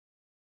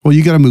Well,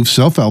 you got to move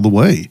self out of the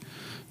way.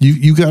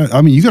 You got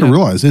to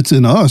realize it's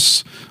in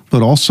us,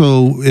 but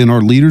also in our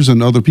leaders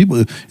and other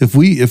people.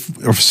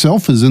 If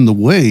self is in the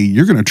way,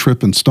 you're going to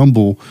trip and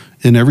stumble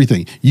in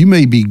everything. You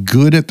may be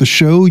good at the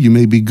show, you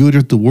may be good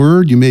at the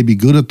word, you may be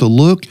good at the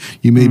look,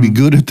 you may be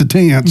good at the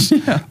dance,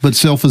 but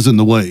self is in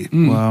the way.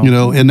 Wow.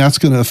 And that's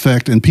going to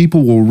affect, and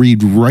people will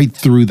read right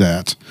through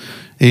that.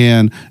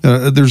 And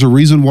there's a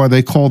reason why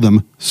they call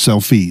them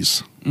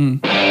selfies.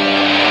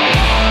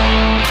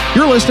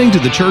 You're listening to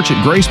the Church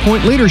at Grace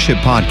Point Leadership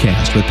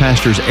Podcast with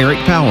Pastors Eric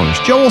Powers,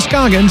 Joel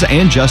Scoggins,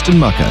 and Justin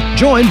Mucka,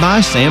 joined by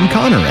Sam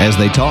Connor as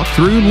they talk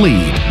through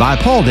Lead by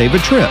Paul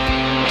David Tripp.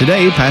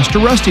 Today, Pastor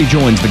Rusty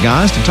joins the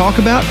guys to talk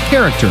about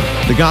character.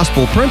 The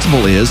gospel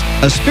principle is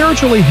a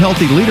spiritually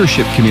healthy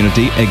leadership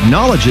community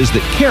acknowledges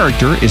that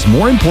character is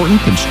more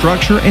important than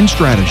structure and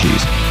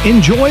strategies.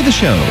 Enjoy the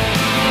show.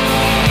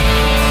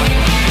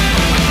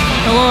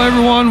 Hello,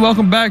 everyone.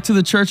 Welcome back to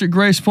the Church at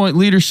Grace Point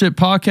Leadership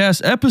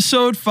Podcast,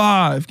 Episode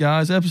 5,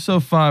 guys.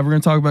 Episode 5. We're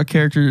going to talk about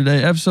character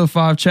today. Episode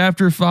 5,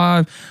 Chapter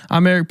 5.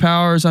 I'm Eric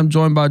Powers. I'm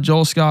joined by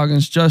Joel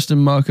Scoggins, Justin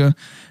Mucka,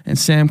 and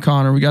Sam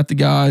Connor. We got the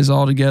guys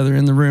all together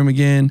in the room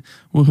again.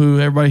 Woohoo.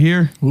 Everybody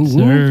here? Woo,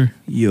 sir.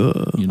 Yeah.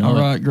 All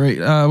right, great.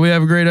 We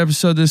have a great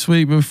episode this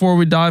week. But before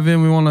we dive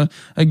in, we want to,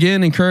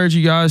 again, encourage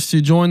you guys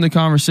to join the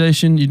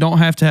conversation. You don't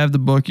have to have the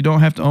book. You don't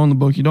have to own the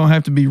book. You don't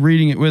have to be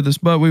reading it with us.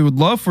 But we would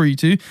love for you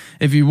to.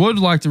 If you would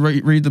like to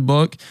read the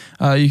book,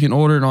 you can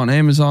order it on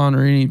Amazon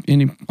or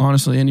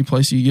honestly, any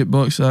place you get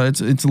books.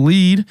 It's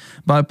Lead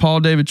by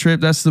Paul David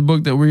Tripp. That's the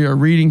book that we are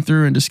reading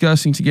through and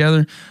discussing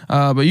together.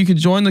 But you can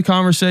join the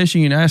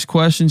conversation. You can ask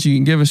questions. You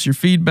can give us your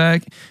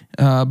feedback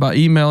by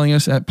emailing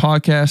us at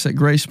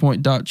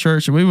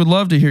podcast@gracepoint.church. And we would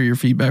love to hear your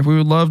feedback. We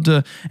would love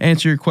to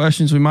answer your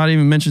questions. We might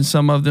even mention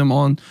some of them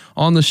on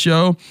the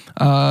show.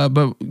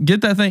 But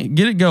get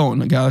it going,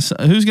 guys.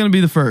 Who's going to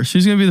be the first?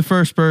 Who's going to be the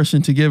first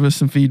person to give us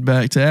some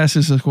feedback, to ask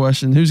us a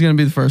question? Who's going to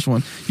be the first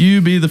one?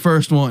 You be the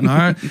first one, all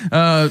right?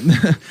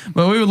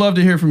 But we would love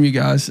to hear from you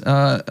guys.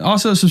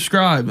 Also,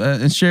 subscribe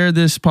and share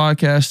this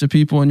podcast to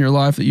people in your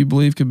life that you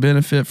believe could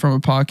benefit from a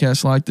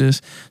podcast like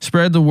this.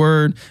 Spread the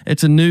word.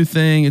 It's a new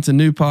thing. It's a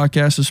new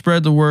podcast, so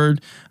spread the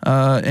word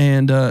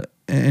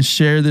and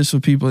share this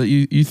with people that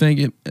you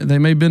think they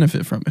may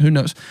benefit from it. Who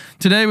knows?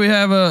 Today we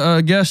have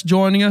a guest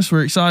joining us.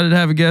 We're excited to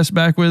have a guest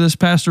back with us.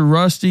 Pastor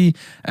Rusty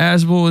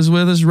Asble is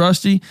with us.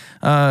 Rusty,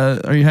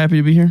 are you happy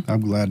to be here?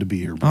 I'm glad to be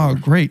here, brother.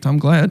 Oh, great. I'm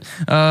glad.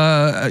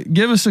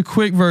 Give us a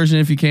quick version,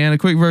 if you can, a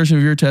quick version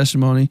of your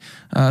testimony.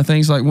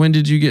 Things like, when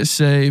did you get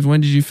saved?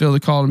 When did you feel the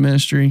call to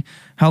ministry?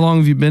 How long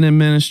have you been in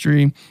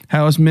ministry?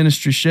 How has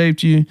ministry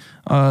shaped you?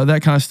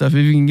 That kind of stuff. If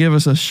you can give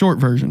us a short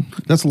version.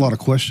 That's a lot of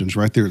questions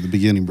right there at the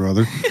beginning,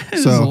 brother. It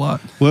is a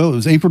lot. Well, it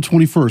was April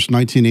 21st,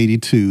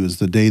 1982 is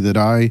the day that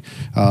I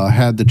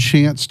had the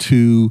chance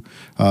to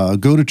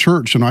go to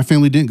church. And my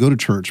family didn't go to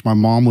church. My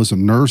mom was a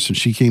nurse, and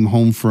she came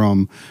home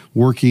from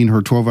working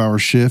her 12-hour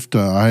shift.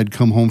 I had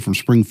come home from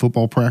spring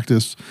football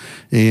practice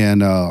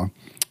and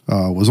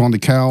was on the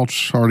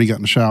couch, already got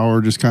in the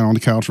shower, just kind of on the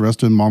couch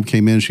resting. Mom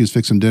came in, she was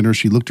fixing dinner.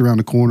 She looked around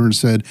the corner and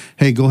said,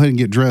 "Hey, go ahead and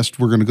get dressed.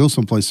 We're going to go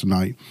someplace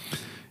tonight."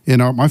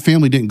 And my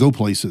family didn't go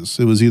places.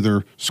 It was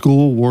either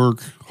school,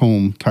 work,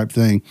 home type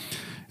thing.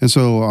 And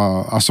so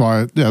I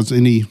saw it as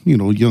any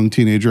young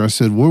teenager. I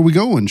said, "Where are we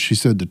going?" She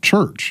said, "To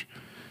church."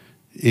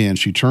 And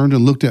she turned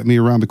and looked at me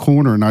around the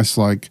corner, and I was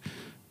like,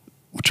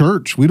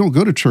 "Church? We don't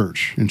go to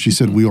church." And she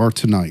said, "We are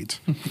tonight."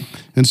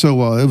 And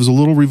so it was a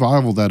little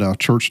revival that a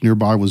church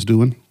nearby was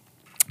doing.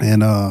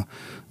 And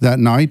that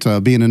night,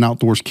 being an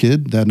outdoors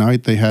kid, that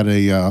night they had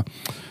a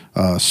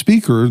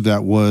speaker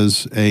that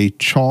was a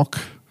chalk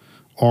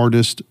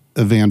artist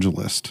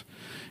evangelist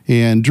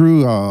and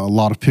drew a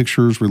lot of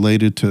pictures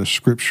related to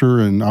scripture.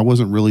 And I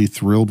wasn't really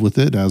thrilled with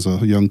it as a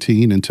young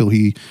teen until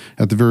he,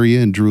 at the very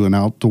end, drew an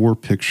outdoor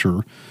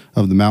picture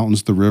of the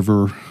mountains, the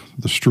river,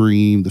 the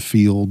stream, the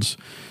fields,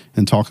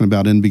 and talking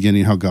about in the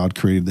beginning how God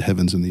created the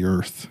heavens and the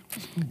earth.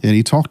 And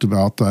he talked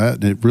about that,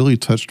 and it really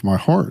touched my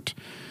heart,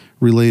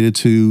 related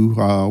to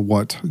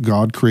what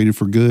God created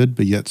for good,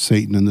 but yet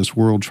Satan in this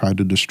world tried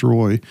to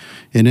destroy.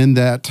 And in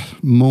that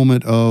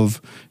moment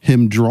of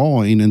him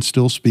drawing and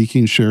still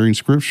speaking, sharing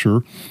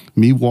scripture,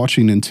 me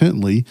watching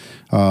intently,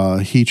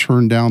 he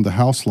turned down the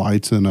house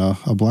lights and a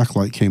black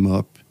light came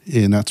up,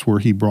 and that's where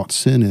he brought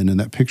sin in, and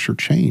that picture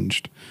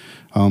changed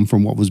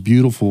from what was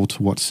beautiful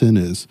to what sin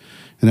is.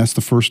 And that's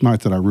the first night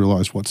that I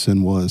realized what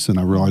sin was, and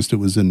I realized it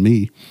was in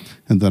me,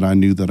 and that I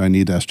knew that I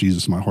needed to ask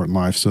Jesus in my heart and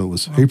life. So it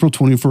was April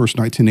 21st,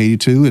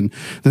 1982, and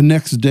the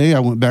next day I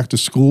went back to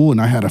school,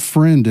 and I had a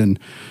friend in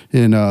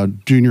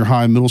junior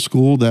high, middle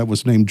school that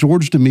was named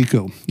George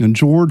D'Amico, and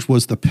George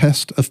was the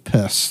pest of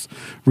pests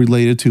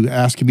related to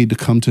asking me to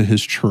come to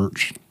his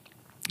church.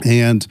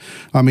 And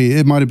I mean,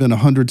 it might have been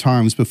 100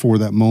 times before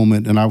that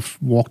moment. And I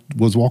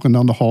was walking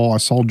down the hall. I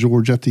saw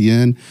George at the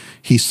end.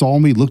 He saw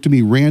me, looked at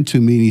me, ran to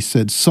me, and he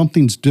said,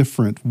 "Something's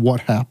different.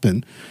 What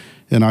happened?"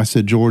 And I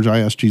said, George, I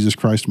asked Jesus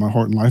Christ in my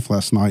heart and life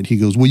last night. He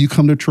goes, will you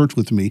come to church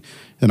with me?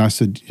 And I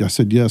said,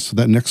 yes. So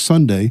that next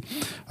Sunday,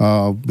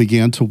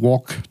 began to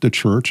walk to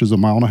church. It's 1.5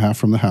 miles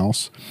from the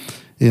house.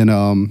 And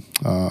an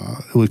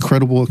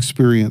incredible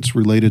experience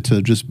related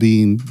to just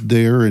being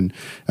there. And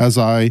as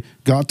I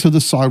got to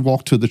the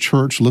sidewalk to the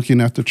church, looking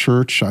at the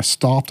church, I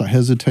stopped, I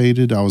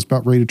hesitated. I was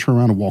about ready to turn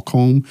around and walk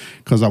home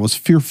because I was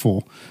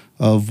fearful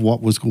of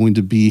what was going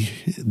to be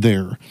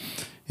there.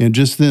 And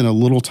just then a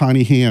little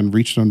tiny hand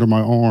reached under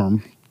my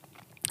arm,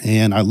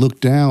 and I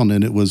looked down,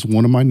 and it was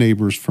one of my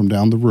neighbors from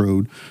down the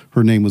road.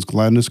 Her name was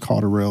Gladys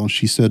Cotterell, and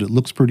she said, it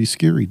looks pretty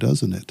scary,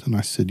 doesn't it? And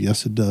I said,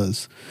 yes, it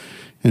does.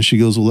 And she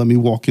goes, well, let me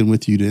walk in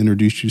with you to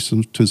introduce you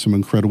to some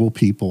incredible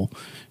people.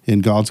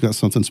 And God's got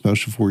something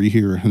special for you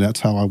here. And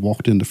that's how I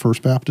walked into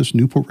First Baptist,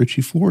 Newport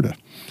Richey, Florida.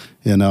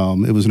 And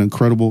it was an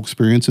incredible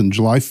experience. And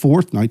July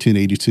 4th,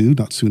 1982,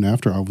 not soon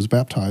after, I was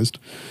baptized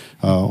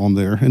on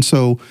there. And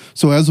so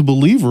as a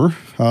believer,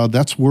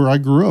 that's where I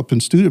grew up in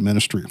student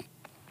ministry.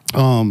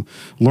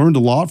 Learned a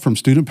lot from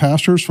student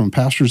pastors, from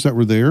pastors that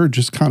were there,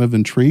 just kind of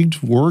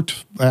intrigued,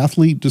 worked,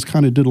 athlete, just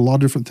kind of did a lot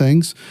of different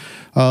things.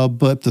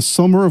 But the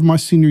summer of my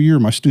senior year,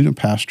 my student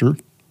pastor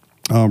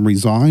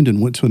resigned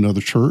and went to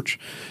another church,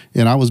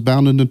 and I was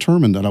bound and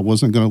determined that I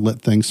wasn't going to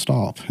let things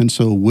stop. And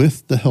so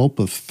with the help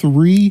of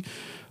 3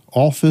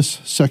 office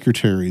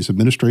secretaries,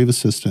 administrative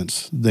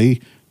assistants, they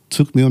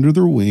took me under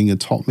their wing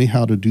and taught me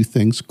how to do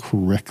things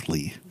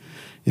correctly.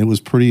 It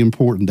was pretty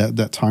important,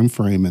 that time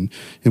frame. And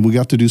we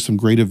got to do some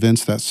great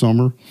events that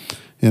summer,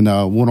 and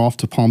went off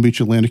to Palm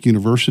Beach Atlantic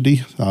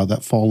University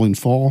that following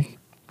fall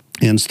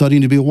and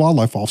studying to be a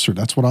wildlife officer.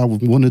 That's what I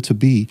wanted to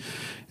be.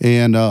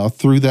 And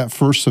through that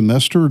first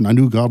semester, and I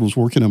knew God was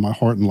working in my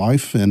heart and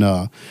life,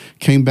 and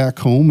came back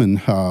home,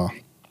 and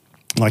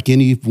like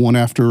anyone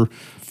after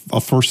a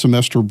first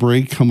semester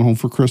break, coming home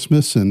for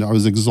Christmas, and I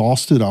was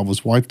exhausted. I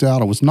was wiped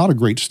out. I was not a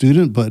great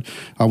student, but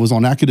I was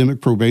on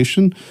academic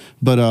probation,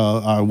 but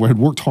I had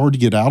worked hard to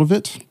get out of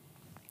it.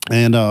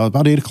 And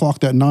about 8 o'clock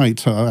that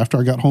night, after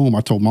I got home,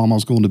 I told Mom I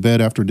was going to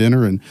bed after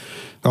dinner, and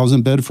I was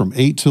in bed from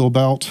 8 till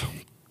about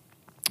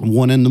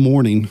 1 in the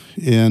morning,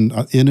 and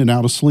in and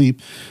out of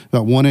sleep.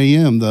 About 1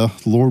 a.m., the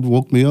Lord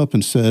woke me up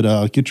and said,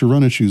 get your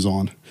running shoes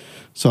on.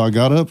 So I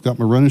got up, got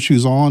my running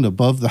shoes on.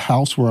 Above the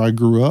house where I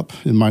grew up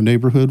in my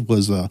neighborhood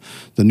was the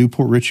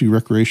Newport Richey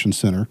Recreation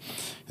Center.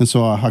 And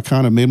so I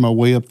kind of made my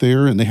way up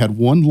there, and they had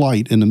one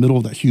light in the middle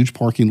of that huge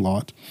parking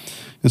lot.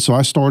 And so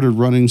I started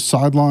running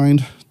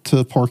sideline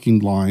to parking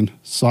line,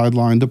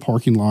 sideline to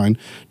parking line,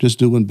 just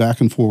doing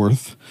back and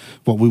forth,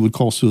 what we would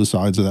call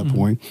suicides at that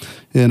point.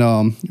 And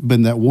but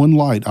in that one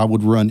light, I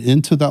would run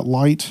into that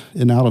light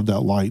and out of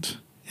that light,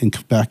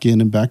 and back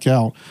in and back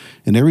out.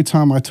 And every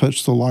time I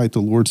touched the light, the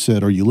Lord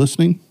said, are you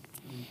listening?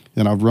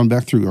 And I'd run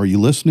back through, are you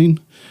listening?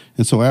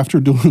 And so after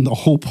doing the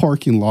whole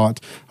parking lot,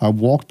 I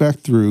walked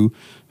back through,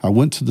 I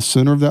went to the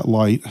center of that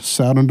light,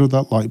 sat under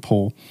that light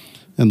pole,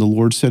 and the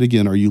Lord said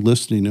again, are you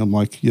listening? And I'm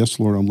like, yes,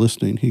 Lord, I'm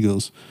listening. He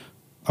goes,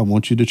 I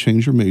want you to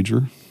change your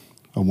major.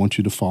 I want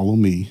you to follow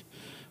me.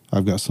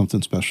 I've got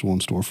something special in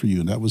store for you.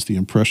 And that was the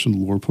impression the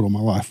Lord put on my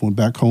life. Went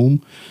back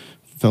home,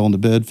 fell into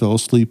bed, fell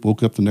asleep,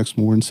 woke up the next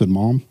morning and said,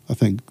 Mom,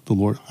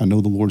 I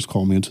know the Lord's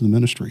called me into the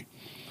ministry.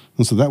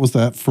 And so that was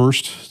that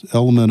first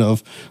element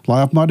of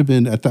life. I might have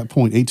been at that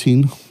point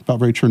 18,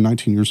 about ready to turn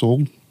 19 years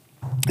old,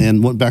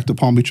 and went back to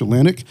Palm Beach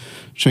Atlantic,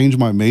 changed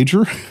my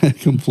major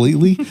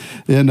completely,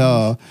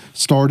 and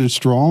started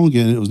strong.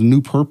 And it was a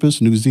new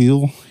purpose, new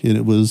zeal, and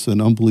it was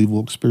an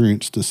unbelievable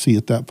experience to see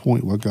at that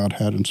point what God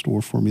had in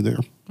store for me there.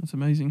 That's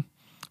amazing.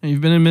 And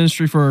you've been in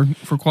ministry for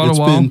quite a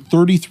while. It's been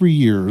 33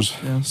 years.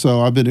 Yeah. So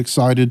I've been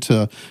excited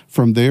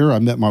from there, I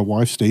met my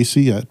wife,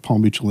 Stacy, at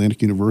Palm Beach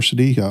Atlantic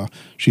University.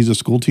 She's a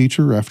school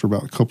teacher. After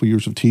about a couple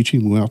years of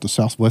teaching, we went out to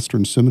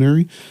Southwestern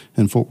Seminary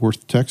in Fort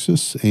Worth,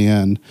 Texas,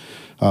 and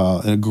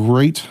a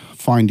great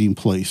finding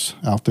place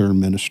out there in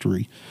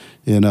ministry,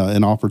 and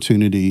an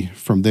opportunity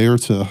from there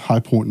to High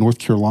Point, North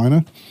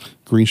Carolina,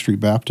 Green Street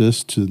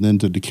Baptist, then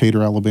to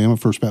Decatur, Alabama,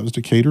 First Baptist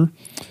Decatur.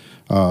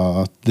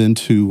 Then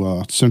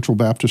to Central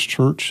Baptist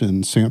Church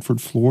in Sanford,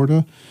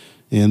 Florida,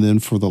 and then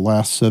for the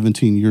last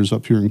 17 years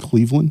up here in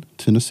Cleveland,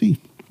 Tennessee.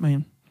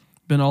 Man,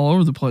 been all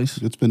over the place.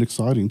 It's been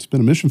exciting. It's been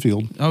a mission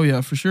field. Oh,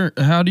 yeah, for sure.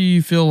 How do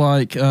you feel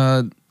like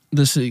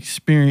this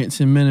experience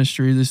in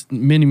ministry, this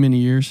many, many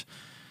years,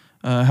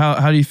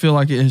 how do you feel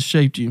like it has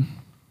shaped you?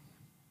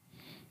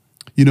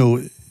 You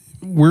know,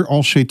 we're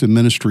all shaped in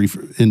ministry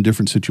in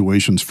different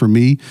situations. For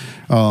me,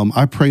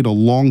 I prayed a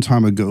long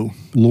time ago,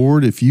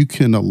 Lord, if you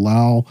can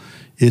allow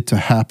it to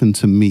happen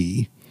to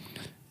me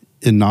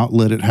and not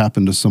let it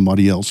happen to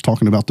somebody else,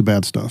 talking about the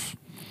bad stuff,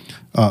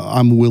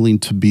 I'm willing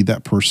to be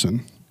that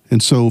person.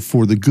 And so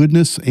for the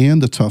goodness and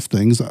the tough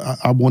things,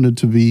 I wanted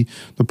to be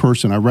the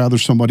person. I'd rather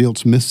somebody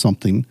else miss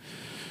something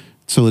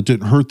so it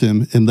didn't hurt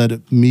them and let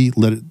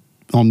it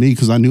on me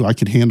because I knew I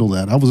could handle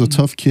that. I was a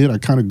tough kid. I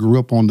kind of grew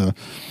up on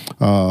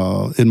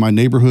in my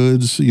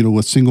neighborhoods,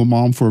 with single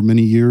mom for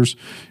many years.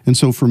 And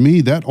so for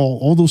me, that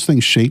all those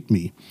things shaped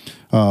me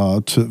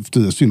to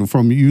this,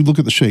 from you look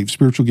at the shape,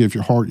 spiritual gift,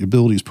 your heart, your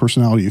abilities,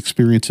 personality,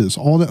 experiences,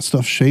 all that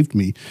stuff shaped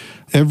me.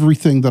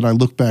 Everything that I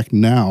look back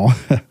now,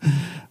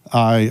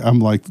 I'm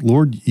like,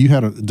 Lord, you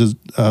had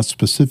a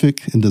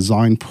specific and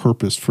designed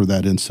purpose for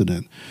that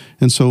incident.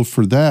 And so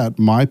for that,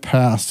 my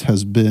past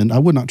has been, I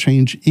would not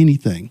change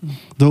anything.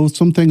 Though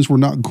some things were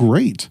not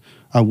great,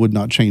 I would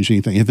not change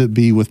anything. If it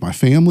be with my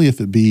family, if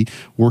it be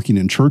working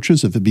in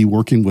churches, if it be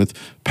working with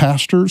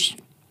pastors,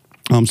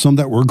 some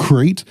that were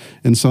great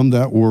and some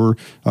that were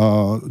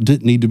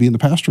didn't need to be in the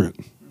pastorate.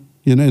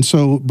 And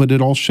so, but it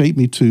all shaped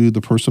me to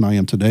the person I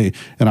am today,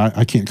 and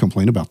I can't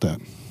complain about that.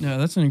 Yeah,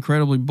 that's an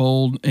incredibly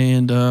bold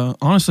and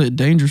honestly a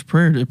dangerous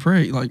prayer to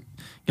pray. Like,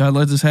 God,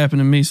 let this happen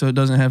to me so it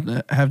doesn't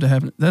have to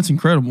happen. That's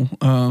incredible.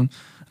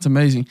 It's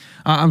amazing.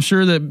 I'm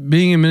sure that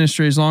being in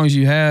ministry, as long as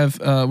you have,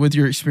 with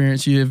your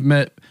experience, you have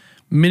met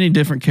many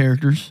different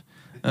characters.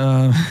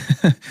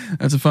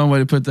 That's a fun way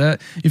to put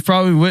that. You've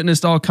probably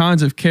witnessed all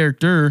kinds of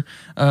character.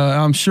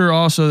 I'm sure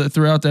also that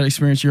throughout that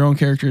experience, your own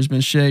character has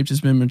been shaped,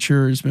 it's been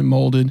matured, it's been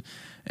molded,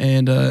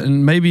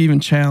 and maybe even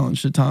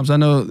challenged at times. I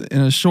know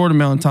in a short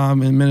amount of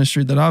time in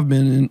ministry that I've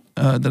been in,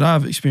 that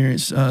I've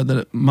experienced,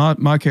 that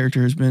my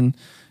character has been,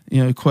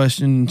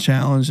 questioned and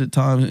challenged at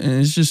times.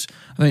 And it's just,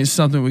 I think it's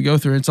something we go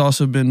through. It's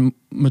also been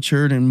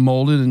matured and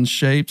molded and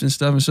shaped and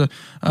stuff. And so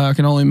I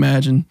can only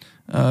imagine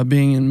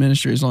being in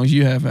ministry as long as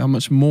you have, how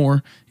much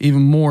more,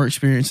 even more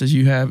experience as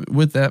you have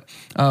with that.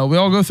 We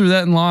all go through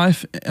that in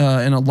life,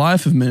 in a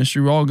life of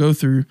ministry. We all go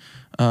through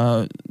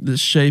the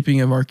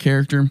shaping of our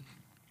character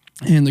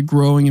and the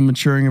growing and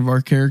maturing of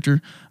our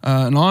character.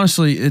 And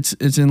honestly, it's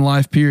in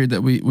life period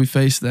that we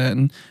face that.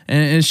 And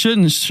it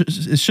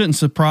shouldn't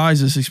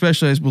surprise us,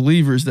 especially as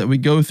believers, that we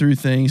go through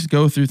things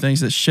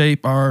that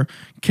shape our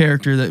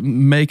character, that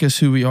make us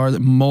who we are, that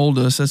mold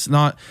us. That's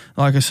not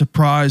like a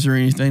surprise or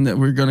anything that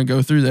we're going to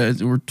go through that.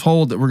 We're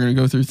told that we're going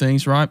to go through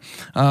things, right?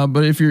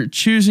 But if you're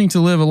choosing to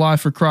live a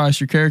life for Christ,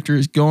 your character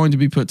is going to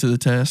be put to the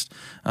test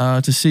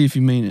to see if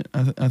you mean it.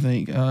 I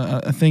think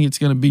it's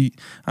going to be,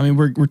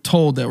 we're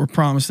told that, we're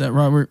promised that,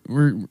 right?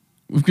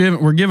 We're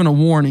given a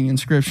warning in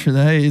Scripture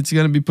that, hey, it's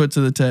going to be put to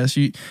the test.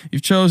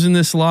 You've chosen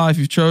this life.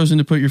 You've chosen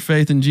to put your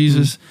faith in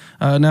Jesus.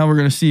 Now we're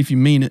going to see if you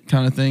mean it,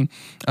 kind of thing.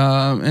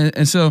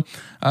 And so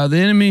the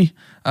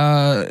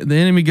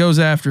enemy goes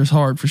after us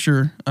hard, for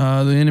sure.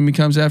 The enemy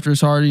comes after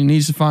us hard. He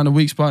needs to find a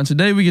weak spot. And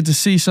today we get to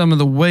see some of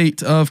the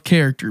weight of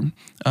character.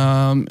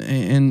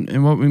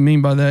 And what we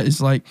mean by that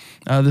is like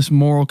this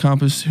moral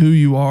compass, who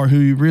you are, who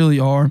you really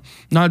are,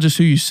 not just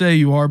who you say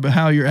you are, but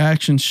how your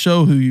actions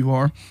show who you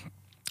are.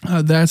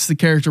 That's the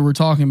character we're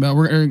talking about.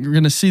 We're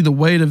going to see the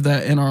weight of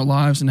that in our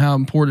lives and how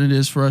important it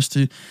is for us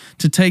to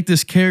take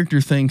this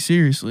character thing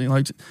seriously.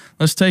 Like,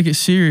 let's take it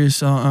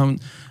serious. I'm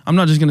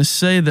not just going to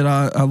say that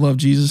I love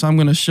Jesus. I'm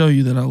going to show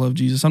you that I love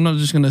Jesus. I'm not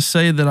just going to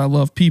say that I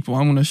love people.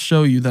 I'm going to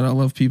show you that I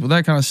love people,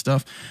 that kind of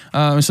stuff.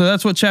 So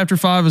that's what chapter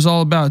 5 is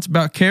all about. It's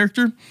about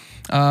character.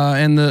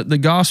 And the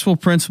gospel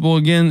principle,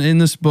 again, in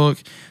this book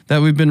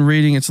that we've been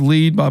reading, it's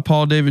Lead by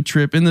Paul David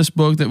Tripp. In this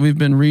book that we've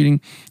been reading,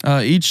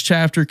 each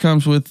chapter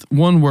comes with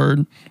one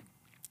word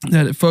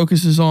that it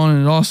focuses on,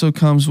 and it also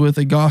comes with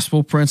a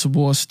gospel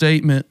principle, a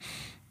statement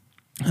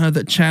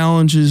that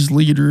challenges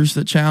leaders,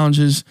 that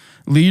challenges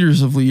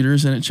leaders of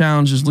leaders, and it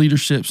challenges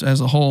leaderships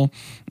as a whole.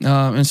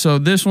 And so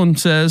this one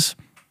says,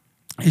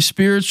 a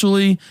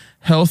spiritually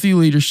healthy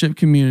leadership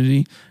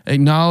community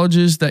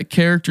acknowledges that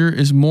character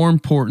is more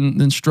important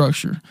than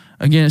structure.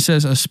 Again, it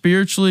says a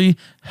spiritually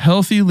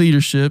healthy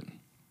leadership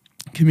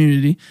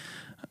community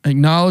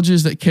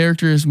acknowledges that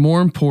character is more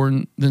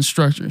important than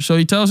structure. So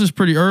he tells us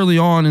pretty early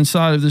on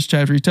inside of this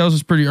chapter, he tells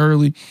us pretty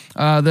early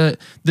that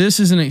this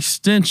is an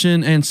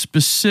extension and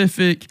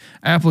specific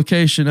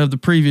application of the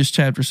previous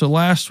chapter. So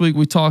last week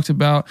we talked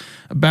about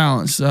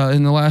balance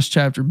in the last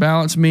chapter.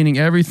 Balance meaning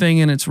everything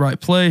in its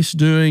right place,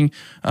 doing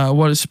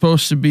what it's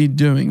supposed to be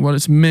doing, what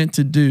it's meant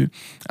to do.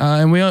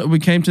 And we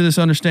came to this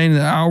understanding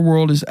that our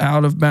world is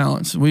out of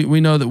balance.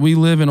 We know that we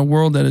live in a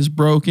world that is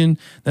broken,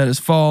 that is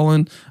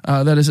fallen,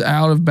 that is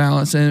out of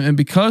balance. And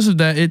because of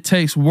that, it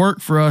takes work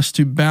for us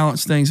to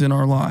balance things in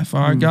our life.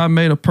 All right, God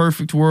made a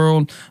perfect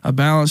world, a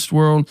balanced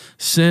world.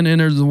 Sin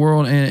entered the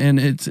world, and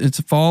it's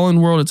a fallen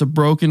world. It's a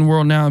broken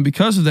world now, and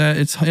because of that,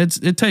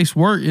 it takes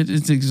work.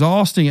 It's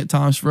exhausting at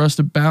times for us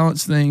to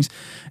balance things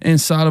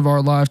inside of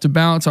our life, to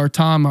balance our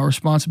time, our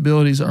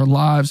responsibilities, our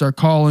lives, our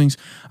callings,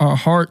 our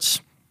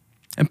hearts.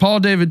 And Paul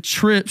David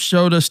Tripp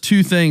showed us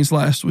two things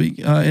last week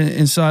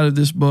inside of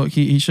this book.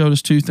 He showed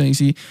us two things.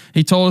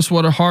 He told us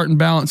what a heart and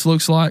balance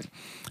looks like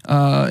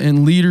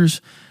in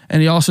leaders,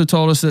 And he also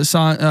told us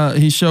that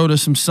he showed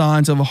us some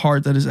signs of a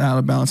heart that is out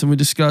of balance. And we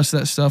discussed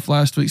that stuff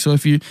last week. So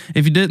if you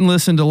didn't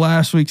listen to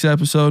last week's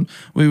episode,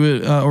 we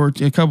would, or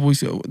a couple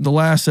weeks ago, the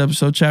last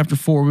episode, chapter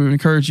 4, we would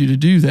encourage you to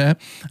do that.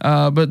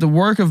 But the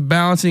work of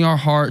balancing our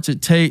hearts,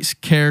 it takes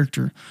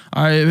character.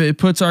 All right, it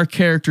puts our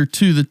character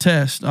to the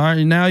test. All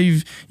right, now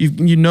you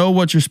know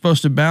what you're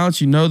supposed to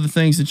balance. You know the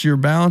things that you're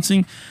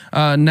balancing.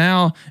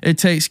 Now it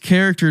takes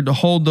character to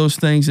hold those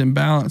things in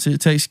balance.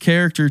 It takes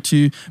character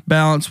to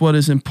balance what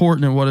is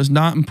important and what is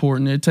not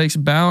important. It takes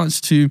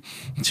balance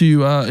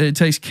it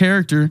takes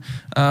character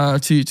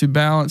to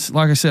balance,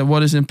 like I said,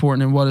 what is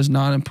important and what is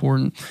not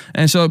important.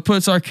 And so it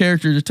puts our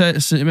character to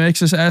test. It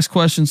makes us ask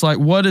questions like,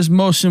 what is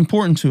most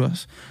important to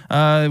us?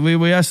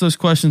 We ask those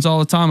questions all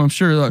the time, I'm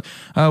sure.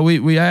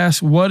 We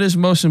ask, what is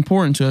most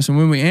important to us? And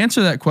when we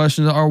answer that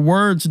question, our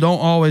words don't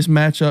always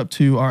match up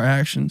to our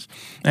actions.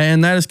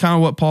 And that is kind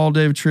of what Paul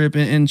David Tripp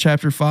in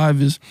chapter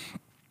 5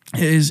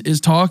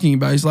 is talking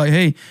about. He's like,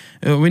 hey,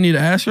 we need to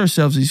ask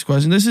ourselves these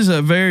questions. This is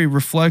a very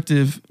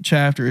reflective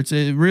chapter.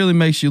 It really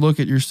makes you look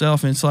at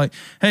yourself, and it's like,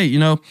 hey, you're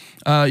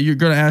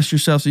going to ask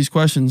yourself these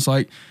questions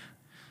like,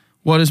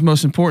 what is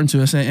most important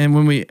to us? And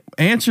when we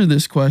answer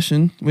this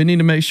question, we need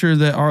to make sure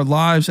that our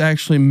lives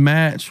actually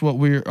match what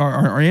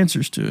our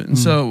answers to it. And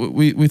so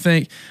we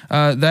think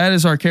that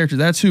is our character.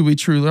 That's who we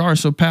truly are.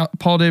 So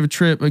Paul David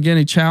Tripp, again,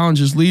 he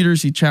challenges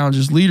leaders. He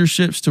challenges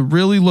leaderships to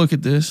really look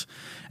at this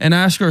and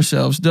ask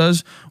ourselves,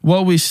 does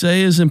what we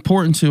say is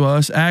important to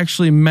us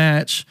actually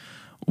match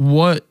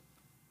what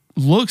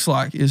looks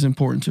like is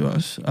important to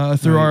us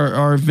through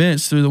our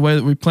events, through the way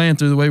that we plan,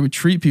 through the way we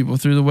treat people,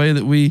 through the way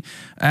that we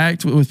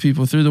act with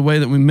people, through the way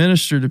that we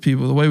minister to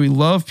people, the way we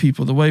love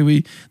people, the way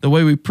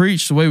we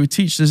preach, the way we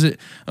teach.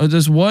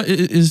 Does what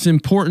is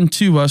important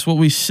to us, what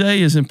we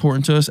say is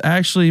important to us,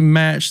 actually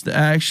match the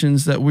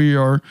actions that we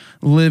are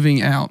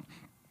living out?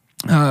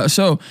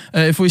 So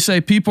if we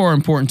say people are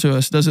important to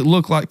us, does it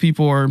look like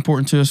people are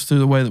important to us through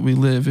the way that we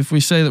live? If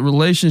we say that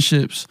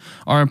relationships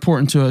are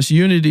important to us,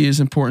 unity is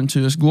important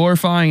to us,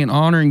 glorifying and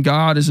honoring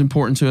God is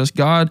important to us,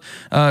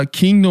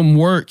 kingdom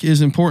work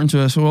is important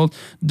to us, well,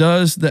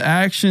 does the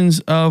actions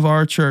of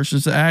our church,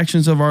 does the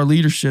actions of our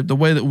leadership, the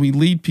way that we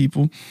lead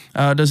people,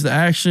 does the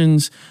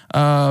actions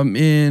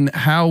in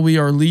how we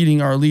are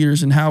leading our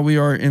leaders and how we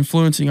are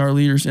influencing our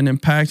leaders and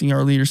impacting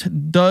our leaders,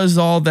 does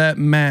all that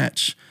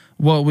match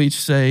what we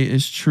say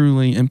is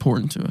truly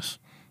important to us?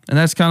 And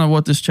that's kind of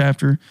what this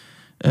chapter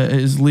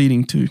is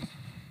leading to.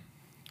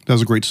 That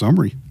was a great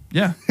summary.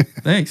 Yeah,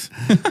 thanks.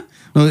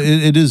 No,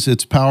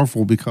 it's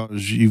powerful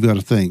because you've got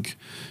to think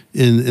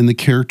in the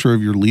character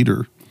of your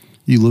leader.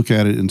 You look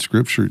at it in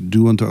Scripture,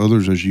 do unto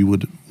others as you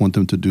would want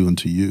them to do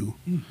unto you.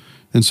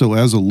 And so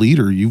as a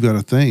leader, you've got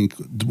to think,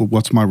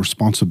 what's my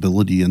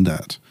responsibility in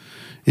that?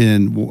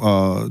 And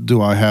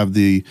do I have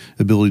the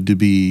ability to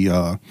be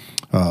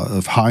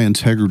of high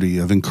integrity,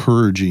 of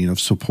encouraging, of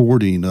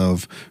supporting,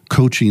 of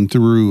coaching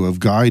through, of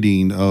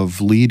guiding, of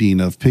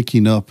leading, of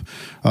picking up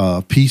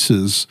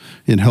pieces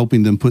and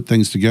helping them put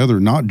things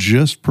together, not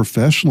just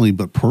professionally,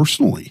 but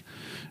personally?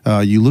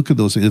 You look at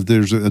those. If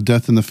there's a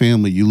death in the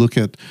family, you look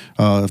at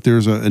if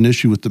there's an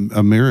issue with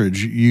a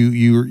marriage,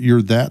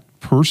 you're that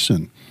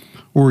person,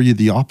 or are you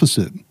the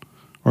opposite?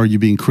 Are you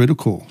being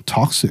critical,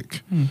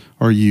 toxic?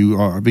 Are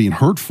you being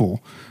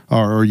hurtful?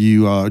 Are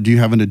you? Do you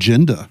have an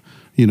agenda?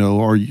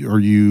 Are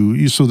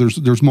you? So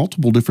there's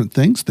multiple different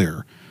things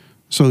there.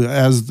 So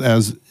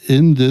as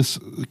in this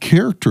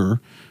character,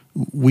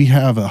 we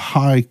have a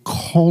high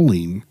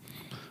calling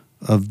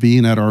of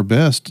being at our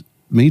best.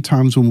 Many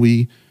times when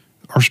we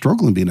are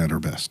struggling being at our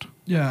best.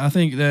 Yeah, I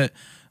think that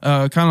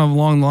kind of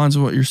along the lines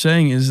of what you're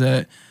saying is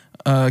that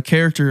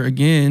character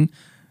again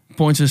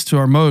points us to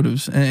our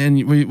motives.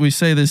 And we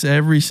say this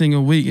every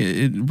single week.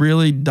 It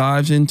really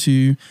dives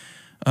into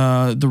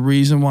the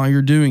reason why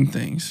you're doing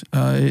things.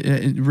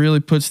 It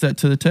really puts that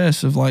to the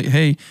test of like,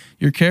 hey,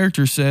 your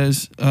character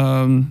says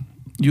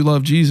you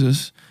love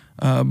Jesus,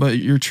 but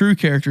your true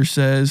character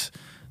says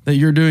that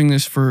you're doing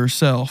this for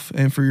self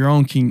and for your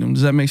own kingdom.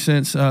 Does that make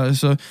sense?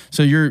 So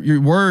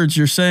your words,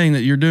 you're saying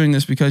that you're doing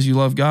this because you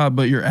love God,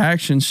 but your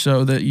actions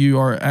show that you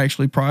are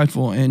actually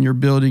prideful and you're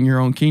building your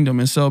own kingdom.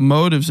 And so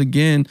motives,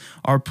 again,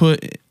 are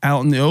put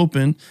out in the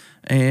open.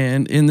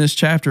 And in this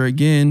chapter,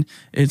 again,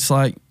 it's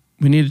like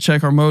we need to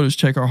check our motives,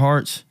 check our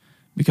hearts,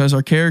 because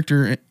our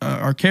character,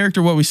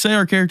 what we say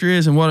our character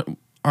is and what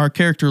our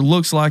character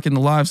looks like in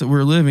the lives that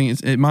we're living,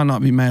 it might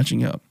not be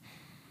matching up.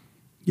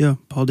 Yeah,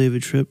 Paul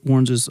David Tripp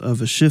warns us of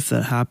a shift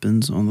that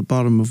happens on the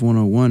bottom of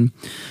 101.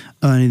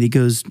 And he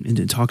goes and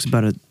it talks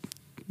about it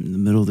in the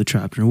middle of the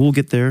chapter. And we'll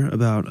get there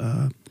about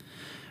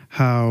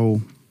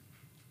how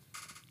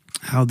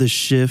this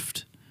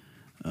shift,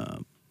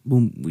 from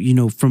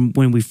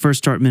when we first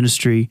start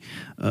ministry,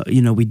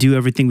 we do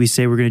everything we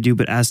say we're going to do,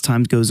 but as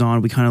time goes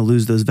on, we kind of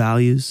lose those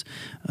values.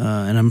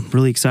 And I'm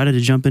really excited to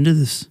jump into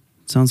this.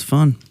 It sounds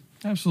fun.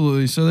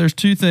 Absolutely. So there's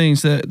two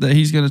things that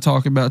he's going to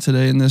talk about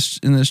today in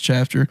this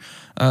chapter,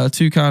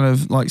 two kind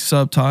of like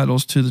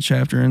subtitles to the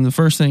chapter. And the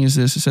first thing is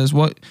this: it says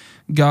what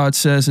God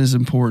says is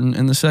important,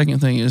 and the second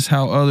thing is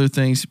how other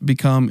things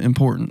become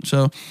important.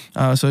 So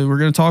we're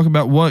going to talk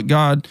about what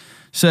God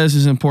says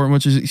is important,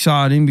 which is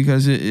exciting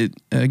because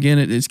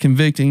it's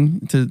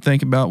convicting to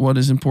think about what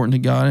is important to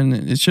God, and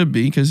it should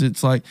be, because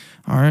it's like,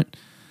 all right,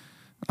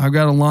 I've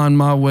got to align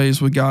my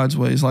ways with God's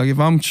ways. Like if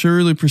I'm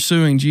truly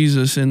pursuing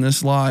Jesus in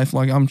this life,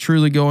 like I'm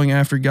truly going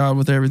after God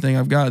with everything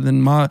I've got,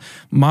 then my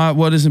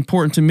what is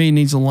important to me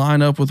needs to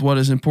line up with what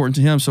is important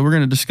to him. So we're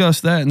going to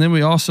discuss that. And then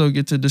we also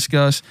get to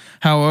discuss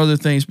how other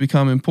things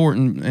become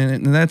important.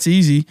 And that's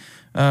easy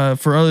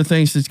for other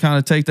things to kind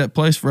of take that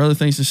place, for other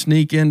things to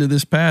sneak into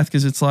this path,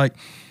 because it's like,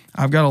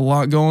 I've got a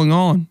lot going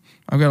on.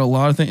 I've got a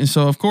lot of things. And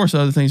so, of course,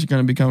 other things are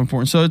going to become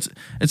important. So it's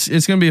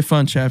going to be a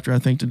fun chapter, I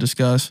think, to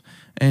discuss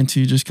and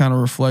to just kind of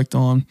reflect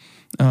on.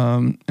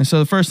 And so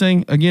the first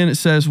thing, again, it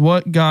says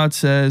what God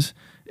says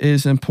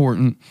is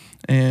important.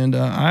 And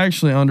I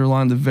actually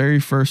underlined the very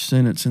first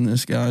sentence in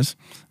this, guys.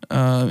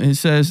 It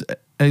says,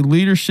 a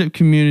leadership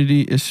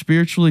community is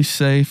spiritually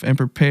safe and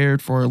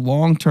prepared for a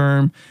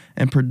long-term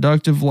and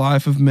productive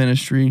life of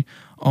ministry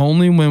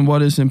only when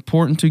what is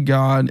important to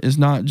God is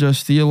not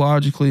just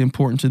theologically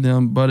important to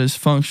them, but is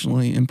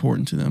functionally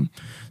important to them.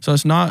 So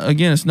it's not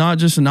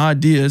just an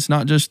idea. It's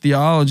not just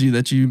theology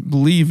that you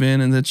believe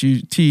in and that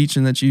you teach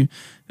and that you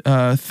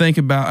think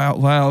about out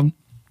loud,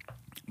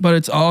 but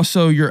it's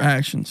also your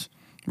actions,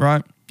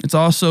 right? It's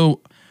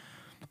also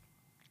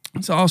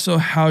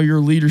how your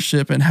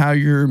leadership and how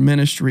your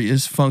ministry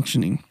is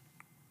functioning.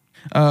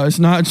 It's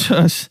not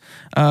just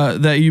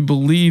that you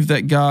believe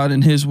that God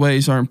and his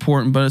ways are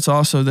important, but it's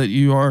also that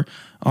you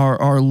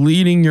are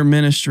leading your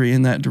ministry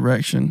in that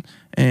direction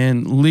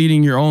and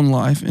leading your own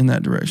life in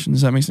that direction.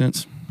 Does that make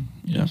sense?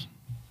 Yes.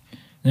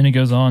 Then it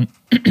goes on.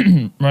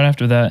 Right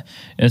after that,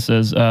 it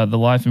says, the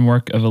life and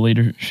work of a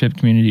leadership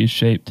community is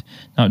shaped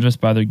not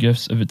just by the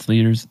gifts of its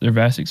leaders, their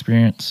vast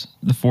experience,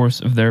 the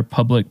force of their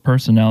public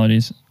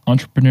personalities,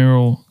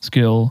 entrepreneurial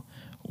skill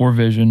or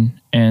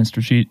vision, and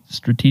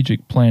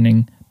strategic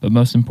planning, but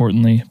most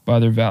importantly, by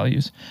their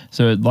values.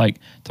 So it like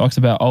talks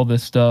about all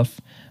this stuff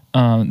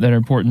that are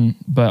important,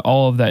 but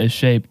all of that is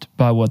shaped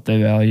by what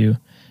they value.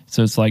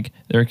 So it's like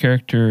their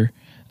character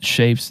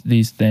shapes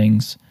these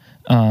things.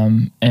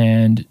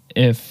 And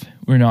if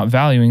we're not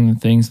valuing the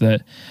things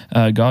that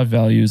God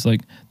values,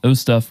 like those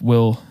stuff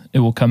will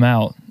come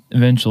out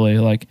eventually,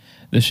 like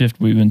the shift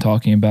we've been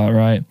talking about,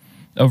 right?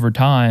 Over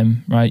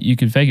time, right? You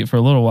could fake it for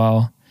a little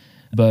while,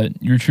 but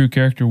your true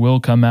character will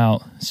come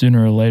out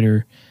sooner or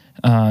later.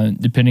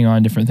 Depending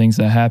on different things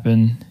that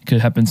happen. Could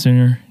happen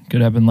sooner,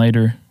 could happen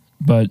later,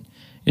 but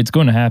it's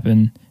going to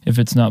happen if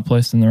it's not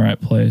placed in the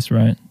right place,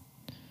 right?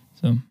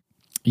 So,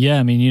 yeah,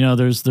 I mean,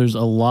 there's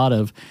a lot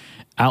of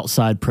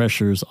outside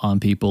pressures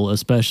on people,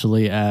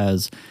 especially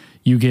as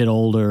you get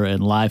older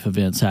and life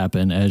events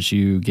happen, as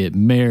you get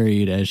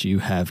married, as you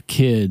have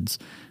kids.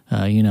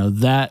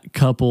 That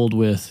coupled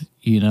with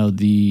even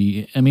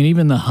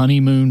the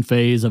honeymoon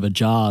phase of a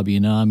job.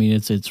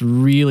 It's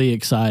really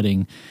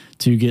exciting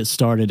to get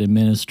started in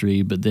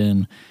ministry, but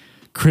then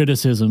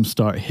criticisms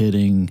start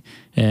hitting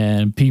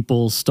and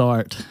people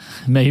start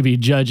maybe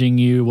judging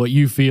you what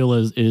you feel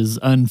is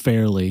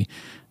unfairly,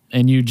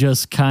 and you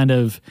just kind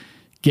of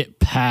get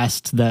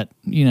past that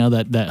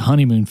that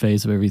honeymoon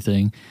phase of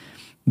everything.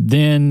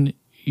 Then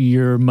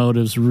your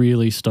motives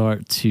really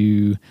start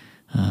to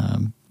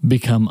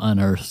become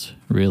unearthed,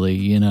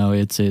 really.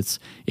 It's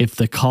if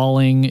the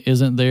calling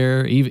isn't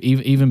there,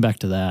 even back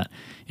to that,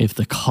 if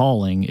the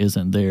calling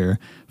isn't there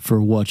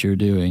for what you're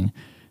doing,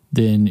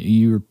 then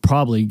you're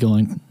probably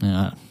going,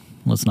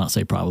 let's not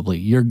say probably,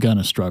 you're going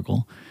to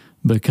struggle,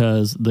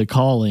 because the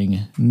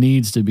calling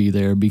needs to be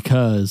there,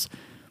 because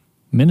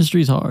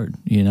ministry's hard,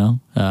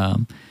 and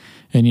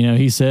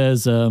he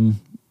says,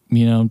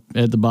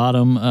 at the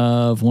bottom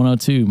of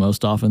 102,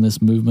 most often this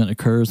movement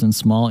occurs in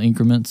small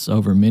increments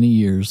over many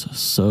years,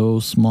 so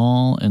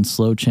small and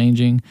slow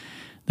changing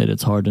that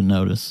it's hard to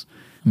notice.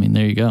 I mean,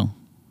 there you go.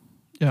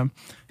 Yeah.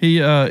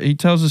 He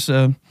tells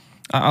us,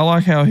 I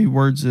like how he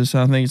words this.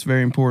 I think it's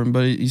very important,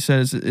 but he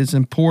says it's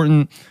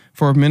important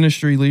for a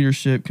ministry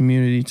leadership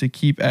community to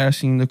keep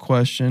asking the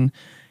question,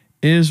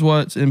 is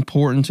what's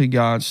important to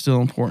God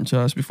still important to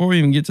us? Before we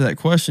even get to that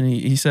question,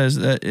 he says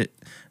that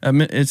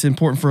it's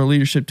important for a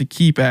leadership to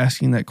keep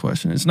asking that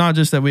question. It's not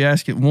just that we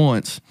ask it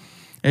once.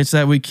 It's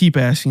that we keep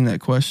asking that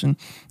question,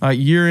 like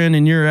year in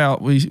and year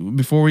out.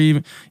 Before we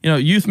even,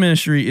 youth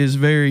ministry is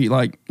very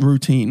like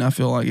routine. I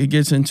feel like it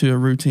gets into a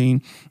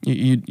routine.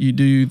 You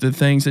do the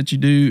things that you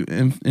do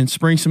in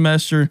spring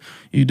semester.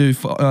 You do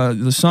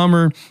the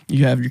summer.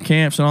 You have your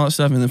camps and all that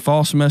stuff, and then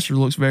fall semester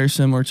looks very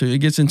similar to. It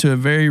gets into a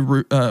very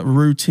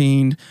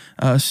routine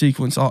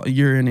sequence all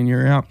year in and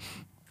year out,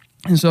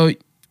 and so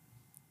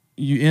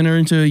you enter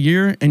into a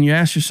year and you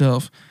ask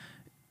yourself,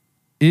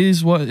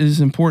 is what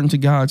is important to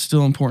God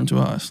still important to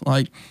us?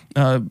 Like,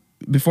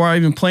 before I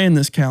even plan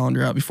this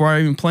calendar out, before I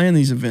even plan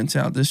these events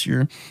out this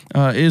year,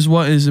 is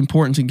what is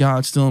important to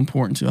God still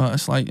important to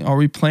us? Like, are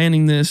we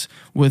planning this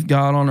with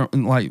God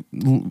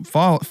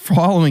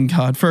following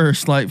God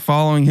first, like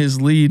following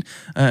His lead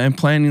and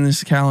planning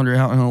this calendar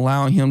out and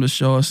allowing Him to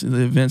show us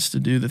the events to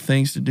do, the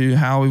things to do,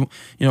 how we,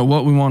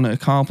 what we want to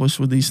accomplish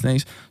with these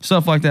things,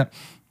 stuff like that.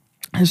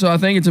 And so I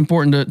think it's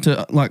important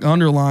to like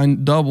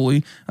underline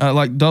doubly,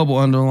 like double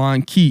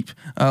underline keep,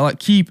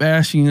 keep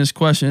asking this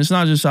question. It's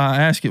not just I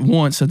ask it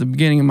once at the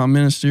beginning of my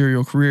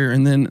ministerial career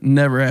and then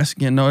never ask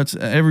again. No, it's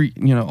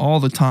all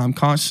the time,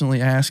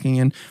 constantly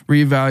asking and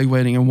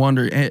reevaluating and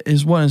wondering,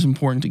 is what is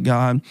important to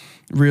God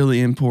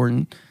really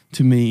important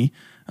to me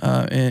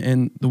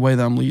and the way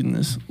that I'm leading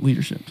this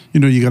leadership?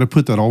 You got to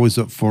put that always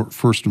up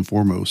first and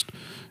foremost.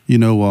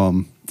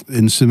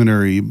 In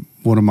seminary,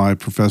 one of my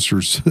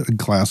professors, a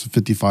class of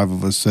 55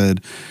 of us,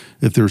 said,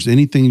 if there's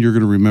anything you're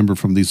going to remember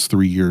from these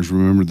 3 years,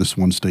 remember this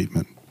one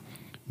statement: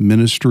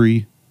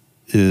 ministry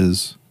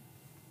is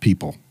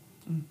people.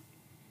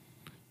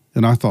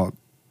 And I thought,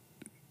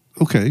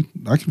 okay,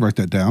 I can write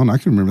that down. I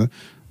can remember that.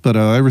 But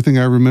everything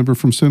I remember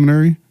from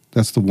seminary,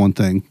 that's the one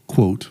thing,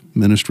 quote,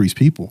 ministry's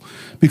people.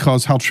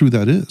 Because how true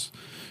that is.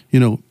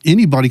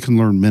 Anybody can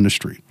learn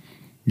ministry.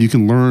 You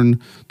can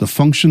learn the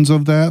functions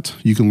of that.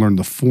 You can learn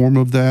the form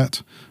of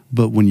that.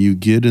 But when you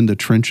get in the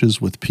trenches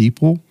with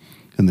people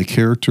and the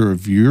character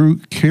of your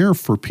care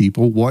for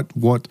people,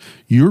 what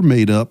you're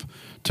made up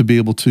to be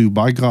able to,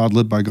 by God,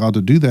 led by God,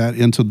 to do that,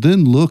 and to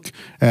then look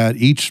at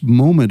each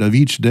moment of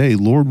each day.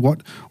 Lord,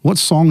 what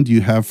song do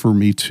you have for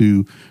me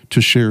to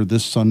share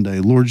this Sunday?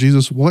 Lord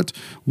Jesus, what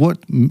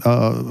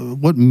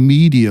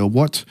media,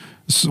 what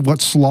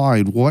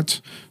slide,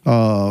 what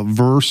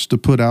verse to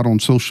put out on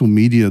social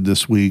media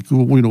this week?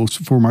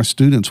 For my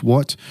students,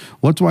 what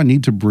do I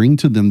need to bring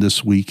to them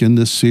this week in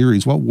this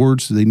series? What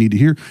words do they need to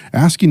hear?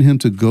 Asking Him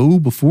to go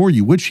before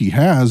you, which He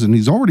has, and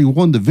He's already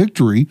won the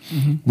victory.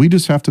 Mm-hmm. We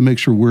just have to make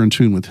sure we're in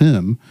tune with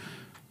Him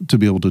to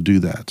be able to do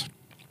that.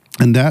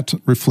 And that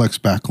reflects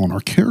back on our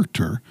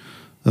character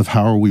of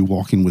how are we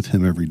walking with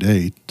Him every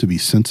day to be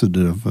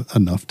sensitive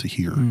enough to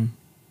hear.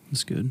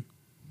 That's good.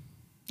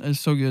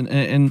 It's so good.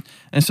 And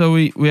so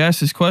we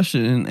ask this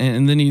question,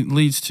 and then he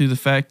leads to the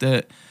fact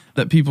that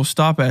people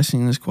stop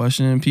asking this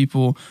question and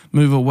people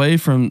move away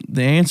from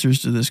the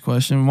answers to this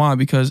question. Why?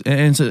 Because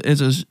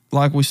it's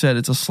like we said,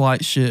 it's a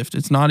slight shift.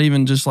 It's not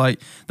even just like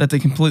that they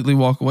completely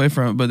walk away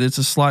from it, but it's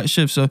a slight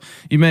shift. So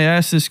you may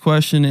ask this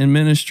question in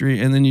ministry,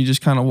 and then you just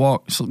kind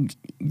of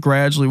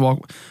gradually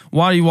walk.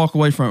 Why do you walk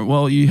away from it?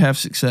 Well, you have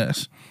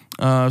success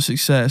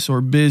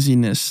or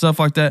busyness, stuff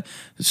like that.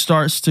 It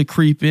starts to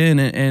creep in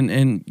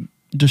and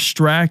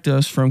distract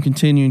us from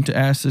continuing to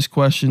ask this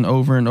question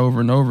over and over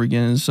and over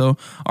again. And so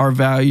our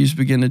values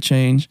begin to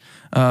change.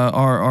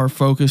 Our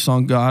focus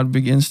on God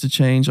begins to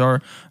change.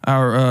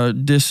 Our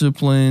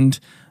disciplined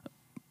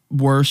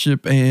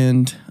worship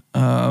and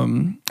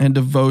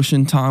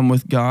devotion time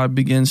with God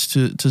begins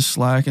to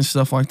slack and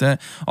stuff like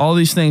that. All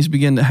these things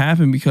begin to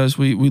happen because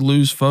we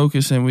lose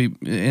focus and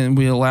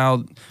we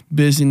allow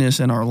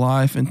busyness in our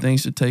life and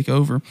things to take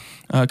over.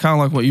 Kind of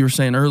like what you were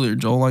saying earlier,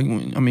 Joel.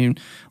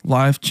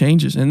 Life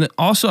changes. And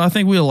also, I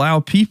think we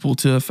allow people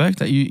to affect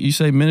that. You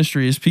say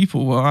ministry is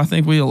people. Well, I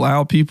think we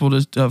allow people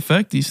to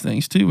affect these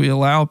things too. We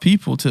allow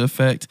people to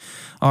affect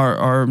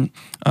our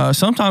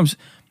sometimes.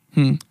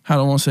 How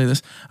do I want to say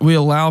this? We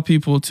allow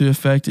people to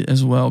affect it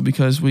as well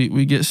because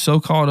we get so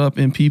caught up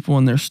in people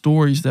and their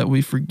stories that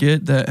we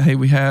forget that, hey,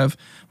 we have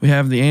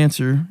the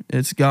answer.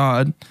 It's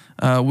God.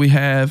 We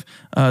have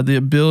the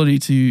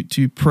ability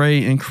to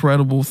pray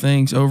incredible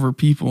things over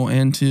people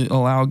and to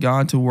allow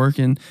God to work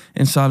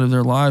inside of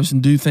their lives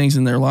and do things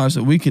in their lives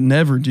that we could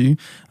never do.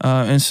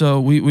 And so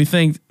we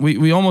think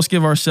we almost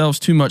give ourselves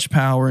too much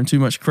power and too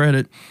much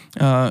credit.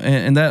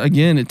 And that,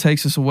 again, it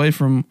takes us away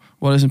from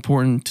what is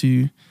important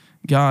to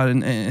God.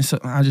 And so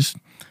I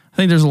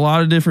think there's a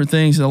lot of different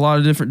things and a lot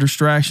of different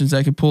distractions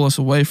that could pull us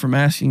away from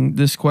asking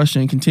this question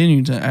and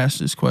continuing to ask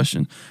this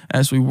question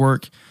as we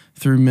work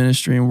through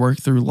ministry and work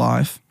through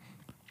life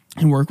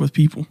and work with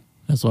people.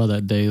 That's why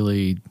that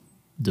daily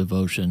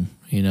devotion,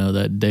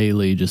 that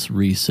daily just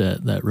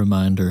reset, that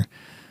reminder,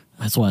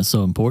 that's why it's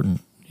so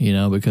important,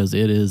 because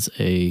it is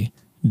a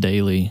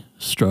daily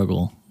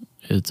struggle.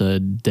 It's a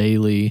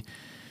daily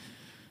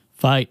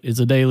fight. It's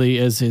a daily,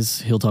 as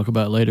he'll talk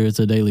about later, it's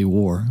a daily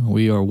war.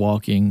 We are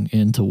walking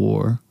into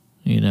war,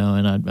 and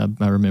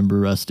I remember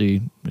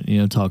Rusty,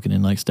 talking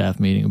in staff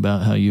meeting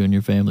about how you and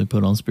your family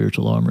put on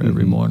spiritual armor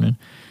every morning,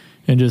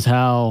 and just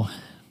how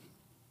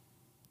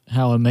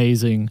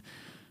amazing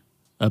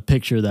a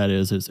picture that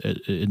is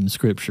in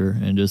Scripture,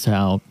 and just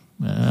how,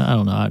 I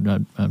don't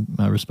know,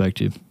 I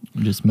respect you,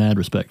 just mad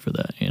respect for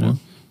that,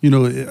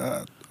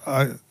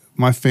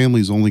 my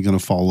family's only going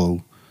to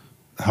follow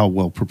how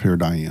well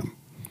prepared I am.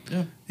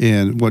 Yeah.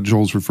 And what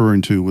Joel's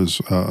referring to was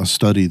a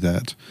study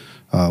that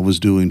was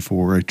doing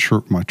for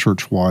my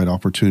church-wide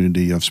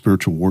opportunity of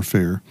spiritual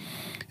warfare.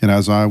 And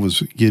as I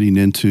was getting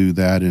into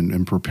that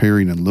and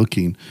preparing and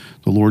looking,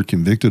 the Lord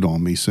convicted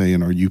on me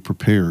saying, are you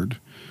prepared?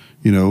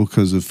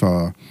 Because if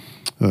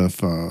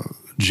if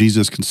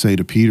Jesus can say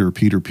to Peter,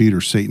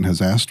 Peter, Satan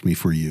has asked me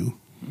for you.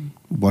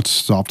 What's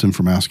stopped him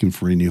from asking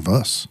for any of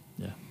us?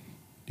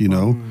 You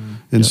know,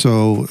 and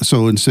so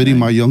in sitting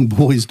my young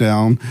boys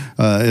down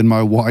and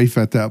my wife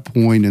at that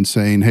point and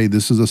saying, hey,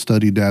 this is a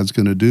study Dad's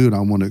going to do, and I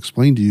want to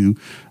explain to you,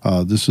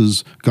 this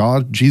is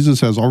God.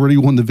 Jesus has already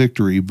won the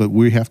victory, but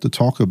we have to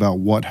talk about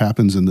what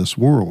happens in this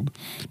world.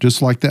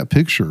 Just like that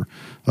picture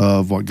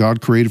of what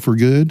God created for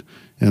good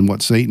and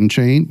what Satan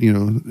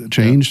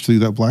changed through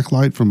that black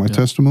light from my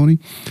testimony.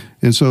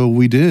 And so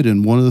we did.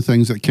 And one of the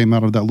things that came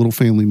out of that little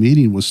family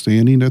meeting was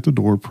standing at the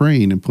door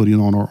praying and putting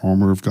on our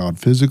armor of God,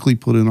 physically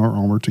putting our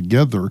armor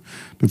together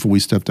before we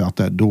stepped out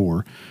that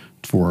door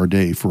for our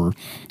day. For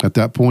at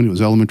that point, it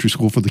was elementary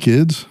school for the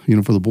kids,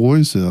 for the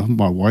boys,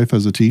 my wife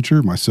as a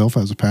teacher, myself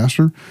as a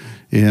pastor.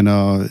 And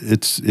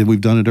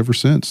we've done it ever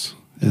since.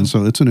 And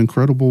so it's an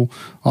incredible,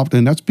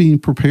 and that's being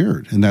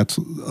prepared. And that's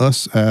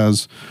us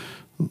as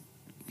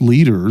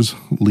leaders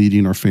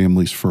leading our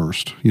families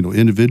first,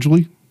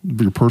 individually,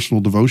 your personal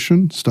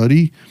devotion,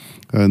 study,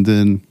 and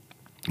then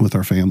with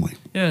our family.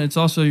 Yeah, it's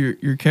also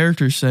your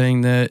character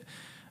saying that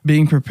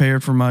being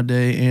prepared for my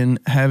day and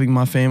having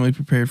my family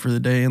prepared for the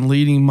day and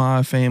leading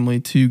my family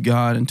to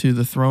God and to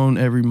the throne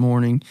every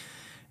morning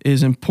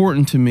is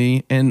important to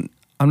me. And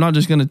I'm not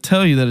just going to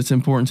tell you that it's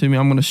important to me.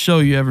 I'm going to show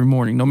you every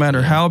morning, no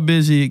matter how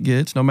busy it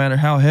gets, no matter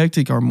how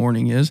hectic our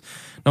morning is,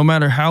 no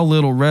matter how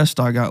little rest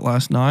I got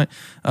last night,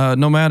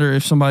 no matter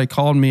if somebody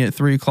called me at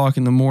 3 o'clock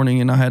in the morning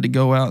and I had to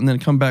go out and then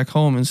come back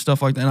home and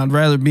stuff like that, and I'd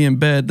rather be in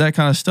bed, that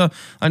kind of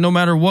stuff. No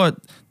matter what,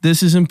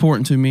 this is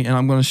important to me, and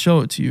I'm going to show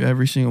it to you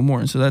every single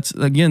morning. So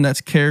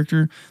that's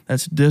character,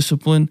 that's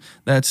discipline,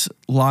 that's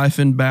life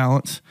in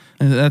balance,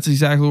 and that's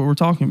exactly what we're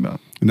talking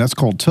about. And that's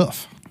called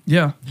tough.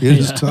 Yeah. It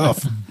is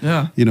tough.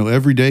 Yeah.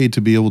 Every day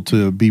to be able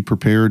to be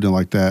prepared and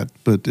like that,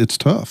 but it's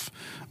tough.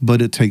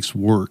 But it takes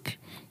work,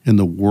 and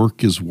the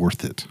work is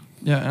worth it.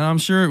 Yeah, and I'm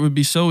sure it would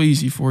be so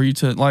easy for you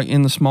to, like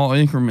in the small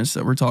increments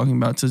that we're talking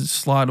about, to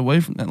slide away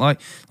from that.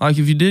 Like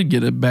if you did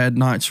get a bad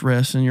night's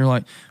rest and you're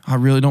like, I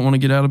really don't want to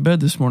get out of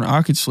bed this morning,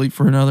 I could sleep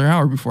for another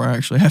hour before I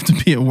actually have to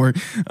be at work.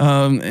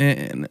 But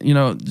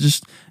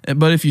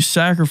if you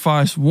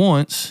sacrifice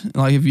once,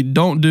 like if you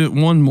don't do it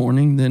one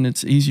morning, then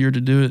it's easier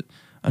to do it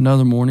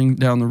another morning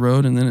down the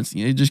road, and then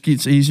it just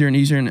gets easier and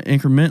easier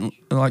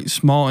in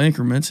small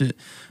increments.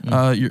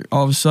 You're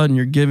all of a sudden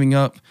you're giving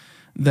up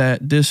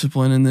that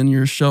discipline, and then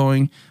you're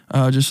showing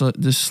just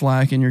this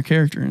slack in your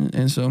character,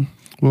 and so.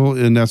 Well,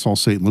 and that's all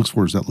Satan looks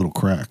for is that little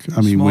crack.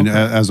 I mean,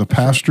 as a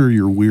pastor,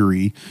 you're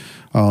weary.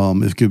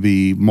 It could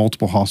be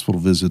multiple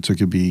hospital visits. It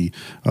could be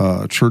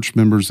church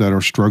members that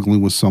are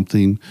struggling with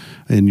something,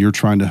 and you're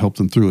trying to help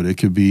them through it. It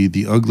could be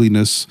the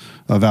ugliness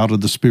of out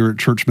of the spirit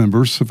church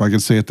members, if I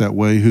could say it that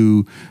way,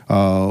 who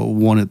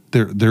want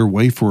it their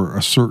way for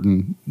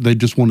they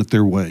just want it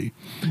their way.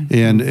 Mm-hmm.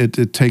 And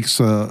it takes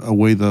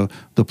away the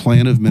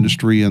plan of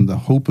ministry and the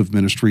hope of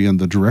ministry and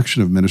the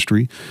direction of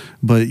ministry,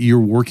 but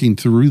you're working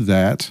through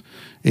that.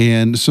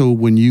 And so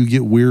when you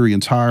get weary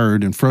and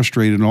tired and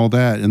frustrated and all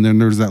that, and then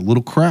there's that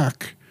little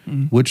crack,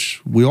 which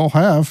we all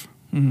have,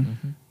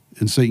 and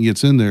Satan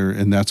gets in there,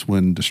 and that's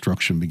when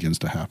destruction begins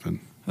to happen.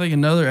 I think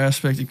another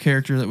aspect of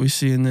character that we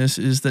see in this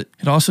is that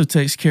it also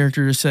takes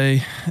character to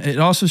say, it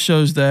also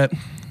shows that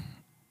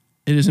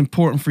it is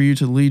important for you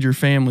to lead your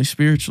family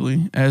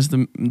spiritually as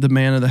the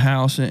man of the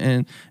house,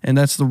 and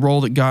that's the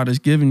role that God has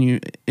given you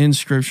in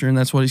Scripture, and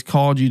that's what He's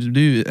called you to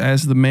do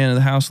as the man of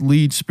the house,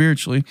 lead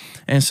spiritually.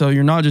 And so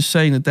you're not just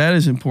saying that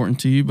is important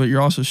to you, but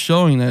you're also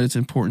showing that it's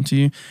important to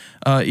you,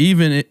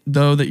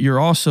 though that you're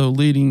also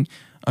leading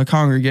a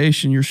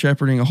congregation, you're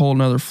shepherding a whole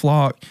nother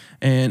flock,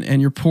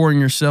 and you're pouring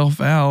yourself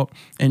out,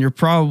 and you're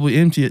probably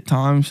empty at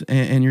times,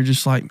 and you're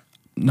just like,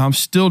 I'm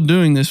still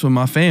doing this with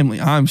my family.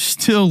 I'm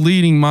still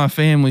leading my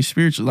family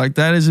spiritually. Like,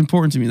 that is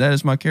important to me. That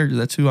is my character.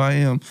 That's who I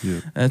am. Yeah.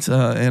 That's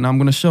and I'm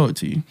going to show it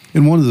to you.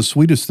 And one of the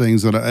sweetest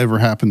things that ever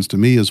happens to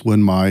me is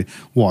when my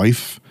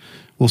wife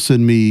will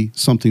send me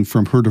something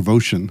from her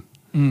devotion,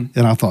 and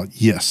I thought,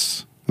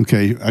 yes.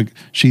 Okay,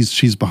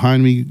 she's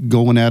behind me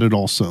going at it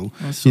also,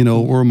 so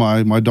cool. Or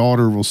my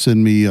daughter will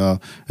send me an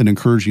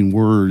encouraging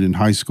word in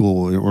high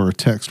school or a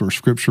text or a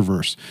scripture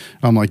verse.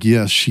 I'm like,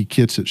 yes, she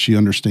gets it. She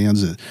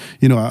understands it.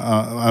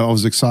 I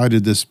was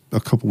excited a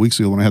couple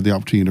weeks ago when I had the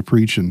opportunity to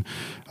preach, and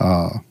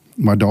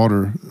my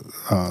daughter,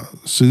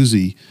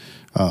 Susie,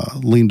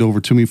 leaned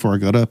over to me before I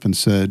got up and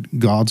said,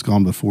 God's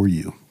gone before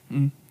you.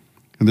 Mm.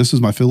 And this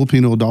is my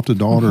Filipino adopted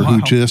daughter who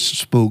just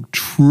spoke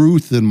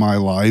truth in my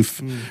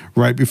life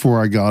right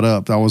before I got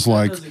up. I was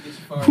like,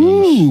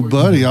 whoo,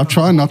 buddy, I'm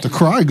trying not to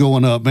cry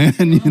going up, man,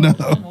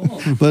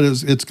 But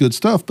it's good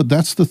stuff. But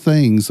that's the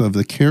things of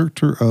the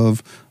character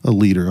of a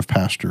leader, of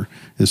pastor,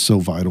 is so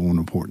vital and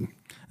important.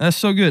 That's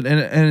so good,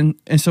 and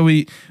so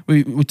he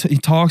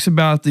talks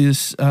about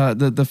this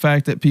the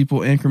fact that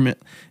people in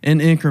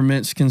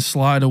increments can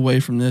slide away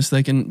from this.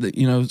 They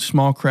can,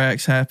 small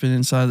cracks happen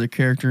inside their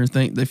character and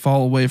think they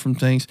fall away from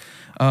things,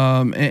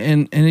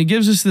 and it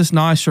gives us this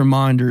nice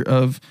reminder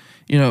of,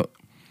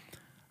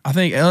 I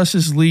think us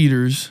as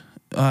leaders,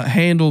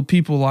 handle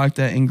people like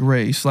that in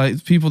grace,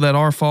 like people that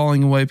are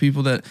falling away,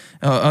 people that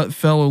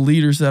fellow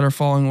leaders that are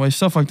falling away,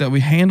 stuff like that. We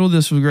handle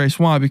this with grace.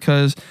 Why?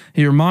 Because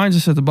he reminds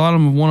us at the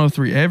bottom of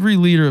 103, every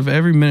leader of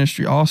every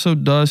ministry also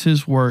does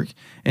his work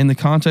in the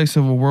context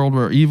of a world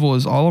where evil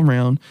is all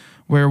around,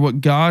 where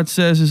what God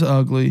says is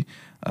ugly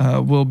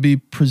will be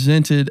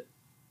presented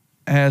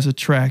as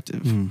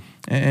attractive.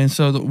 And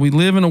so we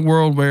live in a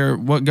world where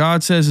what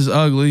God says is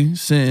ugly,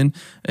 sin,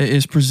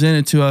 is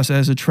presented to us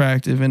as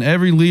attractive. And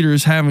every leader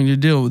is having to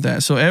deal with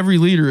that. So every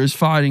leader is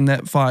fighting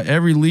that fight.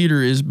 Every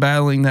leader is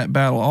battling that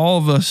battle. All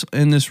of us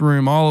in this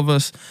room, all of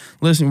us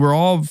listening, we're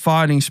all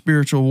fighting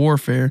spiritual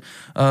warfare.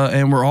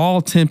 And we're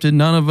all tempted.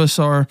 None of us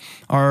are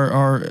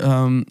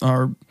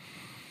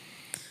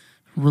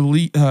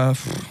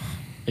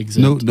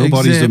Exempt.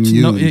 Nobody's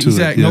immune to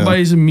it. Yeah.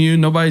 Nobody's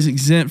immune. Nobody's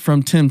exempt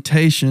from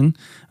temptation.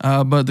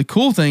 But the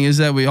cool thing is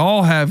that we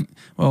all have,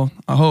 well,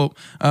 I hope,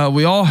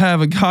 we all have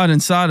a God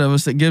inside of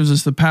us that gives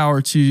us the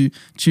power to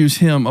choose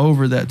him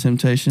over that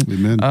temptation.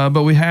 Amen.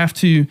 But we have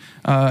to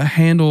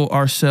handle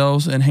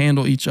ourselves and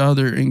handle each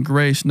other in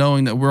grace,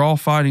 knowing that we're all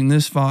fighting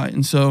this fight.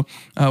 And so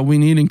we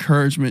need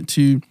encouragement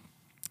to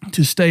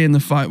stay in the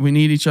fight. We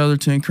need each other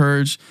to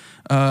encourage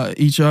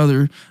each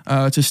other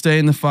to stay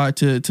in the fight,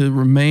 to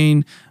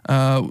remain,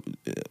 to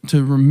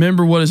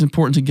remember what is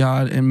important to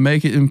God and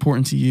make it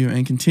important to you,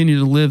 and continue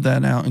to live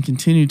that out and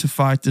continue to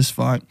fight this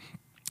fight,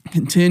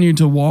 continue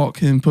to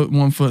walk and put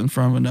one foot in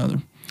front of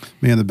another.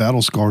 Man, the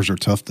battle scars are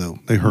tough though.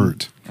 They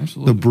hurt.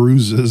 Absolutely. The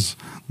bruises,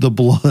 the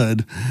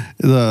blood,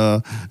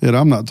 and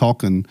I'm not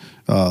talking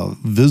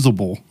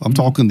visible. I'm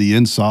talking the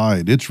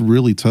inside. It's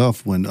really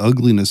tough when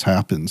ugliness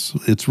happens.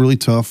 It's really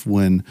tough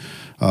when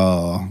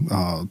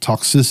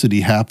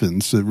toxicity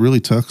happens. It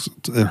really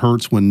it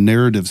hurts when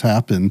narratives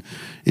happen,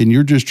 and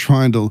you're just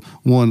trying to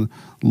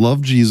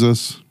love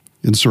Jesus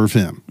and serve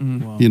him,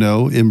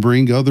 wow. And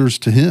bring others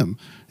to him.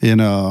 And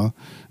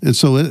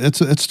so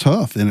it's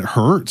tough and it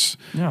hurts.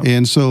 Yeah.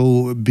 And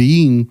so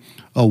being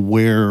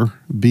aware,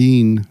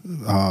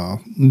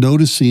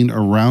 noticing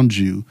around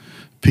you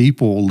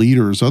people,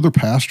 leaders, other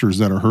pastors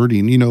that are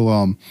hurting.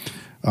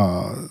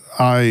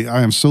 I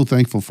am so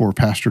thankful for a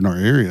pastor in our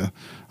area.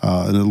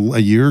 A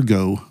year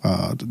ago,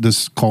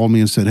 this called me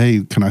and said,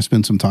 "Hey, can I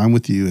spend some time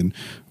with you?" And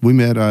we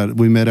met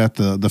at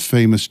the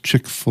famous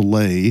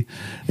Chick-fil-A,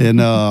 and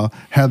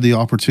had the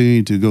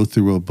opportunity to go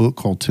through a book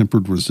called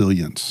Tempered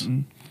Resilience.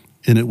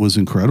 And it was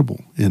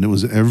incredible. And it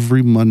was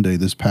every Monday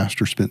this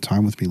pastor spent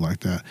time with me like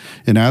that.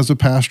 And as a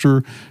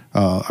pastor,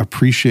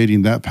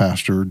 appreciating that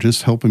pastor,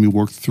 just helping me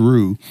work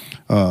through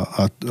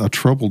a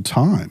troubled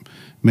time,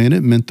 man,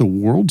 it meant the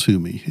world to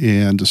me.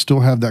 And to still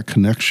have that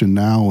connection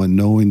now and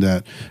knowing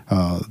that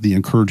the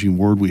encouraging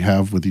word we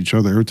have with each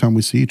other every time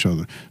we see each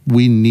other,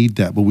 we need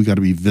that, but we got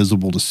to be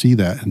visible to see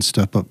that and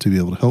step up to be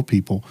able to help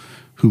people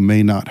who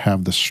may not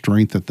have the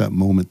strength at that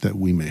moment that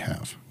we may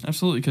have.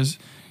 Absolutely, because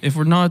if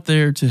we're not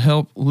there to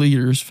help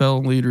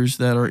fellow leaders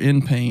that are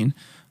in pain,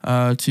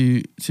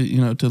 to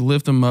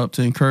lift them up,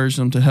 to encourage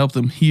them, to help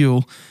them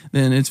heal,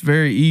 then it's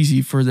very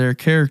easy for their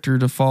character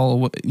to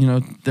fall,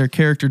 their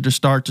character to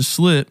start to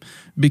slip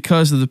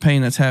because of the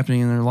pain that's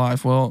happening in their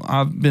life. Well,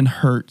 I've been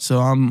hurt, so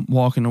I'm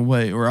walking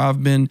away, or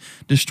I've been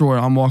destroyed,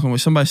 I'm walking away.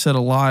 Somebody said a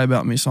lie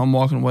about me, so I'm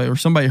walking away, or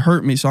somebody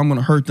hurt me, so I'm going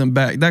to hurt them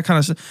back. That kind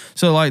of stuff.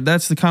 So like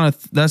that's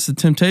the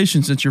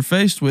temptations that you're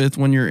faced with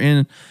when you're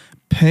in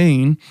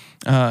pain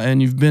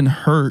and you've been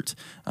hurt,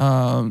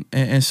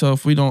 and so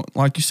if we don't,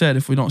 like you said,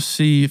 if we don't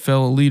see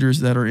fellow leaders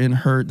that are in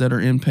hurt, that are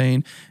in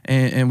pain,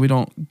 and we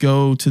don't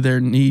go to their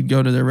need,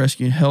 go to their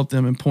rescue, help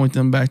them and point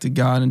them back to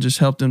God, and just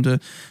help them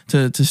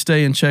to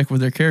stay in check with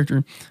their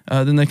character,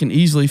 then they can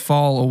easily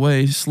fall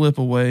away, slip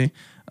away.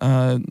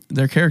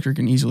 Their character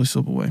can easily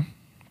slip away.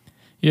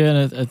 Yeah,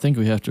 and I think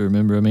we have to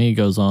remember, he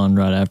goes on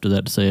right after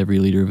that to say every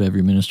leader of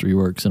every ministry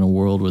works in a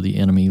world where the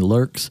enemy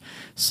lurks,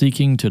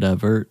 seeking to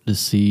divert,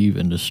 deceive,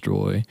 and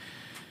destroy.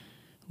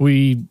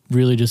 We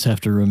really just have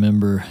to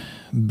remember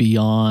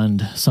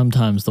beyond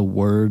sometimes the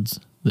words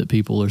that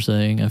people are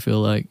saying, I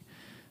feel like,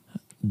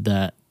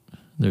 that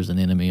there's an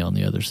enemy on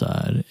the other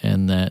side,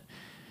 and that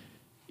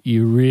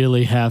you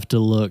really have to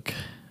look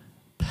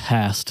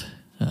past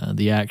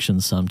the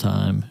actions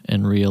sometime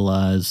and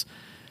realize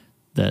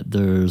that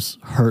there's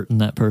hurt in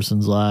that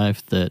person's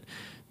life, that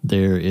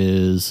there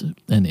is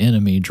an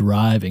enemy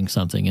driving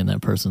something in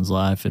that person's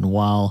life. And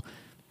while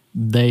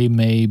they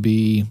may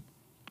be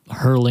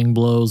hurling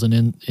blows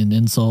and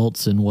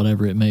insults and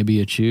whatever it may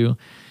be at you,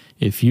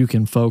 if you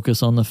can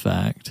focus on the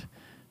fact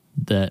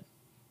that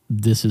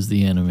this is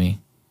the enemy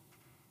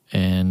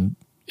and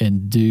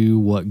do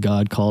what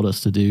God called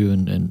us to do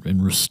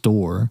and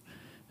restore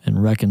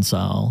and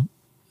reconcile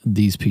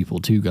these people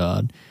to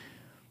God,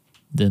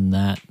 then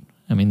that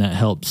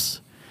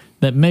helps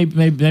that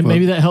maybe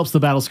that helps the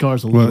battle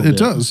scars a little bit. Well, it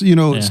does. You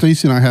know, Yeah.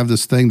 Stacy and I have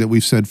this thing that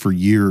we've said for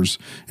years,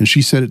 and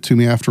she said it to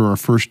me after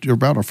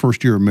about our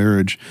first year of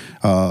marriage.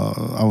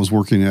 I was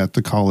working at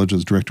the college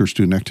as director of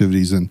student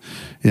activities, and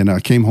I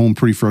came home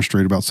pretty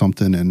frustrated about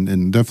something,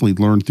 and definitely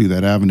learned through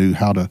that avenue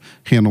how to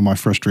handle my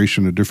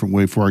frustration a different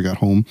way before I got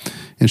home.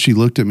 And she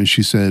looked at me and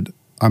she said,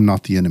 "I'm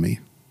not the enemy."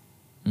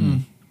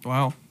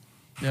 Wow.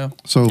 Yeah.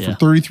 So Yeah. for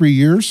 33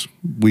 years,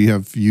 we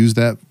have used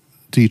that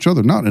to each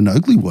other, not in an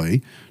ugly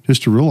way,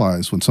 just to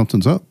realize when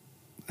something's up,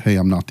 hey,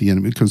 I'm not the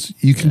enemy, because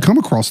you can come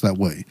across that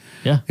way.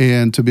 Yeah.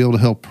 And to be able to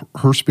help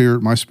her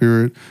spirit, my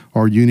spirit,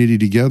 our unity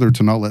together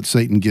to not let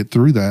Satan get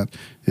through that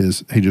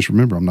is, hey, just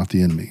remember, I'm not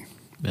the enemy.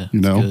 Yeah,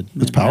 You know, good. it's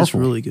That's powerful.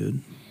 really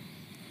good.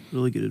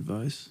 Really good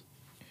advice.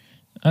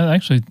 I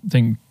actually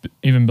think,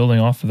 even building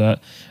off of that,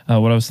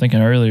 what I was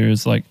thinking earlier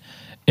is like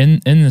in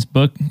this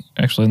book,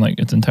 actually in like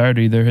its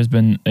entirety, there has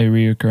been a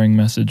reoccurring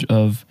message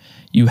of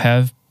you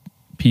have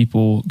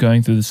people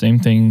going through the same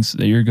things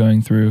that you're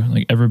going through.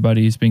 Like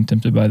everybody's being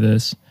tempted by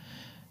this.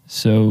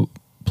 So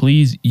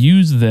please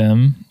use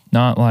them,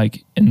 not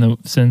like in the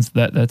sense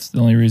that that's the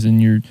only reason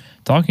you're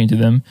talking to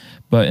them,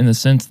 but in the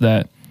sense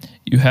that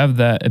you have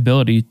that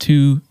ability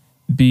to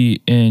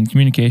be in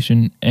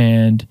communication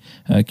and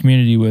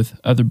community with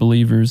other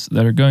believers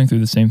that are going through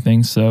the same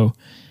things. So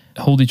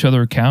hold each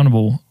other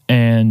accountable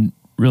and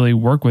really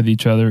work with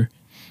each other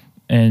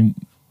and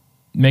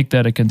make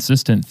that a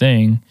consistent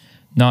thing,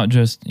 not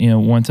just,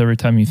 once every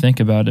time you think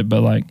about it,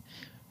 but like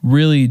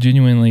really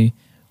genuinely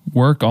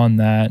work on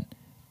that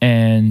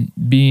and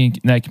being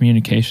that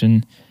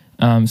communication,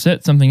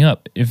 set something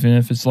up. If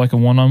it's like a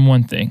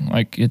one-on-one thing,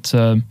 like it's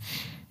a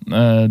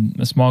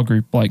small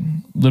group, like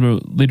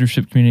little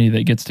leadership community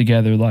that gets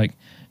together, like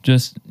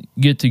just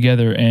get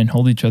together and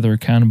hold each other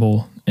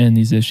accountable in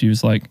these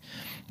issues. Like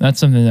that's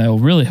something that will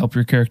really help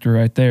your character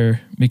right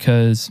there,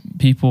 because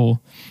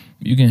people,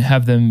 you can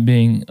have them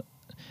being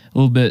a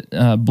little bit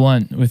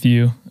blunt with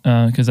you,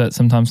 because that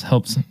sometimes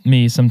helps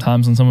me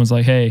sometimes when someone's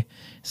like, hey,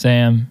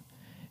 Sam,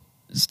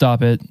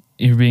 stop it,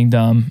 you're being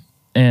dumb.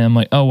 And I'm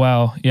like, oh,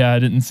 wow, yeah, I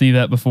didn't see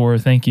that before,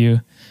 thank you.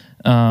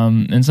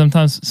 And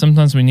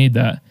sometimes we need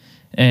that.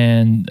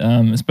 And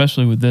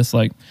especially with this,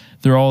 like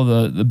through all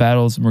the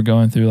battles we're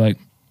going through, like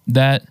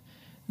that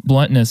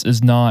bluntness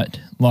is not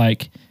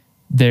like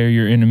they're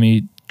your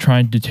enemy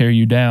trying to tear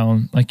you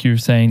down. Like you're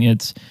saying,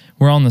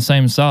 we're on the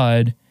same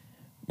side.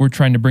 We're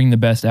trying to bring the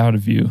best out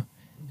of you,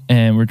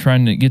 and we're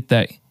trying to get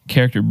that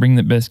character, bring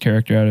the best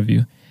character out of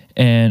you.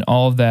 And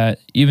all of that,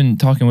 even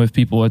talking with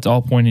people, it's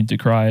all pointing to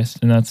Christ,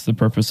 and that's the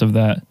purpose of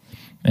that.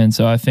 And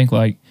so I think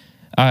like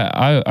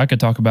I could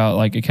talk about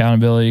like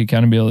accountability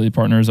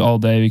partners all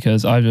day,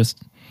 because I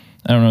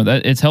don't know,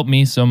 that it's helped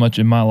me so much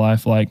in my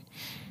life. Like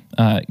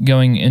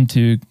going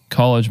into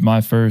college,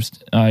 my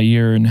first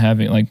year, and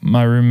having like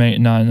my roommate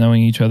and I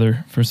knowing each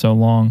other for so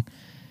long,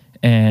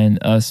 and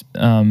us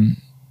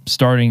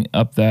starting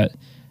up that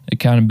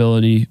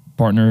accountability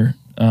partner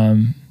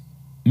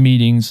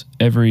meetings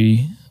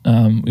every,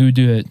 we would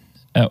do it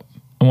at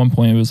one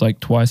point, it was like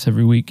twice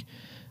every week,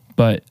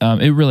 but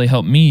it really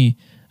helped me,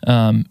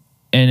 and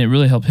it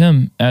really helped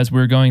him as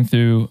we're going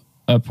through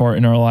a part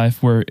in our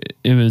life where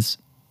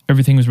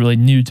everything was really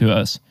new to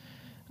us.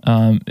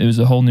 It was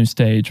a whole new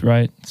stage,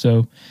 right?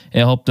 So it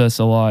helped us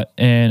a lot,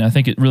 and I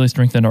think it really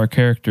strengthened our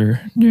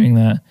character doing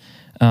that.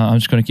 I'm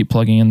just going to keep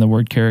plugging in the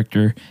word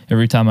character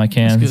every time I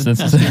can.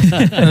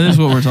 That is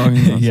what we're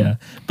talking about. Yeah,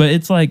 but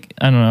it's like,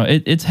 I don't know,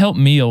 it's helped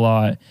me a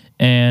lot,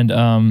 and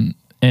I'm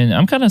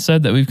kind of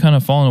sad that we've kind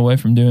of fallen away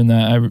from doing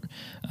that.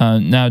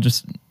 Now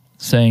just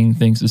saying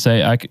things to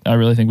say, I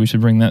really think we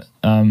should bring that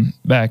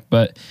back,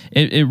 but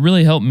it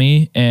really helped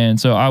me, and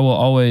so I will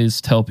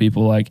always tell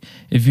people, like,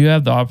 if you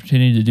have the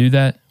opportunity to do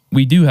that,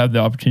 we do have the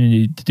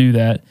opportunity to do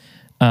that,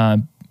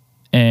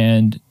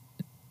 and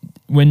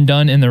when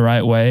done in the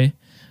right way,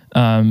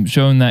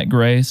 showing that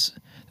grace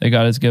that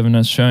God has given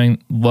us,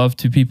 showing love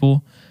to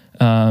people,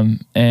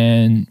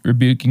 and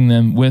rebuking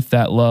them with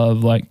that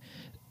love, like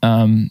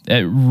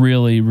it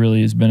really,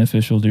 really is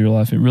beneficial to your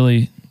life. It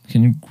really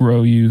can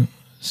grow you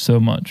so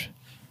much.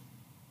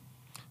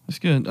 That's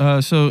good.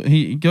 So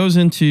he goes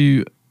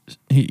into,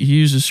 he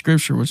uses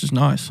scripture, which is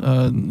nice.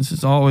 This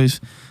is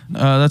always,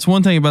 that's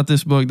one thing about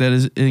this book that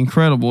is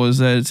incredible, is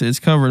that it's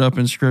covered up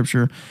in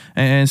scripture.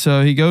 And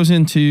so he goes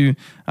into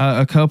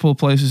a couple of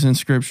places in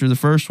scripture. The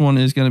first one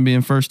is going to be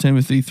in 1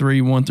 Timothy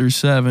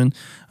 3:1-7.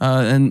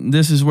 And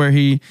this is where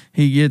he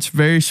gets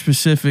very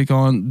specific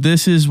on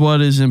this is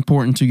what is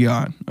important to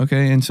God.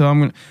 Okay. And so I'm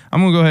going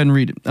to go ahead and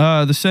read it.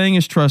 The saying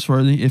is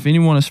trustworthy. If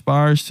anyone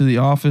aspires to the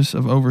office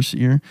of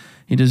overseer,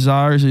 he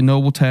desires a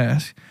noble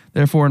task.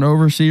 Therefore, an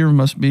overseer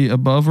must be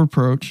above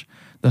reproach,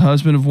 the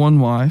husband of one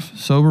wife,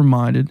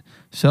 sober-minded,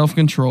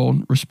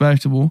 self-controlled,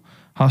 respectable,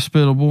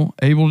 hospitable,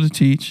 able to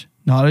teach,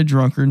 not a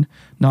drunkard,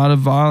 not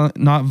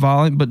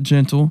violent but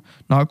gentle,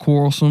 not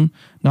quarrelsome,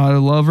 not a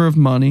lover of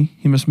money.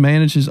 He must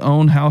manage his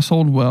own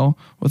household well,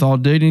 with all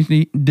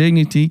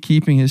dignity,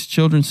 keeping his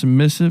children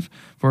submissive.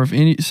 For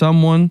if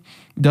someone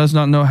does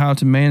not know how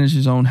to manage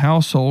his own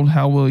household,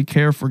 how will he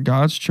care for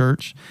God's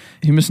church?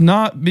 He must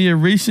not be a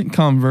recent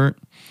convert,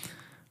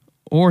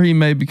 or he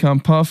may become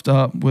puffed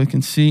up with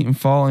conceit and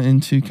fall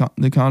into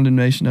the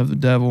condemnation of the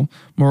devil.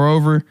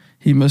 Moreover,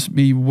 he must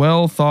be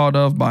well thought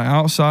of by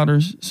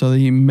outsiders, so that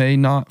he may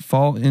not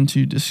fall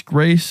into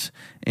disgrace,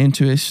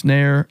 into a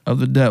snare of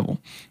the devil.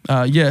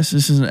 Yes,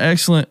 this is an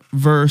excellent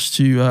verse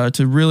to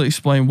really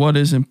explain what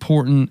is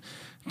important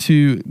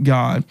to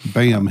God.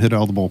 Bam, hit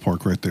out of the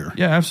ballpark right there.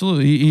 Yeah,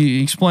 absolutely.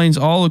 He explains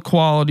all the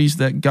qualities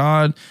that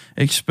God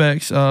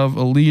expects of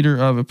a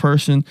leader, of a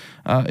person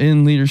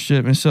in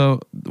leadership. And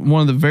so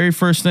one of the very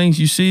first things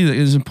you see that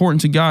is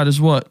important to God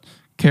is what?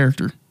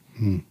 Character.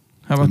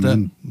 How about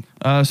Amen.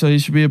 that? So he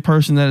should be a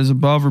person that is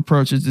above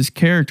reproach. It's his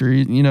character,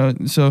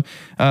 So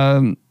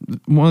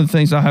one of the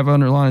things I have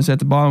underlined is at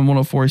the bottom of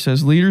 104, he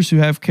says, leaders who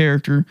have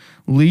character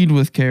lead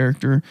with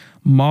character,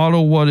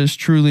 model what is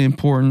truly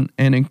important,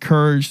 and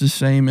encourage the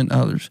same in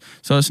others.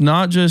 So it's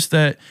not just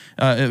that,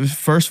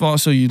 first of all,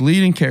 so you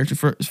lead in character.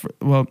 First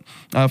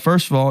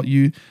of all,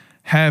 you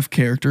have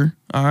character.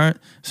 All right.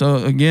 So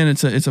again,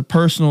 it's a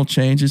personal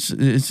change.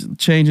 It's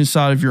change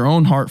inside of your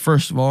own heart,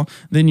 first of all.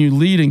 Then you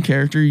lead in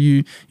character.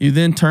 You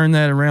then turn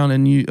that around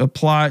and you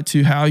apply it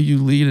to how you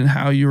lead and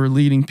how you are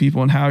leading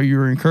people and how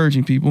you're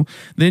encouraging people.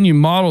 Then you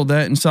model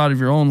that inside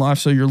of your own life.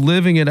 So you're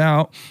living it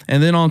out.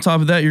 And then on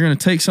top of that, you're going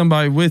to take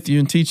somebody with you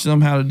and teach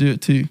them how to do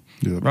it too.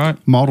 Yeah. Right.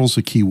 Model's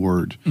a key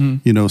word.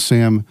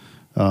 Sam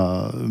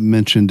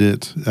mentioned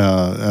it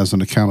as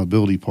an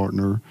accountability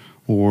partner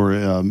or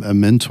a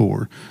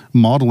mentor.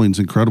 Modeling's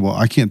incredible.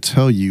 I can't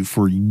tell you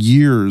for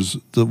years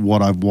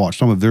what I've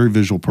watched. I'm a very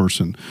visual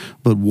person,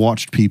 but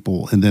watched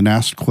people and then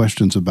asked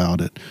questions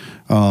about it.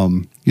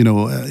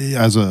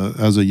 As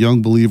a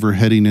young believer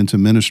heading into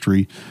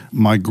ministry,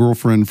 my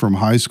girlfriend from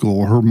high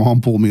school, her mom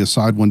pulled me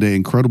aside one day,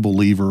 incredible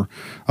believer,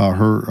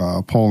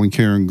 Paul and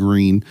Karen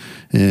Green,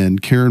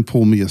 and Karen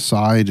pulled me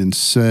aside and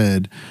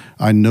said,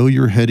 I know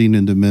you're heading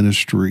into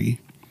ministry,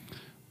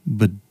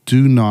 but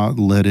do not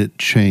let it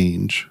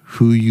change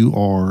who you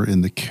are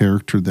and the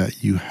character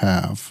that you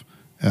have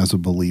as a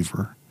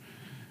believer.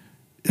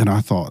 And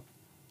I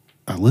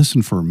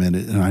listened for a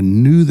minute, and I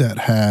knew that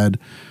had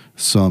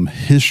some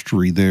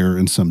history there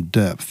and some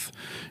depth.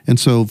 And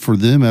so for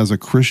them as a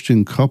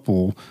Christian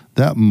couple,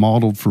 that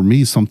modeled for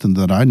me something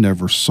that I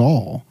never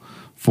saw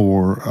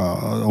for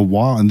a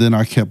while. And then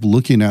I kept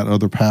looking at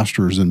other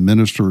pastors and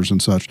ministers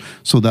and such.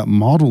 So that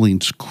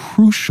modeling's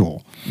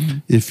crucial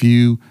if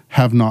you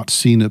have not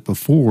seen it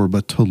before,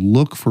 but to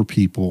look for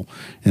people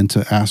and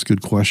to ask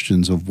good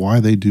questions of why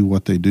they do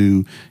what they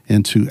do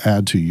and to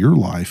add to your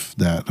life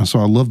that. So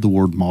I love the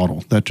word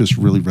model. That just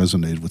really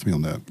resonated with me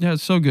on that. Yeah,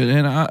 it's so good.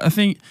 And I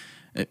think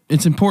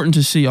it's important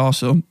to see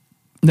also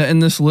that in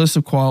this list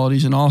of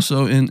qualities and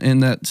also in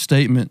that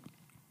statement,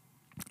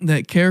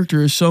 that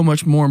character is so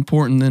much more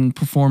important than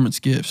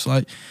performance gifts.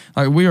 Like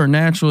we are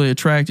naturally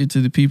attracted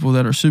to the people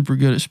that are super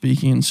good at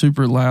speaking and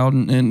super loud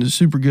and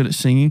super good at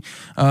singing.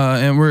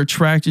 And we're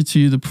attracted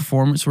to the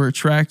performance. We're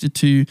attracted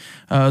to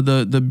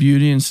the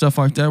beauty and stuff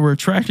like that. We're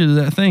attracted to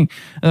that thing,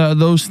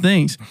 those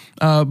things.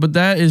 But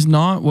that is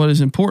not what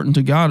is important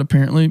to God,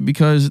 apparently,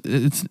 because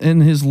it's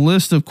in his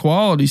list of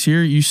qualities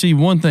here. You see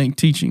one thing,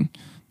 teaching.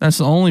 That's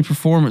the only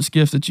performance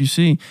gift that you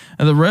see.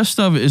 And the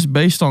rest of it is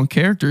based on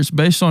character. It's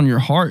based on your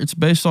heart. It's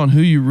based on who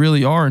you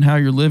really are and how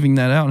you're living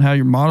that out and how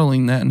you're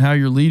modeling that and how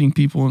you're leading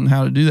people and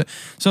how to do that.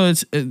 So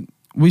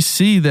we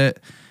see that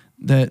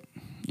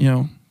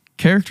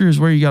character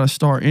is where you got to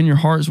start. In your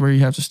heart is where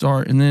you have to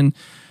start. And then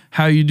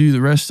how you do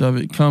the rest of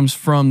it comes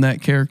from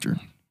that character.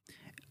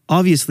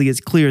 Obviously, it's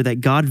clear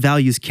that God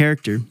values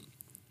character,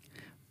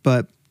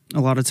 but a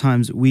lot of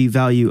times we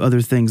value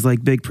other things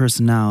like big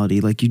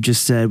personality, like you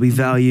just said. We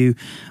value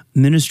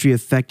ministry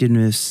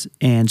effectiveness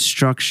and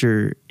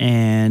structure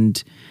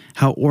and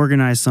how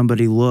organized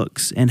somebody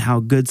looks and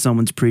how good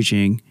someone's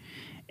preaching.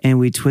 And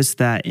we twist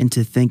that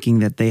into thinking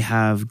that they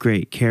have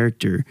great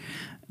character.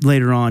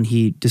 Later on,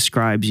 he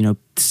describes,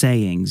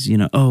 sayings,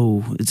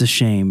 oh, it's a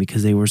shame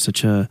because they were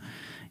such a,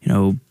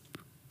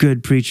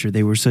 good preacher.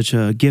 They were such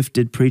a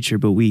gifted preacher,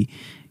 but we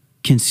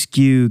can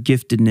skew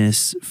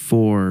giftedness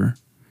for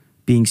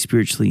being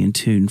spiritually in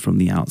tune from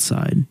the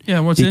outside.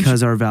 Yeah,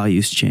 because our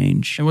values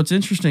change. And what's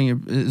interesting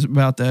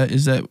about that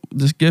is that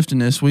this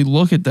giftedness, we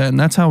look at that, and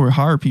that's how we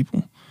hire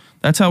people.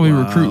 That's how we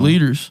recruit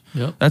leaders.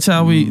 Yep. That's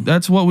how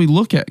that's what we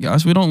look at,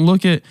 guys. We don't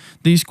look at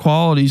these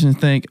qualities and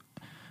think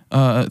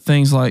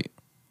things like,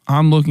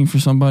 I'm looking for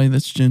somebody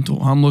that's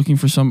gentle. I'm looking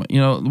for somebody,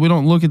 we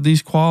don't look at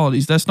these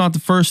qualities. That's not the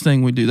first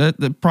thing we do.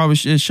 That probably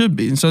it should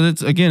be. And so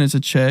it's a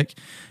check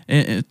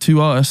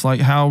to us, like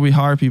how we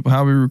hire people,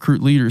 how we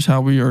recruit leaders,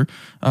 how we are,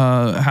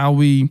 how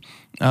we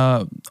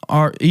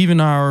are,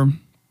 even our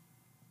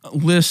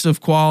list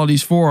of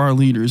qualities for our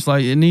leaders.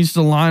 Like, it needs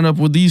to line up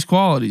with these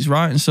qualities,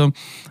 right? And so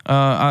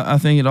I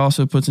think it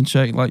also puts in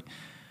check, like,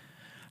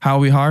 how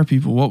we hire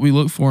people, what we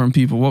look for in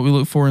people, what we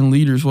look for in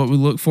leaders, what we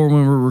look for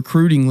when we're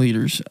recruiting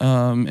leaders,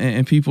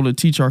 and people to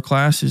teach our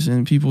classes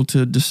and people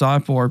to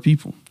disciple our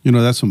people.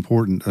 That's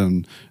important.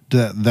 And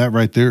that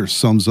right there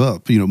sums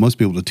up, most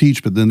people to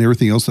teach, but then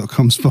everything else that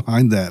comes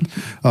behind that.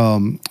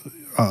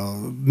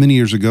 Many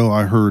years ago,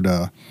 I heard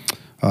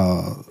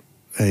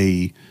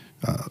a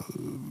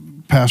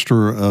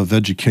pastor of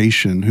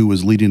education who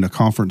was leading a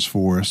conference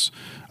for us.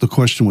 The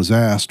question was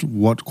asked,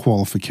 what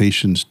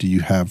qualifications do you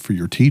have for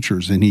your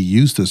teachers? And he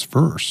used this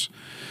verse.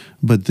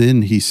 But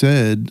then he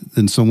said,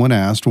 and someone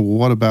asked, well,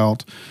 what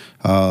about,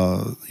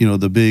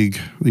 the big,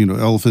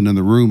 elephant in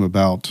the room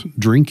about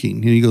drinking?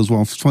 And he goes,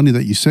 well, it's funny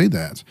that you say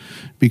that,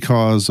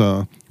 because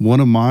one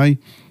of my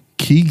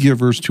key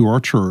givers to our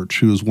church,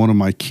 who is one of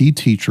my key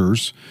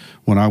teachers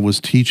when I was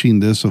teaching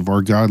this of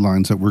our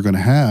guidelines that we're going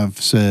to have,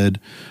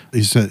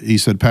 he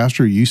said,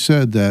 Pastor, you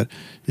said that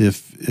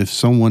if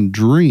someone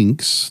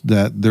drinks,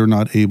 that they're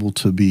not able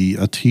to be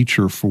a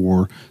teacher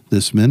for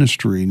this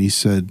ministry. And he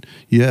said,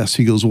 yes.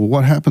 He goes, well,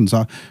 what happens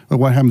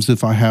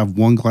if I have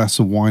one glass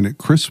of wine at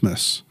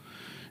Christmas?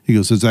 He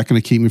goes, is that going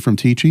to keep me from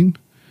teaching?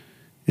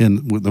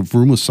 And the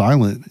room was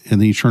silent. And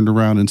then he turned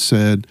around and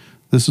said,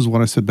 this is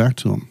what I said back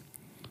to him.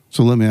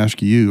 So let me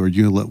ask you, are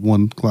you going to let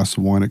one glass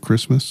of wine at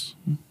Christmas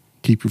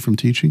keep you from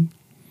teaching?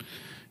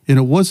 And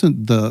it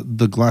wasn't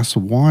the glass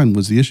of wine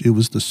was the issue. It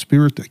was the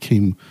spirit that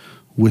came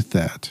with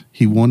that.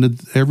 He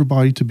wanted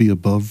everybody to be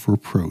above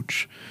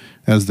reproach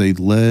as they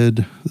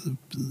led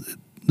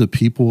the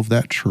people of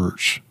that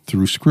church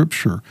through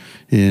Scripture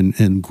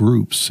and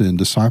groups and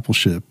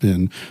discipleship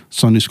and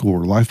Sunday school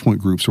or Life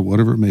Point groups or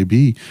whatever it may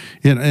be.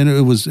 And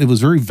it was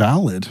very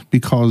valid,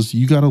 because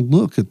you got to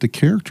look at the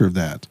character of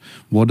that.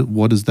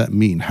 What does that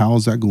mean? How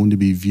is that going to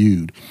be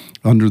viewed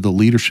under the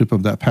leadership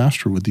of that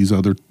pastor with these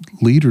other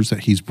leaders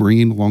that he's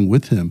bringing along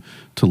with him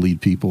to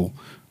lead people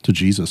to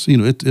Jesus?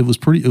 It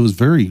was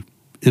very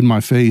in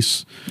my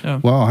face. Yeah.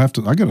 Wow, I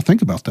got to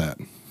think about that.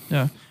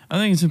 Yeah. I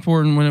think it's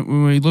important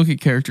when we look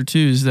at character too,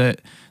 is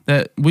that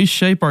we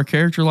shape our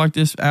character like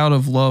this out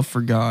of love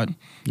for God.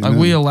 Like,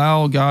 we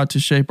allow God to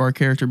shape our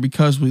character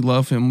because we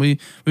love Him. We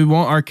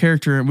want our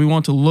character, and we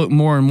want to look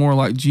more and more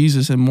like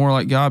Jesus and more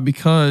like God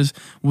because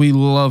we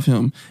love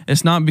Him.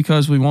 It's not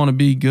because we want to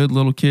be good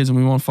little kids and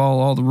we want to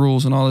follow all the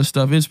rules and all this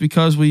stuff. It's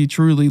because we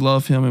truly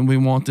love Him, and we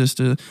want this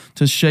to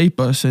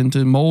shape us and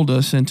to mold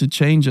us and to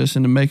change us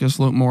and to make us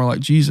look more like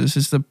Jesus.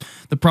 It's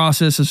the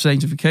process of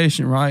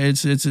sanctification, right?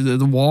 It's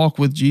the walk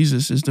with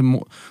Jesus is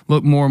to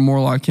look more and more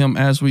like Him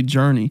as we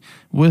journey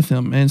with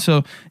Him. And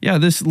so, yeah,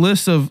 this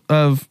list of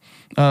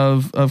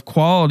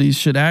qualities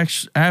should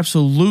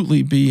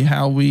absolutely be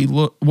how we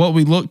look, what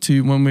we look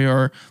to when we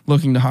are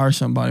looking to hire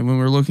somebody, when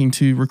we're looking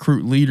to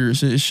recruit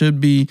leaders. It should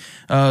be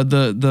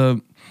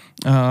the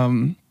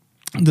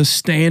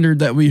standard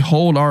that we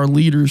hold our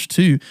leaders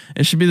to.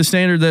 It should be the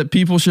standard that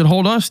people should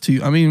hold us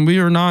to. I mean, we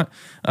are not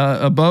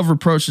above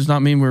reproach. Does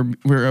not mean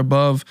we're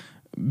above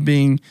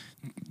being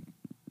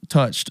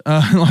touched.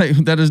 Like,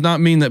 that does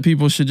not mean that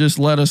people should just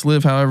let us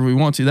live however we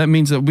want to. That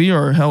means that we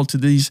are held to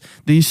these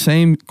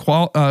same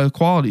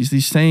qualities,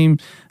 these same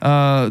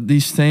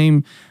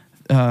Same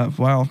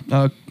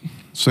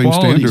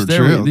qualities.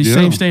 standards. These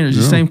same standards,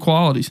 these same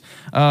qualities.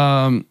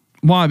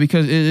 Why?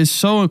 Because it is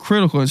so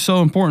critical. It's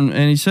so important.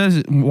 And he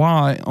says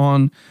why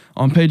on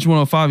page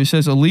 105. He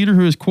says, a leader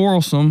who is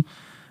quarrelsome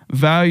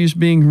values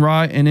being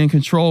right and in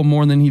control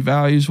more than he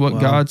values what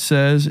God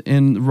says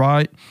is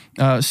right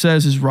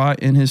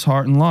in his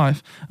heart and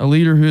life. A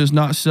leader who is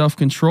not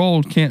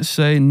self-controlled can't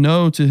say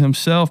no to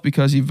himself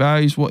because he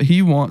values what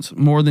he wants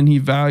more than he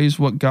values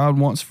what God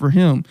wants for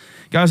him.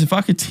 Guys, if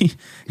I could teach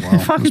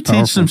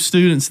some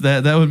students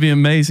that would be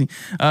amazing.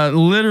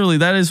 Literally,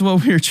 that is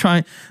what we're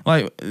trying.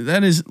 Like,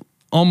 that is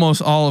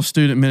almost all of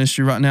student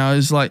ministry right now,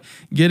 is like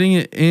getting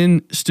it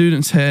in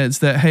students' heads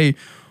that, hey,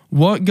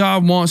 what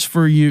God wants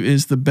for you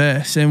is the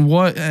best,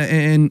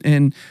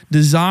 and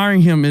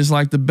desiring Him is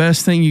like the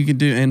best thing you can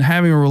do, and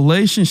having a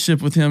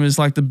relationship with Him is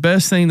like the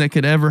best thing that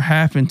could ever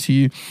happen to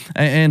you.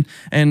 And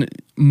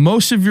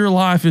most of your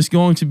life is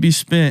going to be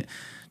spent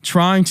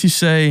trying to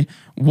say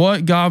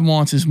what God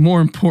wants is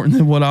more important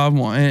than what I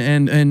want,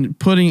 and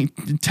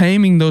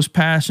taming those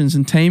passions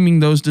and taming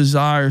those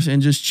desires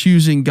and just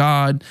choosing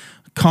God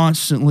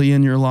constantly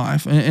in your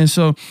life. And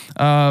so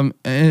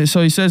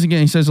he says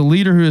again, a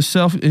leader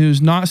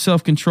who's not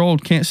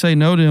self-controlled can't say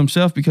no to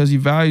himself because he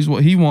values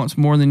what he wants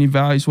more than he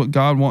values what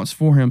God wants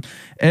for him.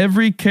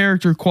 Every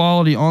character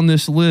quality on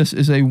this list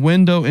is a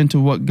window into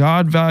what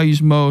God values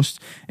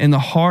most in the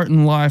heart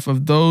and life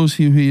of those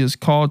who He is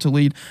called to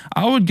lead.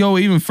 I would go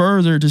even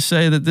further to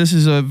say that this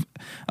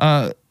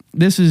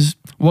is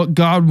what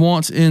God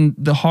wants in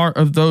the heart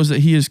of those that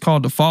He is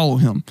called to follow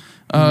Him.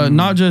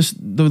 Not just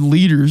the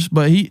leaders,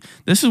 but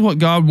this is what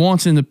God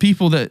wants in the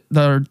people that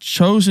are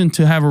chosen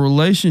to have a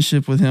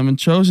relationship with Him and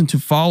chosen to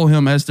follow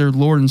Him as their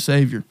Lord and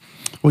Savior.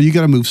 Well, you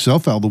got to move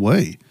self out of the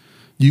way.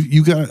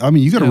 You got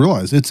to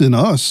realize it's in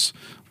us,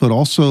 but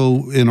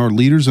also in our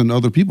leaders and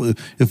other people.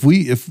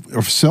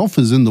 If self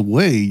is in the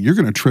way, you're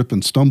going to trip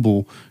and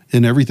stumble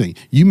in everything.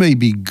 You may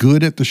be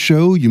good at the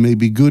show, you may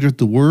be good at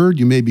the word,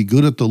 you may be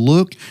good at the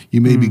look,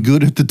 you may be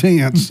good at the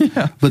dance,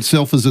 but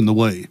self is in the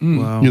way.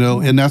 Wow.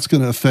 And that's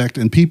going to affect,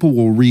 and people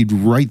will read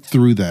right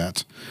through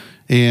that.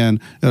 And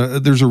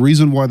there's a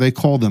reason why they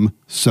call them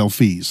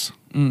selfies.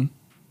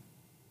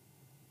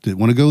 Didn't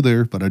want to go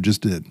there, but I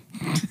just did.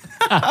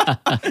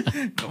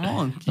 Come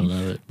on. I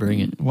love it. Bring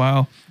it.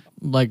 Wow.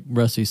 Like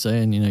Rusty's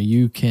saying,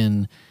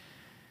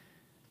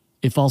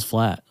 it falls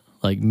flat.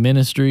 Like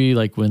ministry,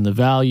 like when the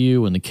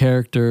value, when the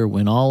character,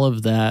 when all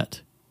of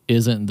that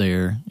isn't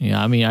there.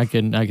 I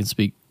can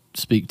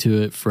speak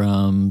to it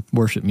from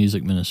worship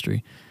music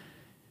ministry.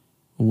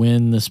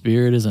 When the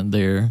Spirit isn't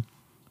there,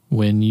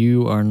 when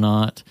you are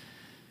not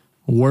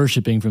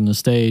worshiping from the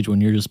stage,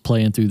 when you're just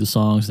playing through the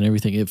songs and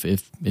everything,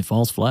 it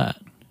falls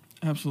flat.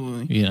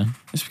 Absolutely. Yeah.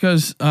 It's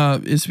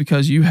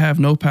because you have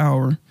no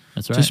power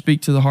That's right. to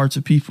speak to the hearts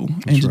of people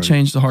and to right.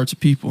 change the hearts of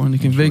people and to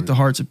convict the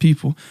hearts of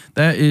people.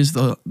 That is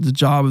the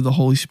job of the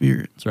Holy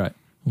Spirit. That's right.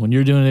 When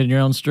you're doing it in your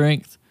own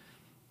strength,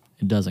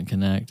 it doesn't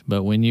connect.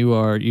 But when you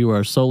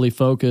are solely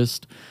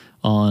focused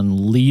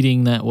on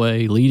leading that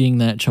way, leading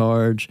that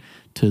charge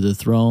to the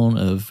throne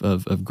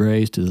of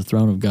grace, to the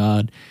throne of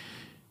God,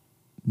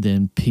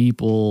 then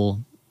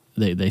people,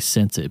 they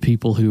sense it.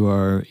 People who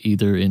are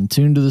either in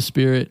tune to the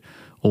Spirit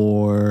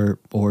or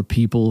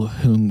people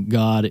whom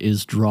God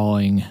is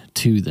drawing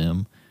to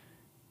them,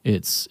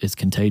 it's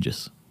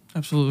contagious.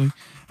 Absolutely.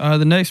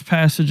 The next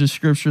passage of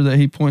scripture that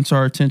he points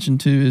our attention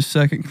to is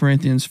 2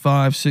 Corinthians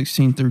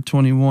 5:16 through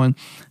 21.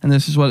 And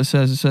this is what it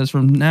says. It says,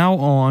 "From now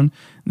on,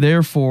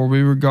 therefore,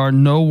 we regard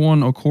no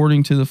one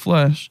according to the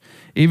flesh,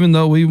 even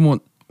though we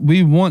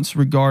once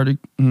regarded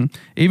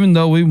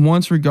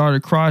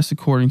Christ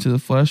according to the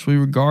flesh, we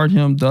regard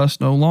him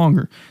thus no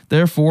longer.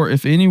 Therefore,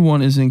 if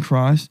anyone is in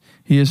Christ,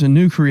 he is a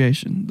new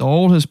creation. The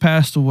old has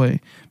passed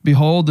away.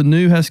 Behold, the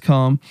new has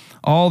come.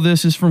 All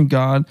this is from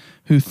God,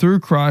 who through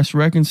Christ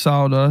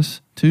reconciled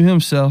us to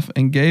himself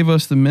and gave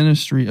us the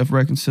ministry of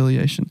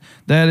reconciliation.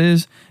 That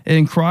is,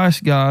 in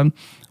Christ God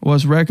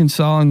was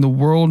reconciling the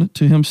world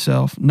to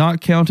himself,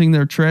 not counting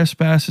their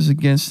trespasses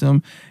against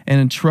them, and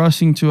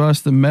entrusting to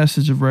us the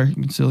message of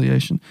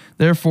reconciliation.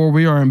 Therefore,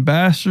 we are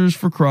ambassadors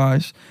for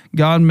Christ,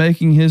 God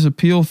making his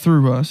appeal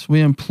through us.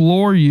 We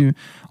implore you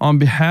on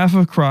behalf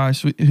of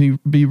Christ,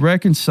 be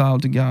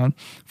reconciled to God.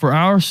 For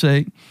our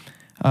sake,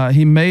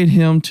 he made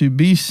him to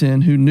be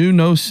sin who knew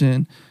no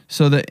sin,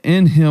 so that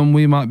in him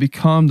we might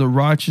become the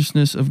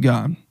righteousness of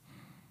God."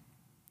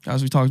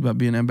 Guys, we talked about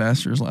being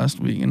ambassadors last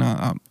week, and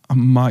I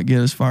might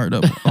get us fired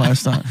up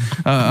last time.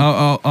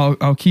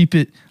 I'll keep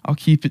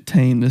it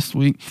tame this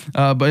week.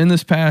 But in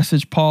this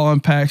passage, Paul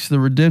unpacks the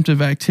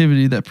redemptive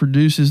activity that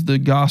produces the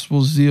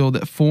gospel zeal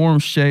that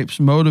forms, shapes,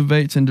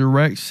 motivates, and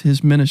directs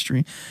his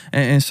ministry.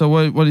 And so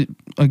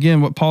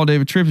what Paul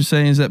David Tripp is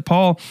saying is that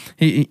Paul,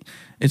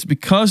 it's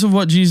because of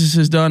what Jesus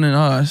has done in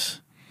us.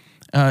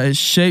 It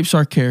shapes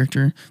our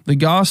character. The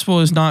gospel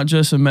is not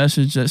just a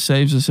message that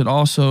saves us. It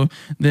also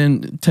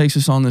then takes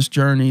us on this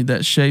journey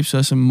that shapes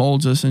us and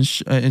molds us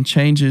and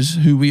changes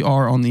who we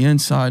are on the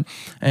inside.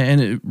 And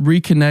it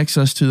reconnects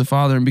us to the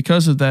Father. And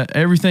because of that,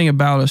 everything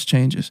about us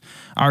changes.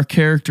 Our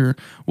character,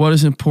 what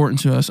is important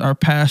to us, our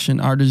passion,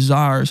 our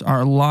desires,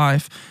 our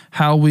life,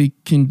 how we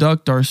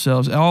conduct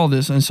ourselves, all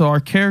this. And so our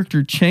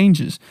character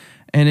changes.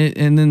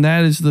 And then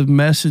that is the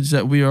message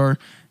that we are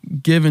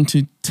given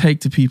to take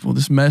to people,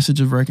 this message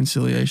of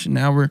reconciliation.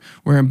 Now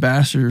we're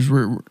ambassadors.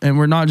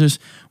 We're not just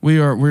we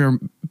are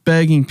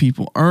begging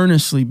people,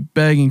 earnestly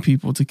begging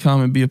people to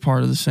come and be a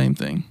part of the same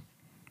thing.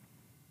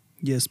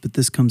 Yes, but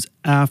this comes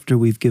after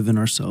we've given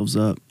ourselves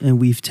up and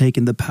we've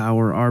taken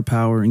our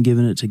power, and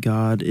given it to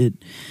God.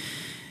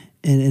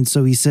 And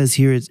so he says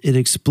here, it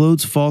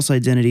explodes false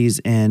identities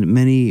and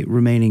many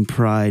remaining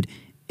pride.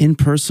 In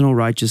personal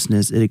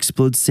righteousness, it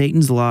explodes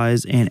Satan's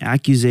lies and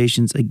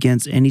accusations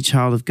against any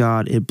child of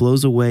God. It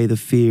blows away the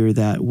fear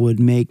that would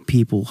make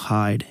people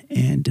hide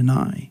and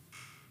deny.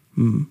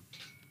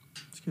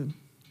 That's good.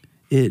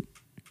 It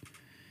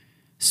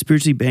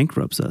spiritually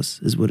bankrupts us,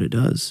 is what it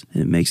does.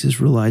 It makes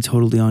us rely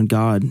totally on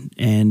God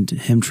and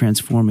him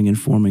transforming and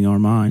forming our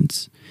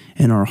minds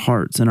and our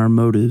hearts and our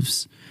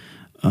motives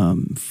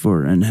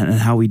and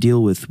how we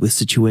deal with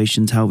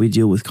situations, how we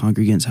deal with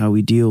congregants, how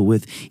we deal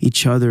with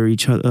each other,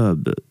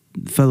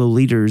 fellow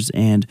leaders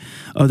and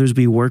others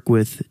we work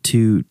with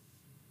to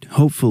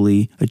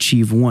hopefully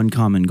achieve one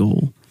common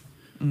goal,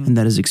 and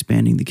that is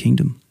expanding the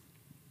kingdom.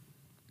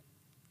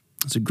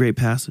 It's a great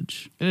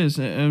passage. It is.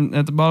 And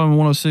at the bottom of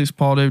 106,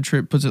 Paul David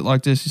Tripp puts it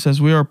like this. He says,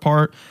 "We are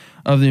part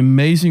of the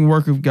amazing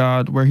work of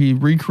God where he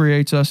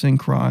recreates us in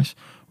Christ,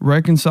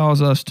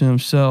 reconciles us to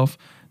himself,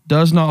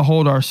 does not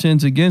hold our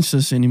sins against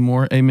us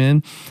anymore,"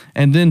 amen,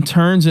 and then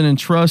turns and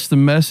entrusts the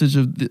message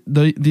of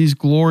these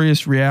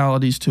glorious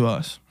realities to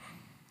us.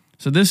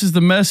 So this is the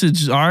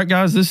message. All right,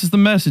 guys, this is the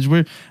message.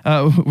 We're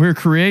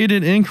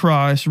created in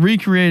Christ,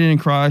 recreated in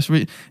Christ.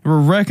 We're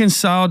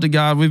reconciled to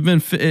God. We've been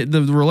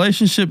the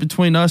relationship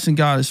between us and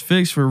God is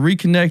fixed. We're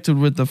reconnected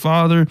with the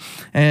Father,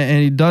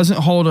 and He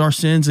doesn't hold our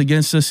sins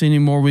against us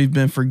anymore. We've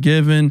been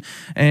forgiven,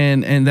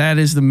 and that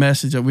is the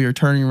message that we are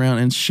turning around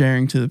and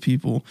sharing to the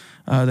people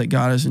that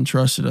God has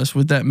entrusted us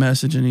with that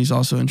message, and He's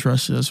also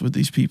entrusted us with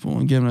these people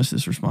and given us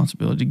this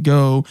responsibility to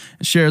go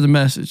and share the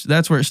message.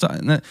 That's where it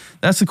starts.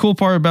 That's the cool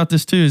part about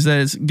this too, is that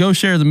it's go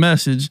share the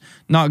message,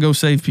 not go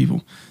save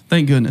people.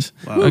 Thank goodness.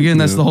 Wow. Again,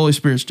 that's the Holy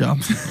Spirit's job.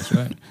 That's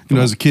right.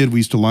 As a kid, we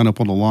used to line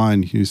up on the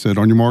line. You said,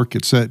 on your mark,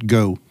 get set,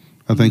 go.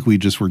 I think we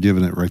just were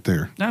given it right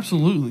there.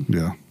 Absolutely.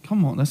 Yeah.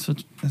 Come on, that's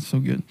so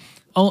good.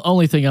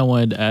 Only thing I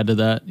wanted to add to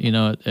that,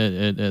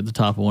 at the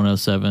top of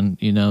 107,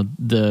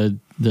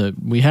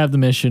 we have the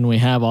mission, we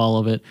have all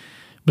of it,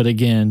 but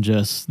again,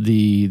 just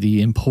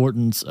the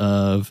importance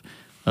of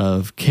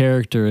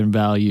character and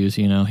values.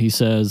 He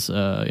says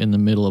in the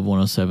middle of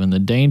 107, the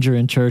danger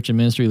in church and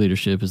ministry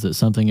leadership is that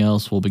something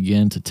else will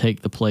begin to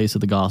take the place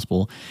of the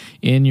gospel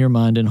in your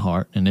mind and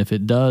heart, and if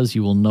it does,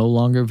 you will no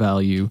longer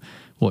value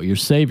what your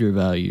Savior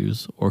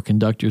values or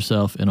conduct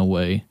yourself in a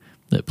way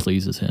that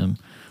pleases Him.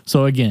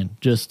 So again,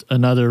 just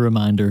another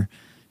reminder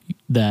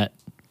that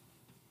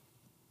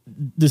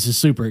this is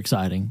super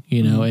exciting,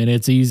 and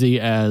it's easy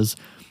as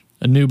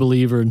a new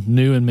believer,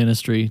 new in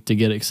ministry, to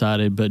get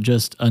excited, but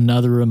just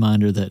another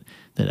reminder that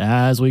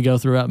as we go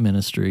throughout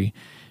ministry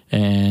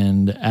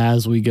and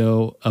as we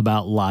go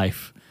about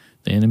life,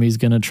 the enemy's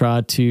going to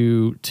try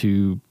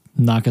to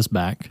knock us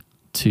back,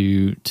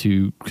 to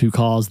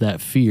cause that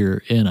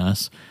fear in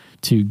us,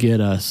 to get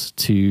us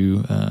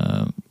to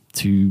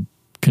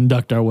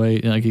conduct our way,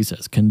 like he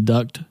says,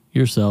 conduct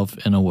yourself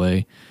in a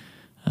way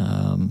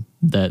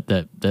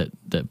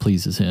that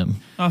pleases Him.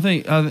 I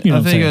think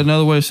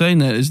another way of saying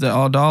that is that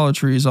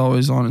idolatry is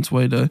always on its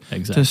way to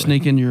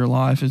sneak into your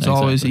life. It's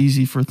always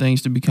easy for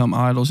things to become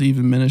idols.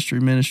 Even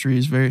ministry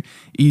is very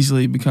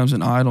easily becomes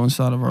an idol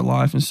inside of our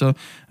life. And so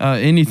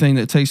anything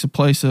that takes the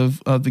place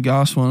of the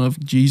gospel and of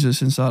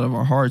Jesus inside of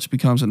our hearts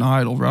becomes an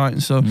idol, right?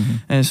 And so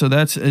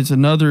it's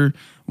another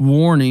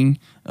warning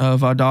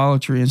of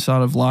idolatry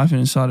inside of life and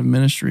inside of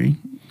ministry.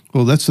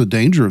 Well, that's the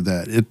danger of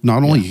that. It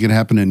not only can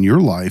happen in your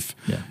life,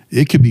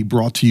 it could be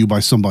brought to you by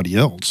somebody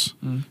else.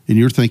 And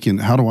you're thinking,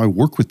 how do I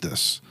work with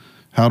this?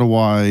 How do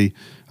I,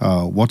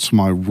 what's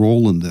my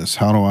role in this?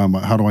 How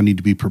do I need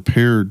to be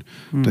prepared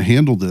to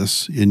handle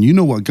this? And you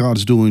know what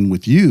God's doing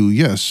with you,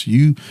 yes,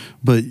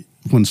 but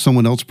when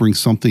someone else brings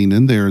something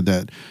in there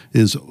that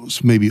is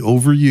maybe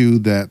over you,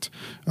 that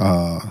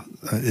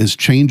is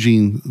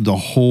changing the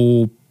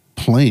whole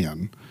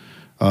plan,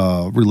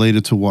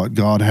 related to what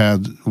God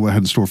had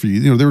in store for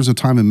you. There was a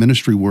time in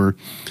ministry where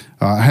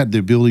I had the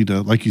ability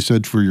to, like you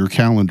said, for your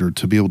calendar,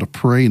 to be able to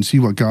pray and see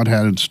what God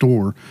had in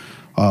store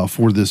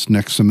for this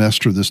next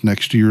semester, this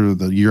next year,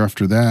 the year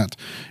after that,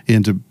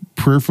 and to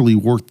prayerfully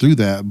work through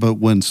that. But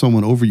when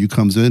someone over you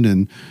comes in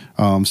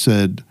and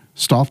said,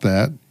 stop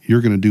that,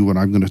 you're going to do what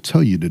I'm going to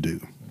tell you to do.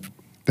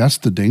 That's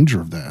the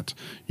danger of that.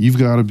 You've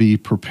got to be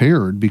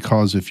prepared,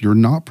 because if you're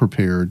not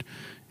prepared,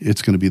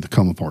 it's going to be the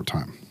come apart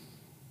time.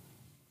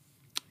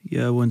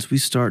 Yeah, once we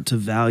start to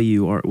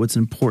value what's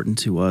important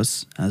to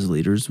us as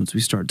leaders, once we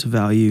start to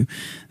value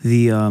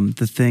the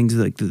things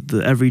like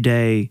the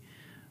everyday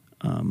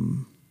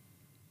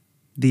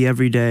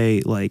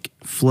like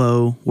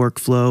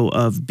workflow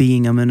of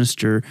being a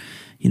minister,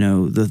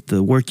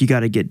 the work you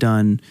got to get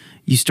done,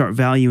 you start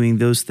valuing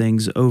those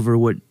things over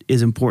what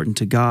is important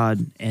to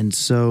God, and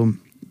so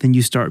then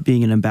you start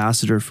being an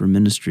ambassador for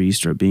ministry. You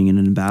start being an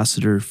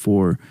ambassador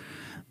for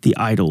the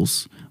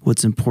idols,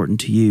 what's important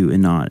to you,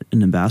 and not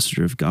an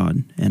ambassador of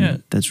God.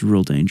 And that's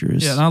real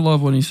dangerous. Yeah, and I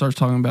love when he starts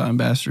talking about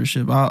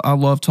ambassadorship. I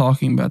love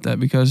talking about that,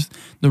 because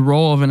the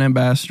role of an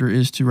ambassador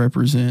is to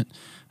represent.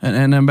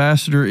 An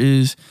ambassador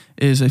is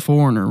a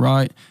foreigner,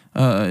 right?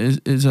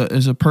 Is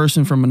a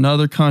person from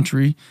another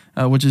country,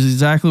 which is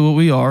exactly what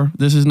we are.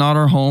 This is not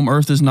our home.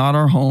 Earth is not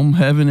our home.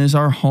 Heaven is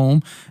our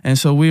home. And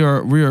so we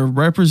are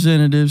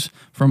representatives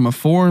from a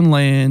foreign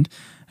land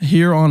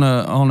here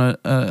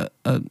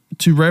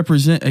to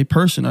represent a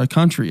person, a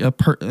country.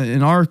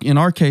 In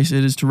our case,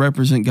 it is to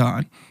represent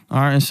God. All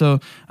right, and so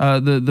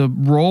the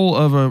role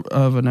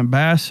of an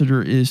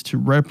ambassador is to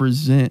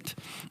represent,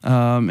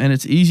 and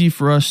it's easy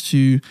for us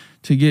to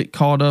get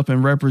caught up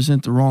and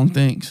represent the wrong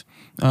things.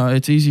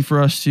 It's easy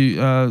for us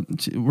to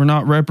we're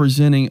not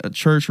representing a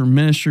church or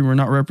ministry. We're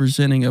not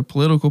representing a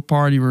political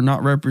party. We're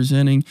not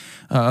representing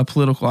a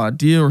political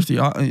idea, or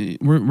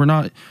we're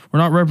not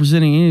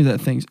representing any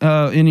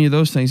of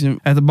those things.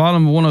 And at the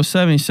bottom of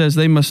 107, he says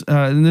they must,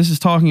 and this is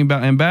talking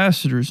about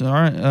ambassadors. All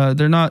right,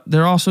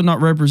 they're also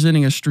not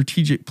representing a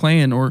strategic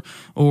plan or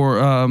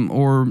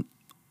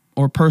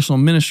personal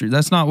ministry.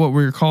 That's not what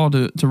we're called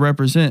to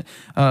represent.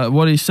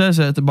 What he says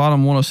at the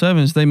bottom of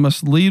 107 is they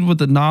must lead with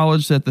the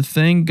knowledge that the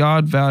thing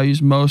God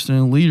values most in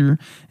a leader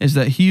is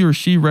that he or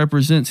she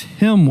represents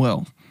him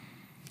well.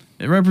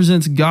 It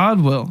represents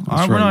God well. All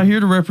right, we're right. not here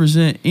to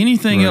represent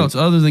anything Right. else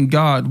other than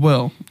God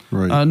well.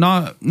 Right.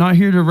 Not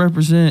here to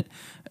represent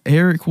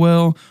Eric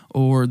well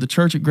or the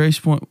church at Grace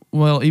Point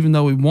well, even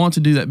though we want to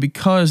do that,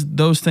 because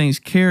those things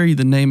carry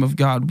the name of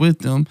God with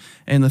them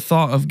and the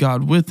thought of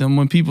God with them.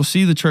 When people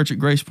see the church at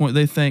Grace Point,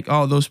 they think,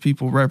 oh, those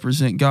people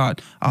represent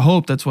God. I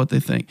hope that's what they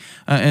think.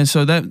 And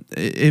so that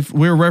if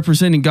we're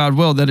representing God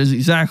well, that is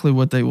exactly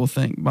what they will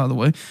think, by the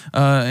way.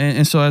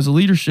 And so as a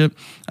leadership,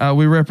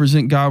 we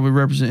represent God, we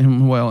represent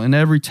him well. In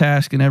every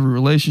task, in every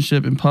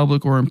relationship, in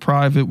public or in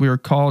private, we are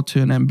called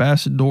to an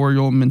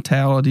ambassadorial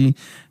mentality,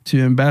 to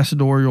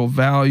ambassadorial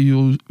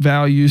values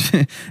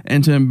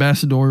and to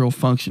ambassadorial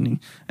functioning.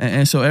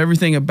 And so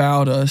everything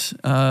about us,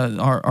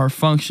 our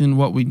function,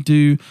 what we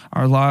do,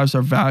 our lives,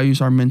 our values,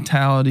 our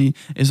mentality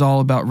is all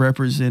about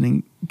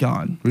representing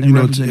God and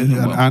representing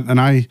him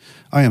well.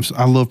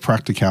 I love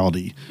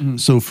practicality.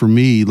 So for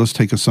me, let's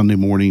take a Sunday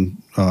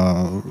morning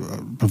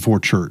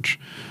before church.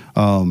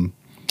 I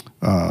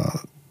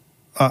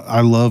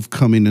love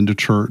coming into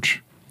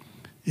church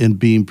and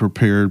being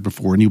prepared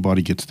before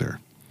anybody gets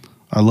there.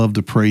 I love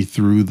to pray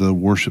through the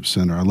worship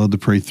center. I love to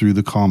pray through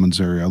the commons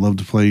area. I love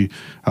to pray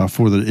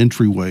for the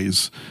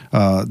entryways.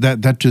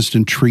 That just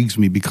intrigues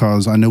me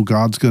because I know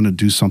God's going to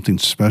do something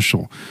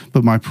special.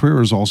 But my prayer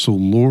is also,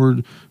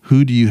 Lord,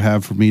 who do you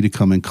have for me to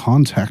come in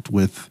contact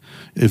with,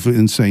 if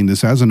in saying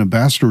this, as an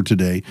ambassador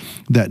today,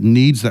 that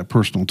needs that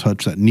personal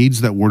touch, that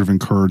needs that word of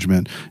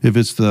encouragement. If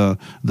it's the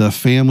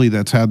family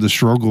that's had the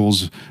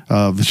struggles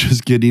of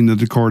just getting to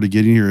the car to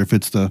getting here, if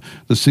it's the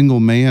single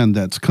man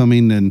that's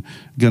coming and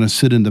going to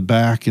sit in the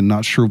back and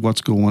not sure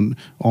what's going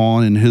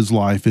on in his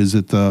life, is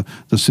it the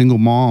single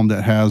mom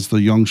that has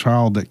the young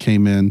child that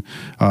came in,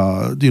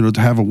 to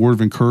have a word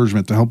of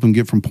encouragement to help them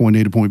get from point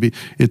A to point B.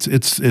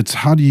 It's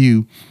how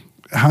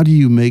do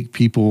you make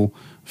people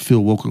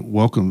feel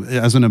welcome?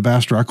 As an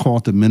ambassador, I call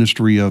it the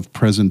ministry of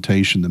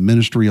presentation, the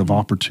ministry of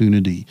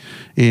opportunity.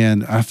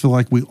 And I feel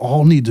like we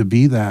all need to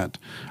be that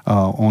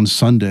on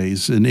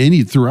Sundays and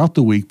throughout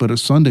the week, but at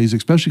Sundays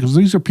especially, because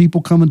these are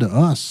people coming to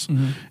us.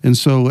 And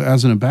so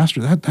as an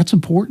ambassador, that's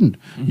important.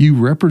 You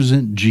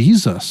represent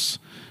Jesus.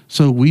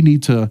 So we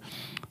need to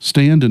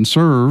stand and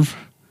serve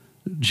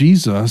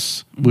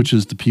Jesus, which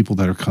is the people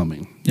that are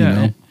coming.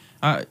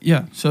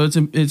 Yeah. So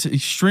it's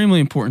extremely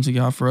important to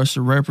God for us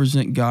to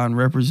represent God and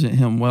represent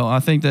him well. I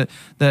think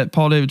that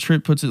Paul David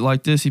Tripp puts it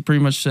like this. He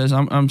pretty much says,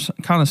 I'm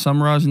kind of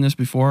summarizing this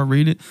before I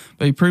read it,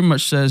 but he pretty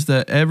much says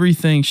that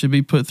everything should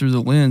be put through the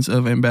lens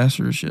of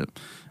ambassadorship,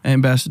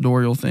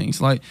 ambassadorial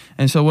things.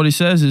 And so what he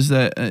says is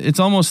that it's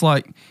almost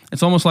like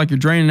you're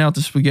draining out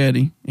the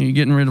spaghetti and you're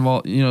getting rid of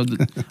all,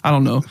 I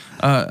don't know,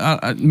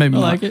 maybe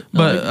not. Like it.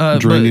 But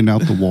draining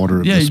out the water.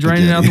 Of you're the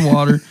draining out spaghetti. the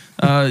water.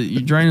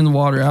 You're draining the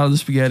water out of the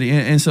spaghetti.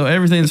 And so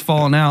everything that's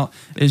falling out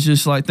is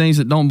just like things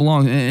that don't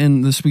belong.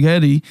 And the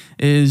spaghetti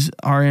is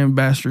our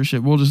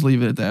ambassadorship. We'll just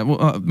leave it at that.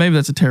 Well, maybe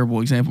that's a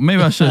terrible example.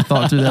 Maybe I should have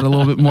thought through that a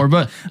little bit more.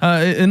 But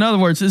in other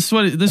words, this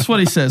is what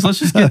he says. Let's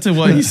just get to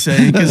what he's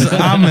saying, because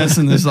I'm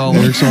messing this all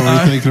up. Eric's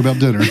already thinking about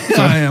dinner.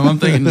 I am. I'm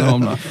thinking, no,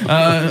 I'm not.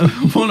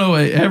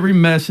 108, every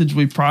message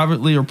we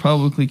privately or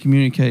publicly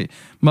communicate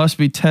must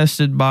be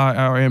tested by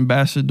our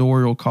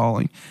ambassadorial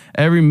calling.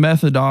 Every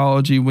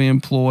methodology we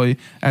employ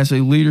as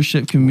a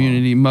leadership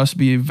community must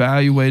be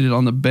evaluated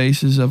on the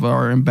basis of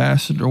our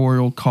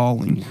ambassadorial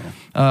calling.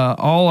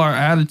 All our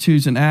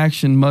attitudes and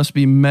action must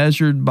be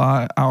measured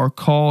by our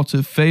call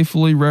to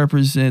faithfully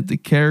represent the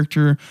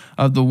character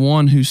of the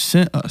one who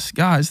sent us.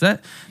 Guys,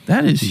 that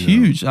is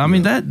huge. I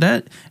mean,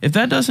 that if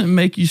that doesn't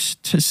make you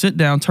to sit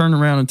down, turn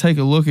around, and take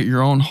a look at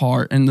your own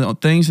heart and the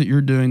things that you're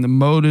doing, the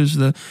motives,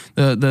 the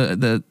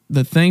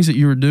things that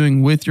you are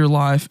doing with your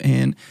life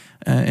and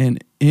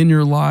in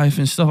your life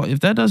and stuff, if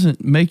that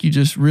doesn't make you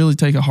just really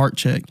take a heart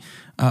check,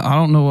 I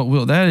don't know what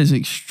will. That is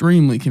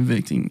extremely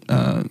convicting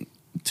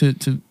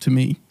to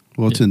me.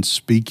 Well, it's in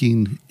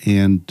speaking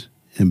and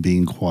in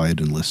being quiet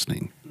and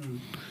listening.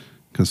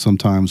 Because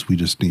sometimes we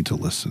just need to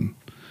listen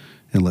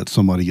and let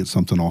somebody get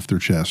something off their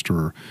chest,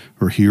 or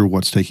hear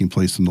what's taking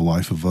place in the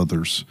life of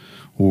others,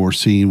 or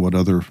seeing what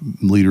other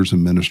leaders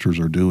and ministers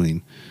are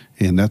doing.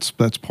 And that's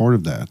part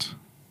of that.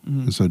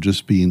 And so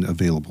just being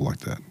available like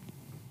that.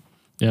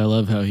 Yeah, I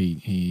love how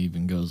he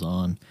even goes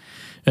on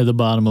at the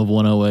bottom of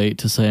 108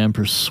 to say, I'm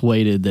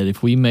persuaded that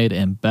if we made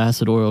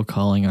ambassadorial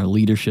calling our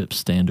leadership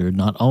standard,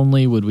 not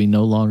only would we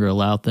no longer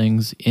allow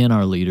things in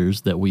our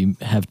leaders that we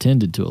have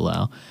tended to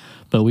allow,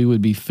 but we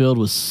would be filled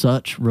with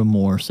such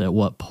remorse at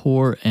what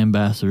poor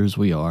ambassadors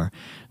we are,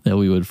 that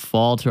we would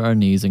fall to our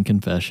knees in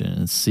confession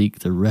and seek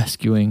the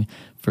rescuing,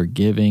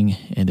 forgiving,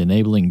 and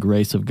enabling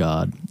grace of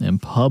God,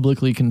 and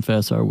publicly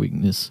confess our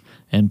weakness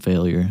and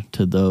failure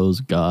to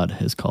those God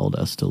has called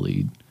us to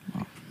lead.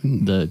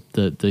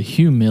 The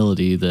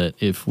humility that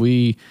if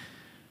we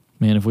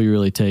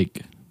really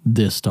take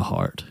this to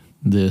heart,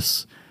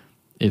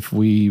 if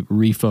we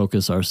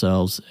refocus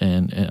ourselves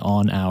and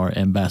on our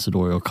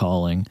ambassadorial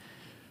calling,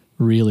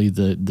 really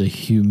the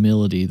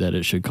humility that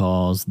it should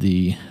cause,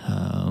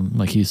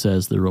 like he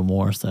says, the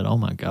remorse that, oh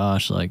my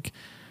gosh, like,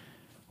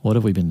 what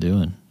have we been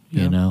doing?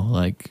 You know,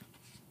 like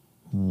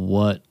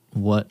what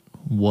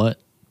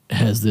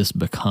has this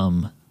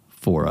become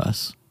for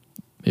us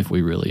if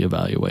we really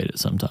evaluate it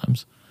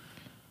sometimes?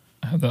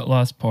 I have that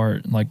last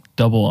part, like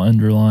double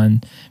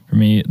underline for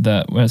me,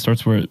 that when it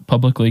starts where it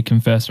publicly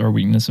confess our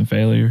weakness and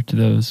failure to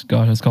those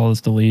God has called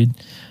us to lead.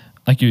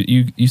 Like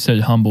you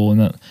said humble,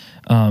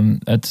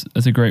 and that's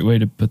a great way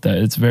to put that.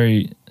 It's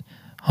very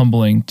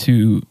humbling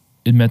to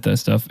admit that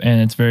stuff,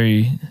 and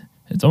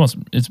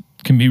it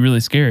can be really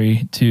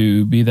scary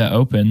to be that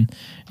open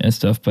and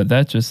stuff, but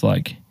that just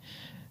like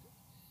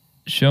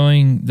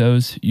showing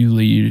those you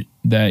lead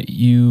that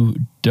you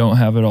don't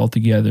have it all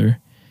together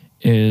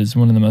is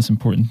one of the most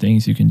important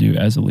things you can do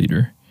as a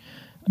leader,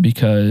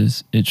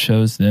 because it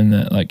shows them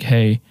that like,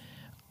 hey,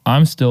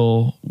 I'm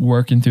still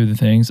working through the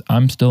things.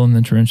 I'm still in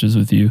the trenches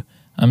with you.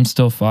 I'm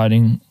still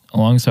fighting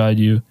alongside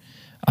you.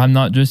 I'm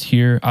not just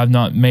here. I've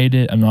not made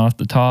it. I'm not at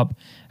the top.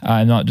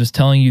 I'm not just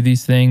telling you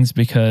these things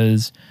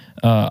because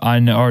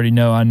already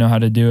know I know how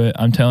to do it.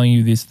 I'm telling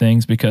you these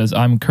things because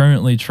I'm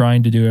currently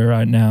trying to do it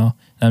right now.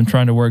 I'm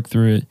trying to work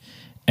through it.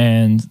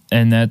 And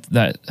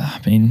that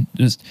I mean,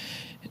 just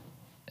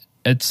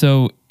it's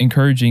so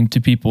encouraging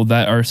to people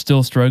that are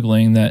still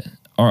struggling, that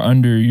are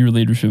under your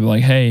leadership.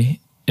 Like,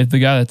 hey, if the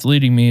guy that's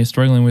leading me is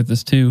struggling with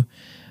this too,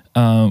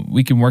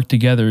 we can work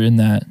together in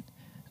that.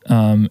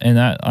 And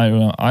that, I don't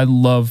know, I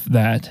love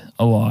that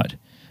a lot.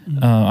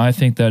 I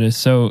think that is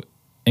so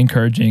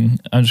encouraging.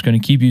 I'm just going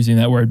to keep using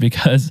that word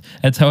because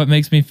that's how it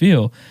makes me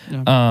feel.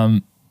 Yeah.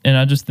 And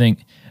I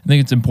think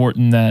it's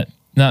important that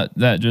not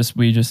that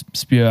we just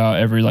spew out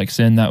every like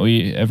sin that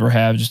we ever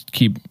have, just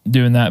keep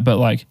doing that, but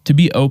like to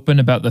be open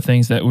about the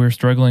things that we're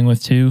struggling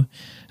with too,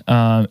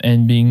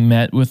 and being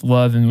met with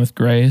love and with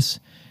grace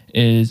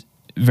is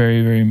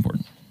very, very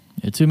important.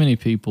 Yeah, too many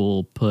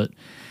people put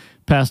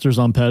pastors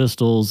on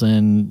pedestals,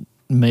 and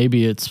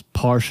maybe it's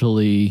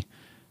partially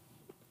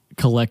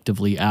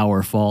collectively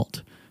our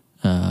fault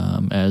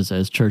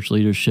as church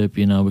leadership,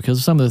 you know, because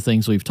of some of the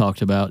things we've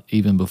talked about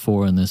even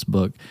before in this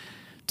book,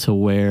 to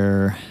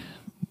where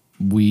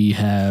we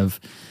have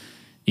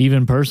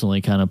even personally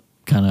kind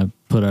of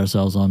put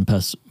ourselves on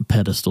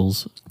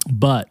pedestals.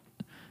 But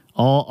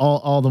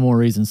all the more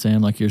reason,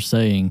 Sam, like you're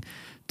saying,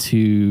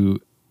 to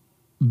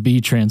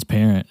be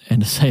transparent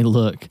and to say,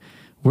 look,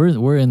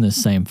 we're in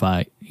this same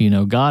fight. You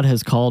know, God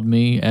has called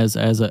me as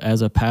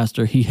a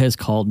pastor. He has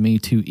called me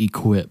to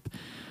equip.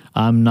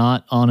 I'm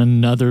not on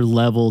another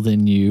level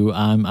than you.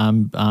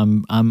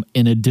 I'm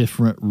in a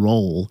different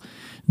role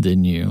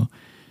than you,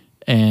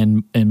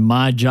 and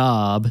my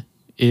job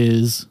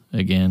is,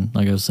 again,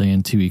 like I was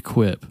saying, to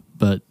equip.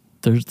 But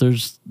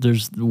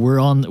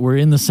we're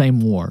in the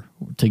same war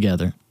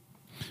together.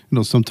 You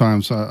know,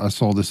 sometimes I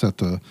saw this at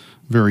the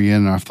very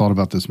end, and I've thought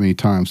about this many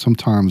times.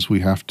 Sometimes we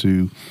have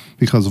to,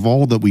 because of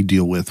all that we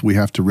deal with, we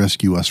have to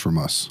rescue us from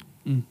us.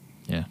 Mm.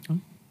 Yeah.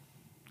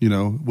 You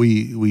know,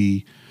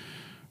 we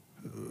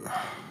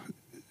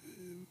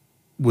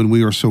when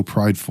we are so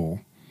prideful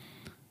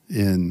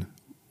in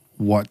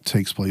what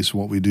takes place,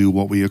 what we do,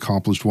 what we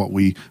accomplished,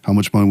 how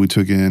much money we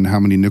took in, how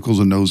many nickels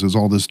and noses,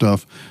 all this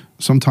stuff.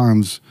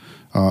 Sometimes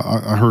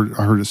I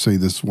heard it say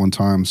this one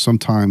time.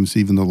 Sometimes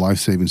even the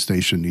life-saving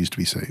station needs to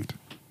be saved.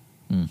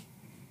 Yeah.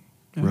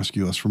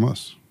 Rescue us from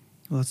us.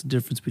 Well, that's the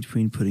difference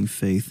between putting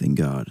faith in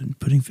God and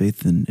putting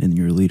faith in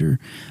your leader.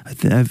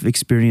 I've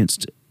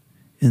experienced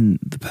in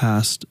the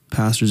past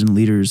pastors and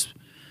leaders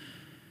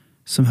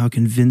somehow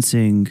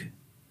convincing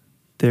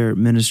their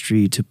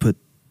ministry to put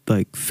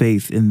like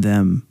faith in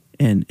them,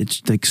 and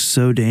it's like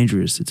so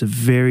dangerous. It's a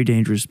very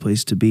dangerous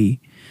place to be,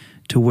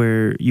 to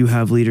where you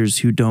have leaders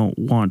who don't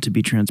want to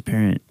be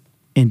transparent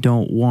and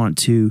don't want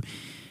to,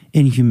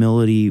 in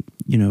humility,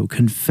 you know,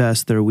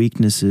 confess their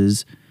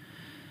weaknesses.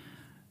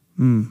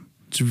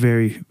 It's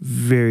very,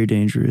 very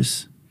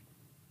dangerous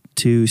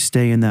to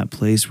stay in that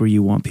place where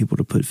you want people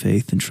to put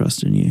faith and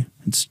trust in you.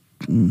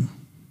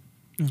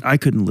 I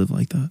couldn't live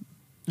like that.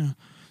 Yeah.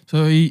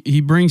 So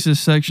he brings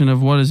this section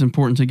of what is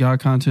important to God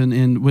content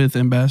in with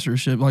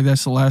ambassadorship. Like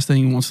that's the last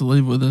thing he wants to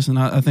leave with us. And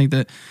I think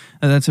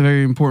that's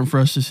very important for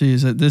us to see,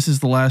 is that this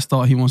is the last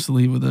thought he wants to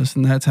leave with us.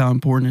 And that's how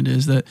important it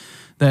is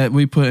that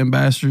we put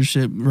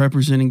ambassadorship,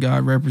 representing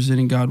God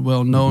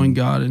well, knowing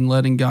God and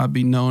letting God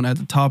be known at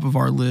the top of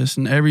our list,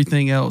 and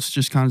everything else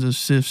just kind of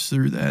sifts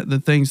through that.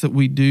 The things that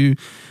we do,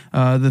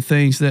 the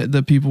things that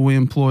the people we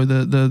employ,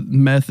 the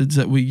methods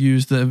that we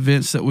use, the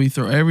events that we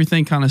throw,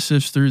 everything kind of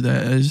sifts through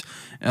that.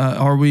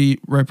 Are we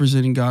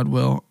representing God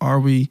well? Are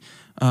we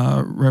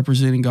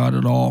representing God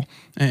at all?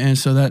 And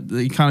so that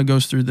it kind of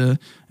goes through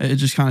it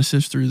just kind of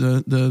sifts through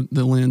the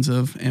lens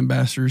of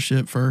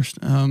ambassadorship first.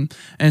 And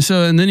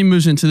then he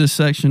moves into this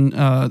section,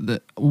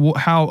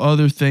 how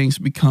other things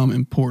become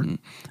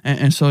important.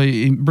 And so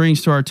he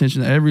brings to our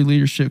attention that every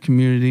leadership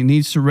community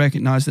needs to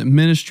recognize that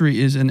ministry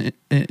is an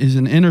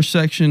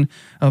intersection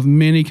of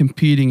many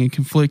competing and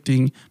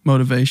conflicting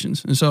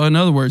motivations. And so in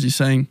other words, he's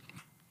saying,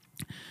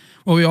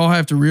 what we all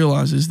have to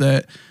realize is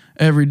that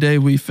every day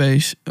we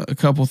face a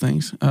couple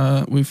things.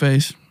 We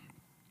face,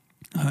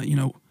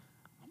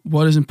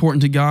 what is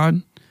important to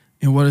God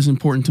and what is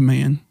important to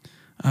man.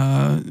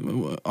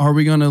 Are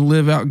we going to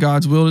live out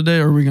God's will today,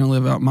 or are we going to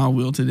live out my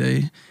will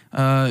today?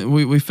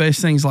 We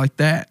face things like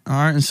that, all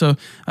right? And so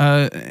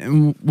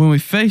when we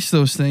face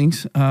those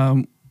things,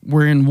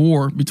 we're in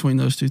war between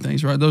those two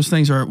things, right? Those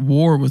things are at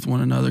war with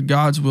one another.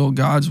 God's will,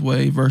 God's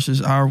way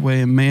versus our way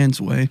and man's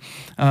way.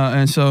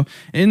 And so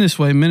in this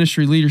way,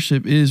 ministry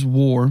leadership is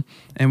war,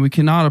 and we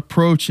cannot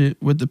approach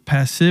it with the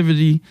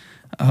passivity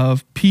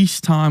of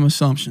peacetime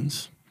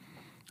assumptions.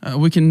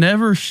 We can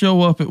never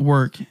show up at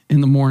work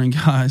in the morning,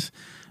 guys,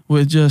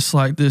 with just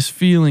like this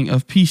feeling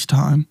of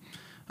peacetime,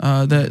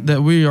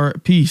 that we are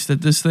at peace,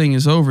 that this thing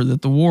is over,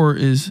 that the war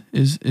is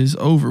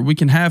over. We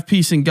can have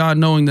peace in God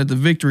knowing that the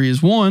victory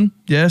is won.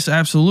 Yes,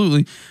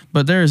 absolutely.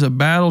 But there is a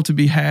battle to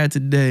be had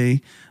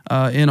today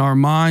in our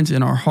minds,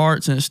 in our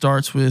hearts, and it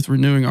starts with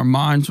renewing our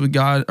minds with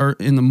God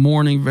in the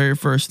morning, very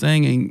first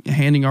thing, and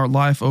handing our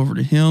life over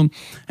to Him.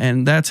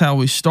 And that's how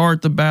we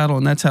start the battle,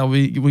 and that's how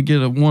we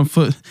get a 1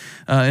 foot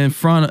in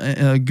front,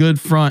 a good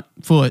front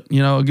foot,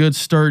 a good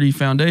sturdy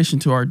foundation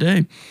to our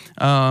day.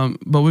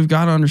 But we've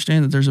got to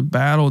understand that there's a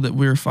battle that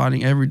we're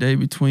fighting every day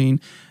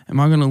between, am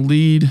I going to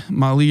lead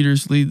my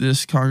leaders, lead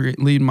this congregate,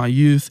 lead my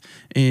youth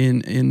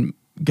in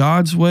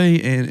God's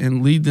way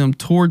and lead them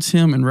towards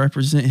Him and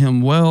represent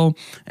Him well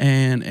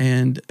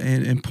and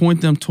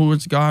point them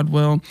towards God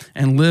well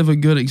and live a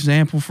good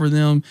example for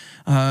them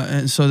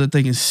and so that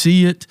they can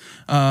see it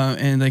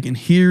and they can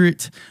hear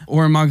it?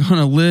 Or am I going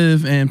to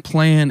live and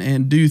plan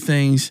and do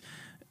things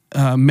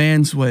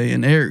man's way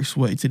and Eric's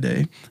way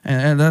today?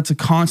 And that's a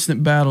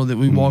constant battle that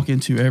we walk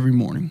into every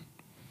morning.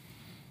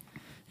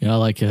 Yeah, I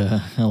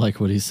like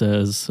what he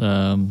says,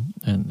 and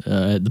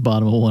at the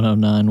bottom of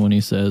 109 when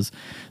he says,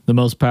 the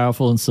most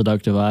powerful and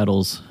seductive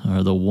idols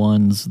are the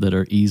ones that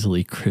are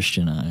easily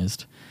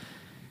Christianized.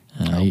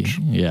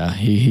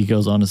 He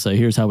goes on to say,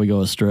 here's how we go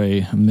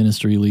astray. A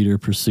ministry leader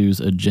pursues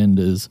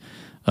agendas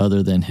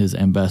other than his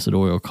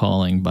ambassadorial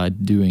calling by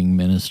doing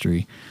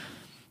ministry.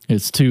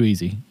 It's too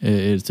easy.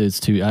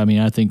 It's too. I mean,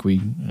 I think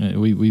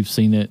we've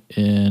seen it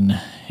in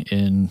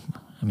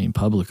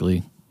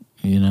publicly,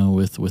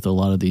 with a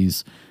lot of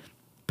these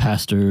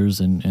pastors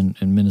and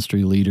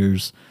ministry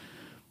leaders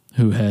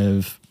who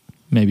have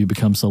maybe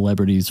become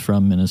celebrities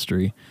from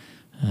ministry.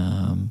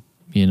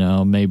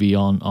 Maybe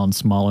on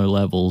smaller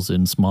levels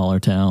in smaller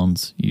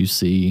towns, you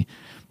see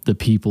the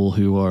people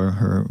who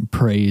are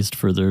praised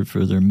for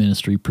their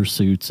ministry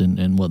pursuits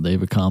and what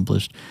they've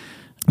accomplished.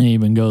 It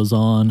even goes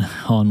on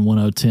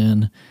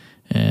 1010,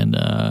 and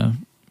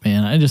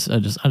man, I just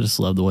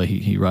love the way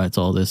he writes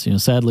all this.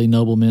 Sadly,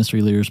 noble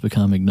ministry leaders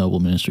become ignoble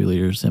ministry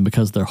leaders, and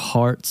because their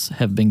hearts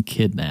have been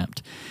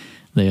kidnapped,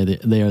 they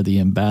are the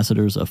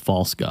ambassadors of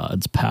false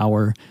gods,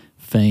 power,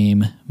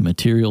 fame,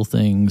 material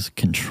things,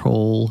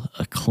 control,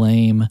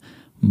 acclaim,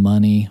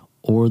 money,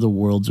 or the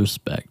world's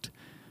respect,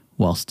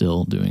 while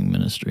still doing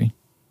ministry.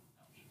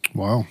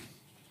 Wow,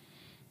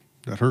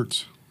 that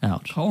hurts.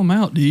 Ouch. Call them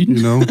out, dude. And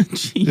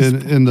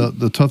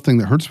the tough thing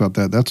that hurts about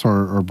that's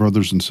our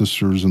brothers and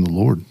sisters in the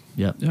Lord.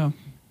 Yep. Yeah.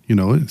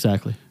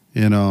 Exactly.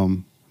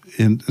 And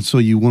so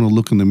you want to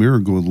look in the mirror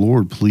and go,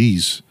 Lord,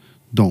 please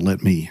don't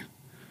let me.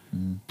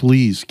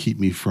 Please keep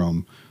me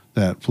from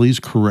that. Please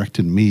correct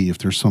in me if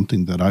there's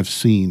something that I've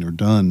seen or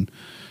done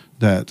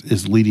that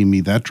is leading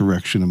me that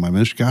direction in my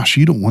ministry. Gosh,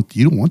 you don't want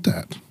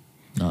that.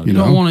 No, you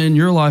don't want it in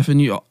your life,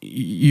 and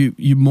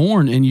you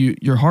mourn and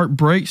your heart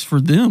breaks for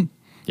them.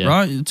 Yeah.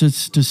 Right, to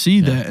see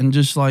that, and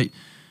just like,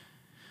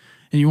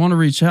 and you want to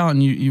reach out,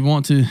 and you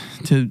want to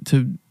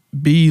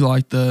be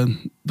like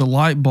the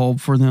light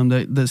bulb for them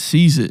that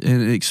sees it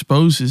and it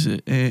exposes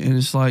it, and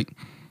it's like,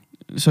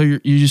 so you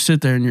just sit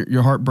there and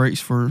your heart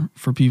breaks for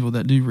people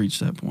that do reach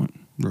that point.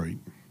 Right.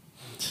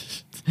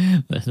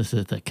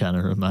 that kind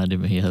of reminded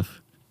me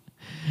of.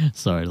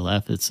 Sorry to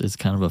laugh. It's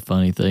kind of a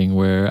funny thing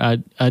where I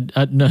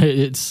no,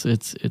 it's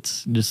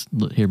just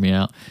hear me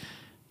out.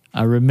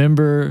 I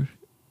remember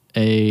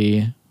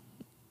a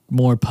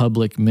more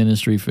public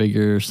ministry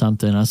figure or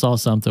something. I saw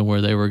something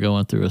where they were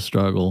going through a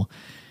struggle,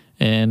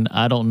 and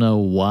I don't know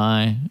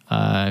why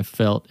I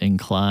felt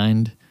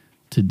inclined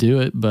to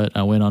do it, but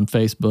I went on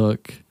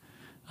Facebook,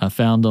 I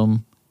found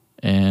them,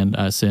 and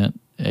I sent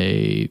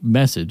a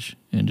message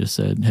and just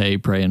said, hey,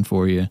 praying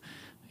for you,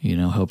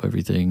 hope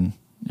everything,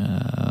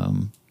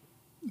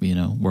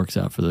 works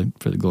out for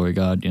the glory of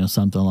God,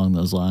 something along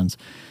those lines.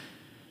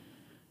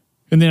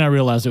 And then I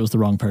realized it was the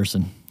wrong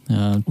person.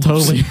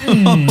 Totally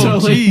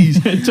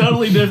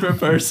different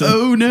person.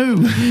 Oh no,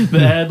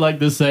 that had like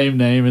the same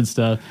name and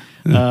stuff.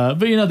 But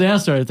then I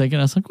started thinking,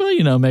 I was like,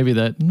 well, maybe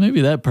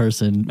that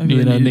person,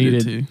 maybe they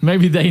needed you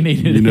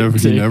it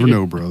too. You never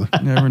know, brother.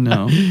 Never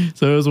know.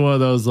 So it was one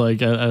of those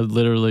like I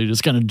literally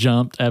just kind of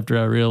jumped after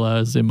I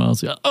realized it. I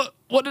was like, oh,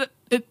 what did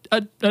it?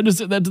 I just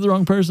said that to the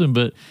wrong person.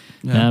 But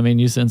yeah.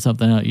 You send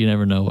something out, you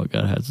never know what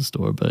God has in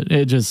store. But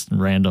it just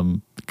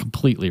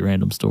completely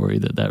random story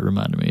that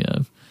reminded me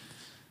of.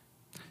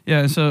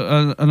 Yeah,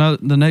 so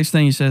the next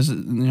thing he says,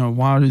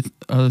 why do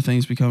other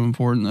things become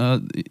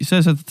important? He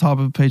says at the top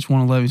of page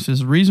 111, he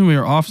says, the reason we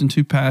are often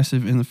too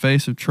passive in the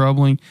face of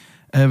troubling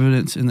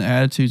evidence in the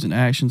attitudes and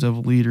actions of a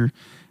leader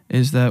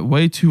is that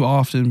way too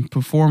often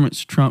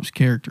performance trumps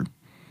character.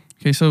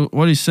 Okay, so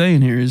what he's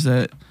saying here is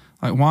that,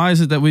 like, why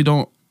is it that we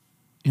don't,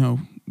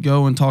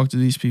 go and talk to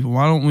these people?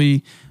 Why don't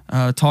we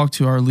talk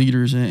to our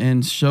leaders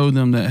and show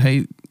them that,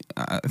 hey,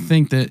 I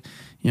think that,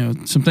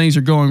 some things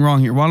are going wrong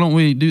here. Why don't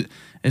we do?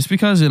 It's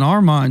because in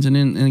our minds and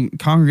in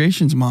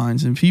congregations'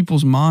 minds and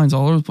people's minds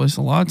all over the place,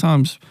 a lot of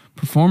times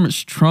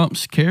performance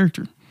trumps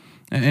character.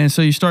 And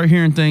so you start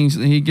hearing things,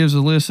 and he gives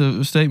a list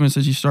of statements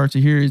that you start to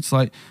hear. It's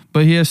like,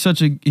 but he's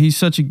such a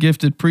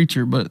gifted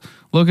preacher. But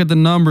look at the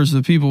numbers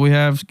of the people we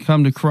have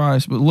come to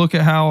Christ. But look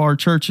at how our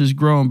church has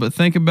grown. But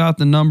think about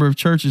the number of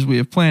churches we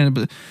have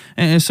planted.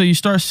 And so you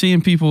start seeing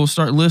people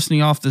start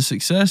listing off the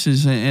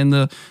successes and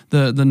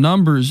the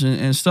numbers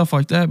and stuff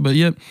like that. But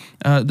yet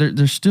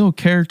there's still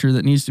character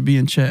that needs to be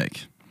in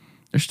check.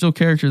 There's still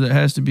character that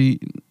has to be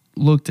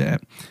looked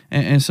at.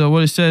 And so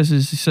what it says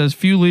is,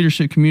 few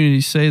leadership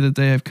communities say that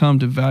they have come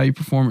to value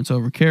performance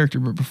over character,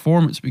 but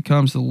performance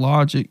becomes the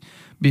logic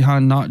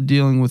behind not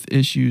dealing with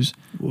issues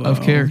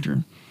of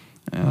character.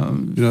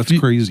 That's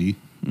crazy.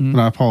 Mm-hmm.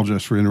 And I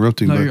apologize for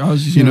interrupting. No, but I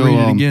was just going to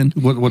read it again.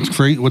 What's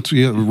great?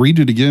 Read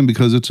it again,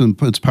 because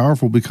it's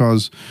powerful.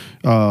 Because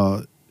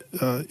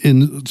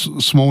in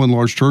small and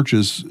large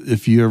churches,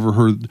 if you ever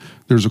heard,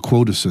 there's a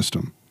quota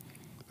system.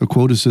 A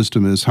quota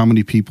system is, how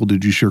many people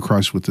did you share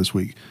Christ with this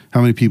week?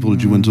 How many people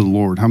did you win to the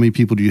Lord? How many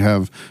people do you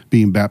have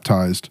being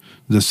baptized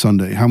this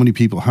Sunday? How many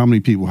people? How many?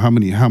 It's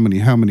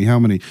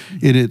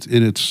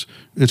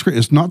great.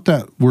 It's not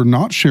that we're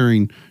not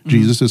sharing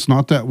Jesus. It's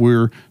not that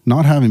we're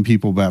not having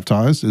people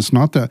baptized. It's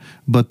not that,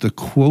 but the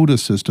quota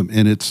system,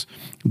 and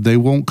they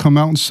won't come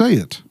out and say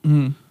it,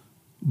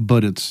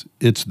 but it's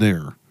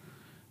there.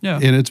 Yeah.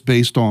 And it's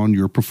based on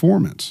your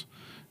performance.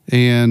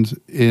 And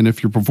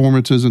if your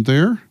performance isn't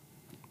there,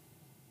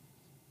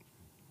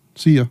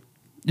 see ya.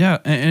 Yeah,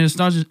 and it's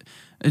not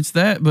just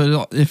that,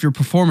 but if your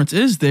performance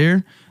is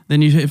there,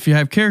 then if you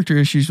have character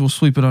issues, we'll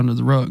sweep it under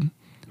the rug.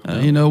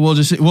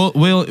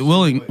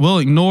 We'll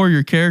ignore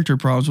your character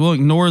problems. We'll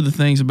ignore the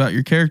things about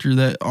your character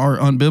that are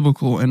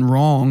unbiblical and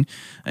wrong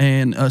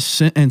and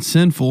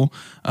sinful,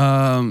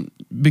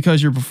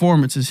 because your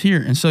performance is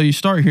here. And so you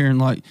start hearing,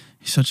 like,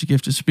 he's such a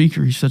gifted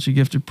speaker. He's such a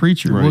gifted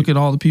preacher. Right. Look at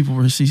all the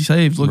people he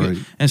saved.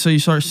 And so you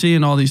start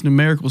seeing all these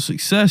numerical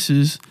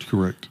successes.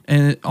 Correct.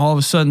 And all of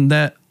a sudden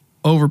that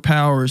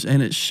overpowers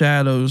and it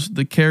shadows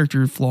the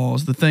character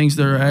flaws, the things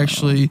that are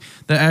actually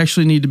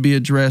need to be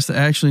addressed, that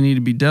actually need to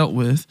be dealt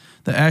with,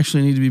 that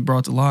actually need to be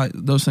brought to light.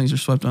 Those things are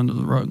swept under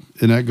the rug.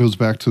 And that goes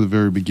back to the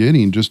very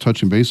beginning. Just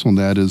touching base on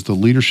that is the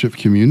leadership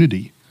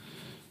community.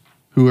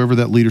 Whoever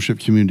that leadership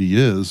community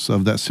is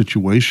of that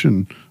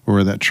situation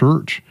or that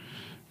church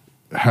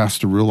has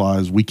to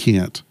realize we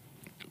can't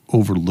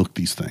overlook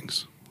these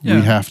things. Yeah.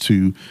 We have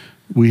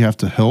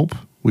to help.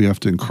 We have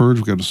to encourage.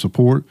 We got to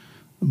support,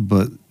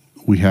 but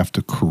we have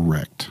to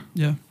correct.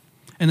 Yeah.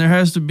 And there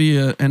has to be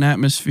an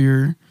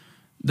atmosphere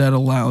that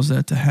allows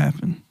that to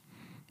happen.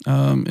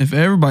 If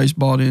everybody's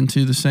bought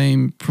into the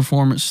same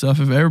performance stuff,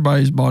 if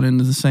everybody's bought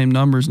into the same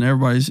numbers and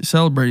everybody's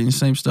celebrating the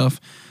same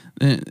stuff,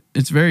 then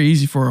it's very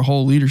easy for a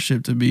whole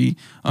leadership to be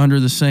under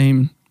the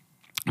same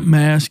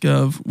mask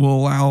of, will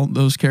allow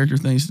those character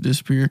things to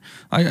disappear.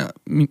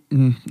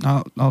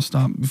 I'll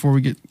stop before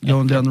we get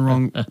going down the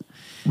wrong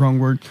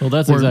word. Well,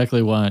 that's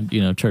exactly why,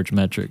 church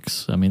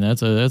metrics. I mean,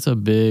 that's a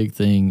big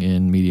thing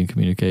in media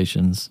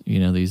communications,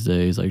 these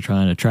days, like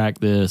trying to track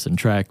this and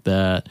track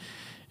that.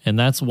 And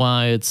that's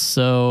why it's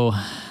so,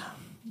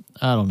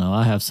 I don't know,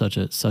 I have such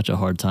a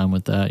hard time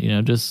with that,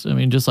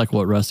 just like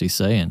what Rusty's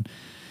saying,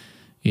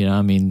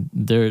 and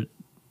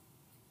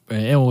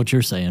what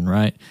you're saying,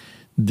 right?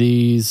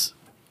 These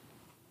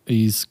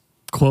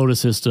quota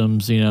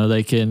systems,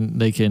 they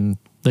can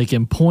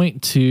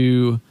point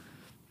to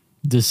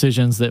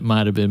decisions that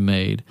might have been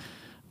made,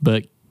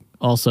 but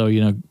also,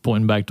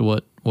 pointing back to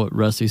what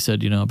Rusty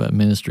said, about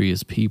ministry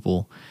as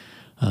people,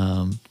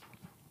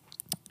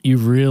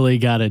 you've really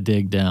got to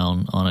dig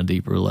down on a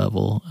deeper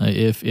level.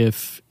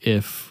 If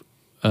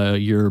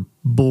your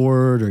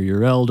board or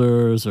your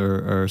elders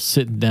are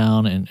sitting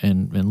down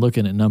and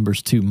looking at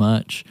numbers too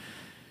much,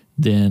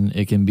 then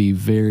it can be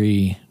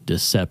very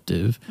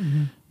deceptive.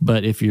 Mm-hmm.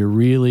 But if you're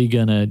really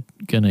gonna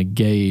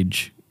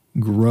gauge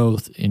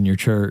growth in your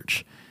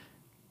church,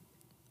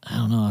 I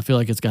don't know, I feel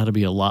like it's got to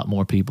be a lot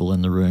more people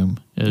in the room.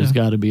 There's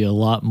got to be a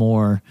lot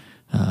more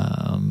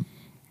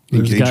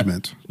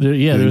engagement.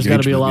 There's got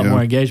to be a lot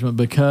more engagement,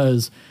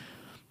 because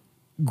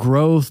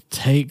growth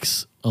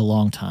takes a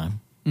long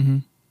time. Mm-hmm.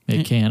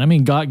 It can. I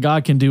mean,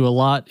 God can do a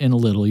lot in a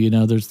little.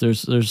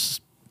 There's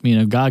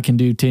God can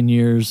do 10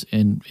 years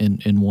in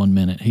 1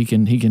 minute. He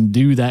can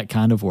do that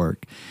kind of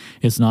work.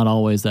 It's not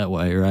always that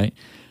way, right?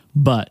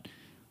 But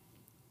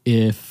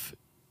if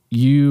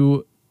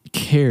you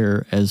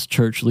care as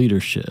church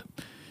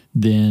leadership,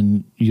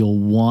 then you'll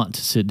want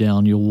to sit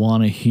down. You'll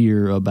want to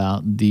hear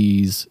about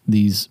these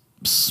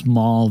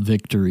small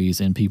victories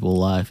in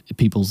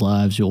people's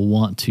lives. You'll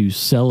want to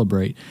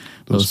celebrate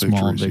those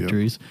small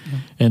victories. Yeah.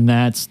 And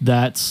that's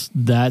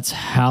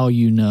how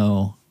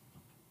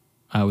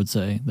I would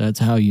say that's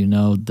how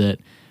that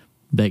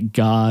that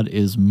God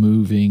is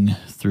moving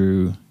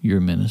through your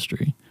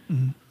ministry.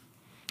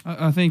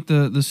 I think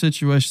the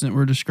situation that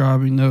we're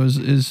describing, though,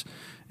 is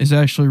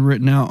actually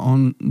written out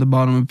on the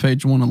bottom of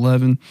page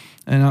 111,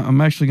 and I'm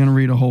actually going to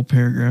read a whole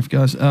paragraph,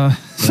 guys.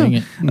 Bring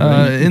it.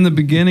 In the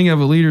beginning of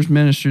a leader's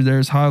ministry,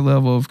 there's high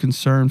level of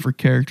concern for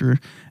character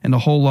and a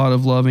whole lot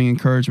of loving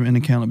encouragement and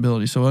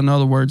accountability. So, in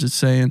other words, it's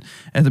saying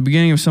at the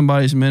beginning of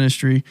somebody's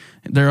ministry,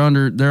 they're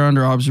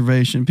under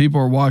observation. People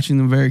are watching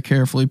them very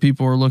carefully.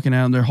 People are looking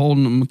at them. They're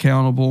holding them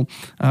accountable.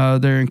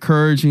 They're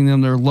encouraging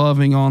them. They're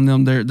loving on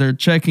them. They're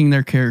checking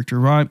their character,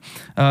 right?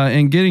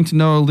 And getting to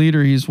know a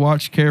leader, he's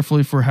watched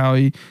carefully for how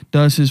he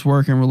does his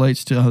work and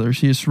relates to others.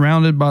 He is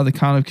surrounded by the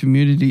kind of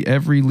community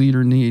every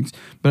leader needs.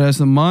 But as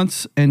the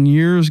months and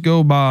years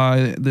go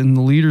by, then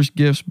the leader's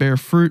gifts bear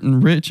fruit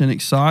in rich and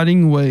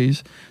exciting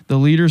ways. The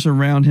leaders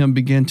around him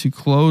begin to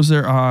close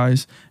their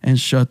eyes and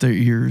shut their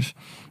ears.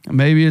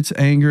 Maybe it's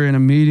anger in a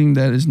meeting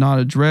that is not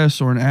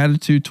addressed, or an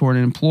attitude toward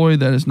an employee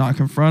that is not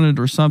confronted,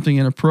 or something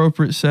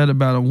inappropriate said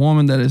about a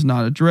woman that is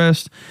not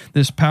addressed.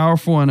 This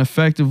powerful and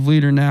effective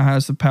leader now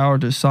has the power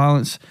to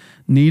silence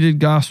needed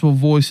gospel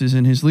voices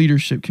in his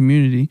leadership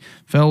community.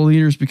 Fellow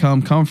leaders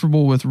become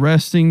comfortable with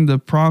resting the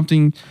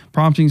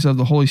promptings of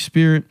the Holy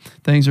Spirit.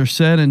 Things are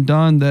said and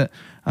done that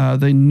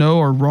they know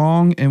are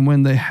wrong, and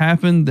when they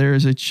happen, there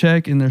is a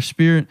check in their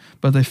spirit,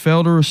 but they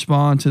fail to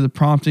respond to the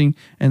prompting,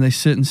 and they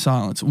sit in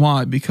silence.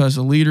 Why? Because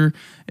a leader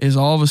is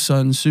all of a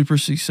sudden super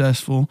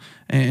successful,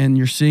 and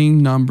you're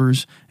seeing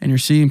numbers, and you're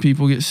seeing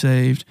people get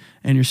saved,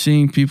 and you're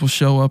seeing people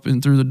show up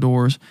and through the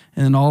doors,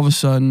 and then all of a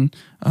sudden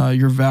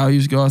your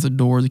values go out the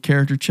door, the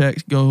character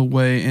checks go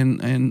away,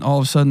 and all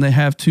of a sudden they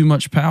have too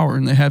much power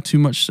and they have too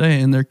much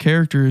say, and their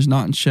character is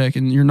not in check,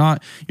 and you're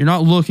not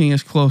looking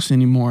as close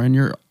anymore, and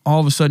you're all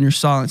of a sudden you're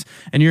silenced,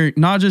 and you're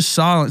not just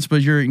silenced,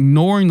 but you're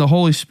ignoring the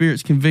Holy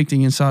Spirit's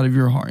conviction inside of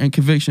your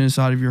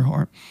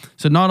heart.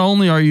 So not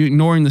only are you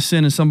ignoring the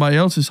sin in somebody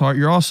else's heart,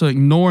 you're also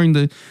ignoring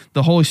the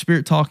Holy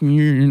Spirit talking to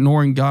you. You're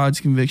ignoring God's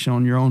conviction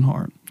on your own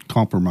heart.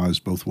 Compromise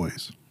both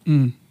ways.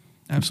 Absolutely.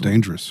 It's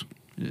dangerous.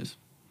 It is.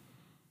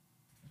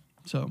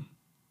 So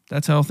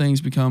that's how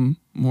things become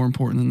more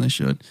important than they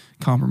should.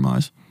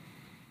 Compromise,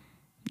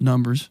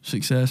 numbers,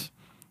 success.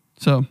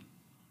 So,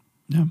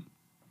 yeah.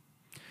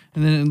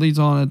 And then it leads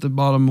on at the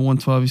bottom of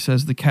 112. He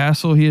says, the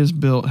castle he has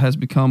built has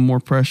become more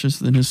precious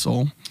than his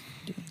soul.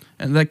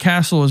 And that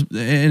castle is,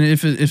 and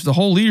if the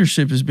whole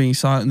leadership is being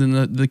silent,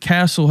 then the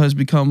castle has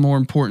become more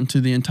important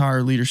to the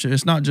entire leadership.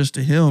 It's not just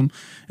to him.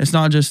 It's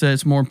not just that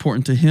it's more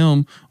important to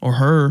him or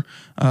her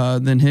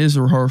than his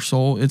or her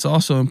soul. It's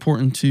also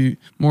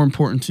more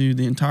important to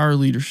the entire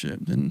leadership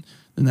than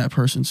that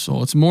person's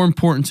soul. It's more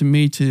important to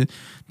me to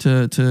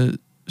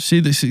see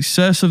the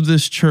success of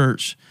this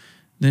church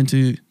than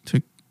to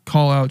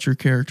call out your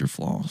character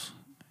flaws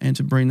and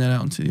to bring that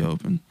out into the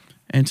open,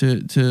 and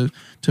to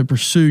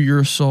pursue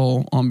your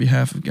soul on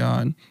behalf of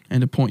God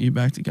and to point you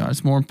back to God.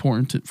 It's more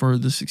important for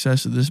the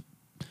success of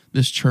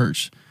this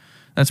church.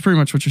 That's pretty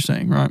much what you're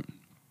saying, right?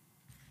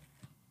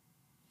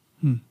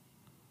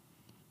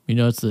 You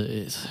know, it's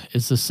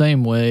the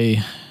same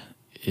way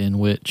in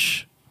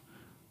which,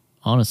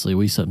 honestly,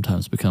 we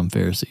sometimes become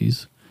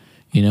Pharisees.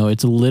 You know,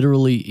 it's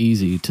literally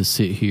easy to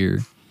sit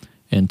here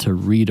and to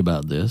read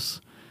about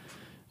this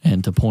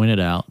and to point it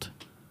out,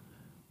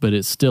 but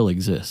it still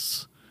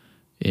exists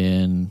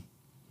in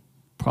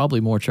probably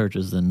more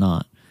churches than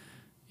not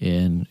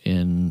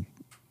in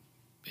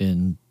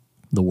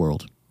the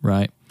world,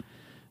 right?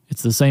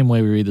 It's the same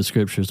way we read the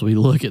scriptures. We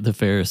look at the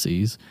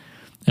Pharisees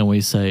and we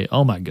say,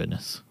 oh my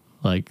goodness,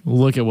 like,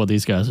 look at what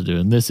these guys are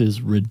doing. This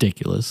is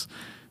ridiculous.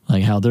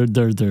 Like how they're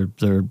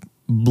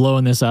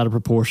blowing this out of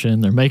proportion.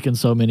 They're making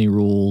so many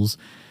rules.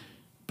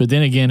 But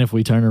then again, if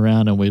we turn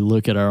around and we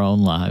look at our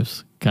own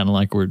lives, kind of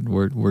like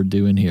we're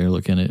doing here,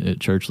 looking at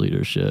church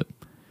leadership,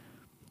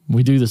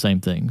 we do the same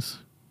things.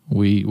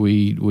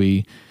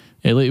 We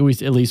at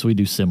least we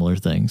do similar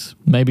things.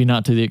 Maybe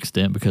not to the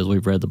extent because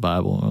we've read the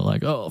Bible and we're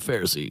like, oh,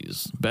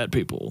 Pharisees, bad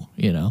people,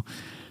 you know.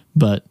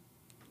 But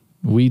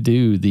we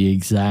do the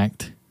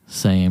exact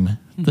same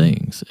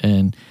things,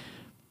 and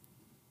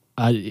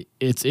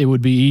it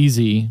would be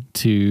easy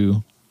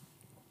to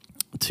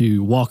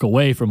walk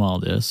away from all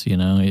this, you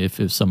know,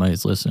 if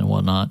somebody's listening and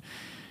whatnot,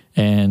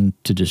 and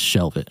to just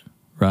shelve it,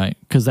 right?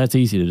 Because that's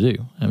easy to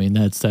do. I mean,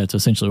 that's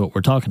essentially what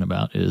we're talking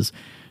about, is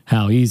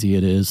how easy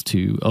it is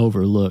to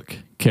overlook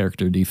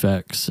character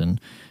defects and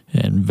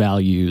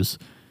values.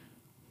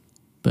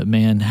 But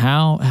man,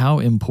 how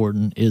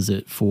important is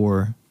it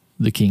for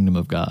the kingdom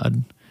of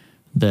God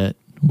that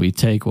we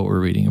take what we're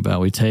reading about,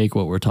 we take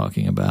what we're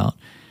talking about,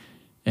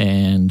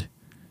 and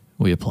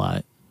we apply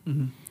it.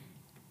 Mm-hmm.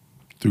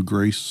 Through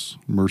grace,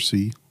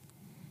 mercy,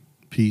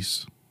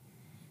 peace,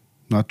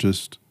 not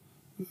just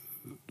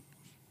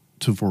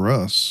for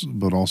us,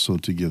 but also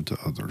to give to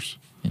others.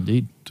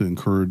 Indeed. To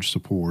encourage,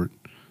 support.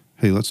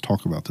 Hey, let's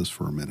talk about this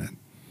for a minute.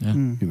 Yeah.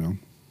 You know?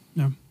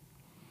 Yeah.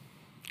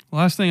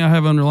 Last thing I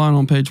have underlined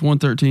on page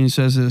 113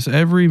 says this: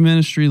 every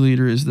ministry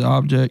leader is the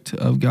object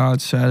of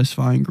God's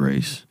satisfying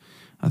grace.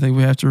 I think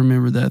we have to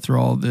remember that through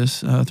all of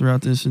this,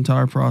 throughout this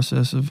entire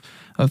process of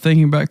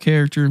thinking about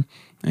character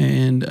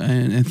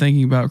and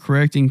thinking about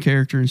correcting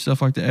character and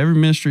stuff like that. Every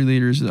ministry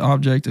leader is the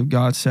object of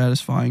God's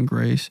sanctifying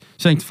grace.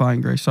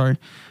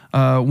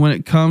 When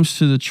it comes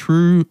to the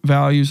true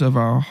values of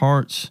our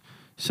hearts,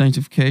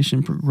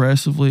 sanctification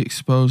progressively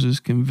exposes,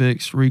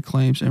 convicts,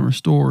 reclaims, and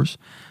restores.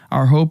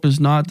 Our hope is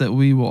not that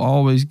we will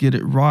always get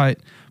it right,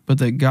 but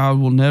that God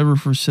will never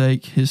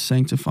forsake his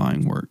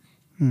sanctifying work.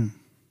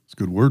 It's a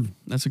good word.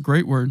 That's a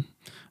great word.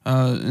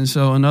 And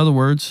so, in other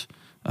words,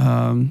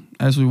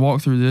 as we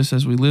walk through this,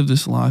 as we live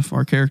this life,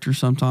 our character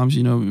sometimes,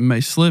 it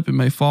may slip, it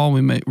may fall,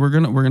 we're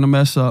gonna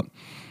mess up.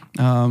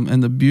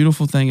 And the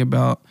beautiful thing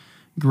about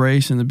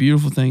grace and the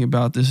beautiful thing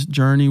about this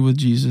journey with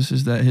Jesus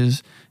is that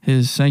his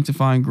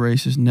sanctifying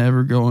grace is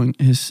never going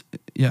his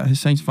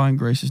sanctifying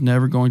grace is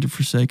never going to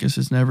forsake us.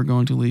 It's never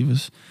going to leave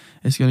us.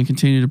 It's going to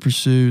continue to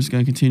pursue. It's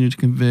going to continue to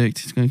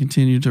convict. It's going to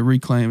continue to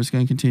reclaim. It's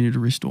going to continue to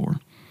restore.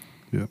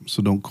 Yeah.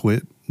 So don't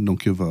quit. Don't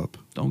give up.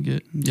 Don't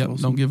give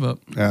up.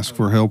 Ask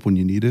for help when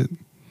you need it.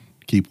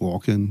 Keep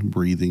walking,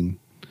 breathing.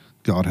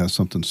 God has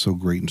something so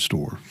great in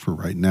store for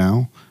right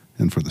now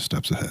and for the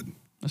steps ahead.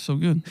 That's so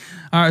good.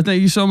 All right.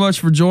 Thank you so much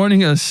for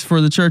joining us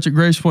for the Church at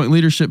Grace Point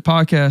Leadership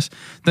Podcast.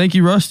 Thank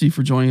you, Rusty,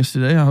 for joining us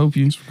today. I hope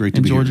you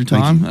enjoyed your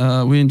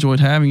time. We enjoyed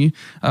having you.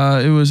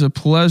 It was a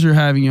pleasure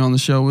having you on the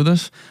show with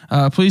us.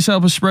 Please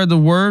help us spread the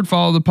word.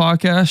 Follow the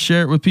podcast.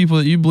 Share it with people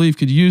that you believe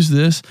could use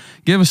this.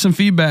 Give us some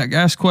feedback.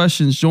 Ask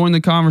questions. Join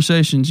the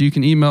conversations. You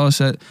can email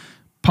us at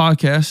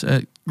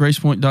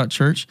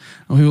podcast@gracepoint.church.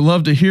 We would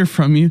love to hear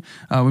from you.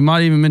 We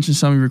might even mention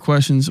some of your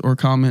questions or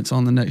comments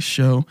on the next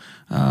show.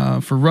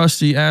 For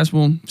Rusty,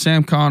 Asble,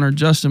 Sam Connor,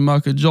 Justin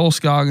Mucka, Joel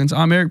Scoggins,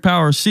 I'm Eric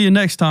Powers. See you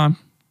next time.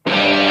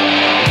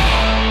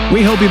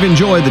 We hope you've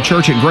enjoyed the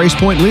Church at Grace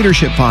Point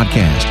Leadership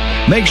Podcast.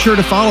 Make sure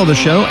to follow the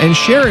show and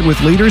share it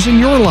with leaders in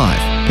your life.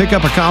 Pick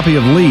up a copy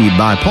of Lead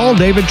by Paul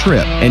David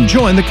Tripp and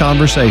join the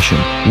conversation.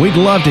 We'd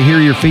love to hear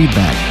your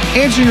feedback,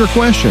 answer your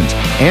questions,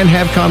 and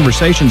have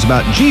conversations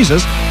about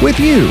Jesus with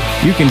you.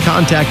 You can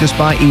contact us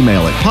by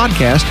email at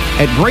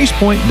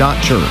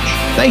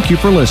podcast@gracepoint.church. Thank you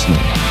for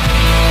listening.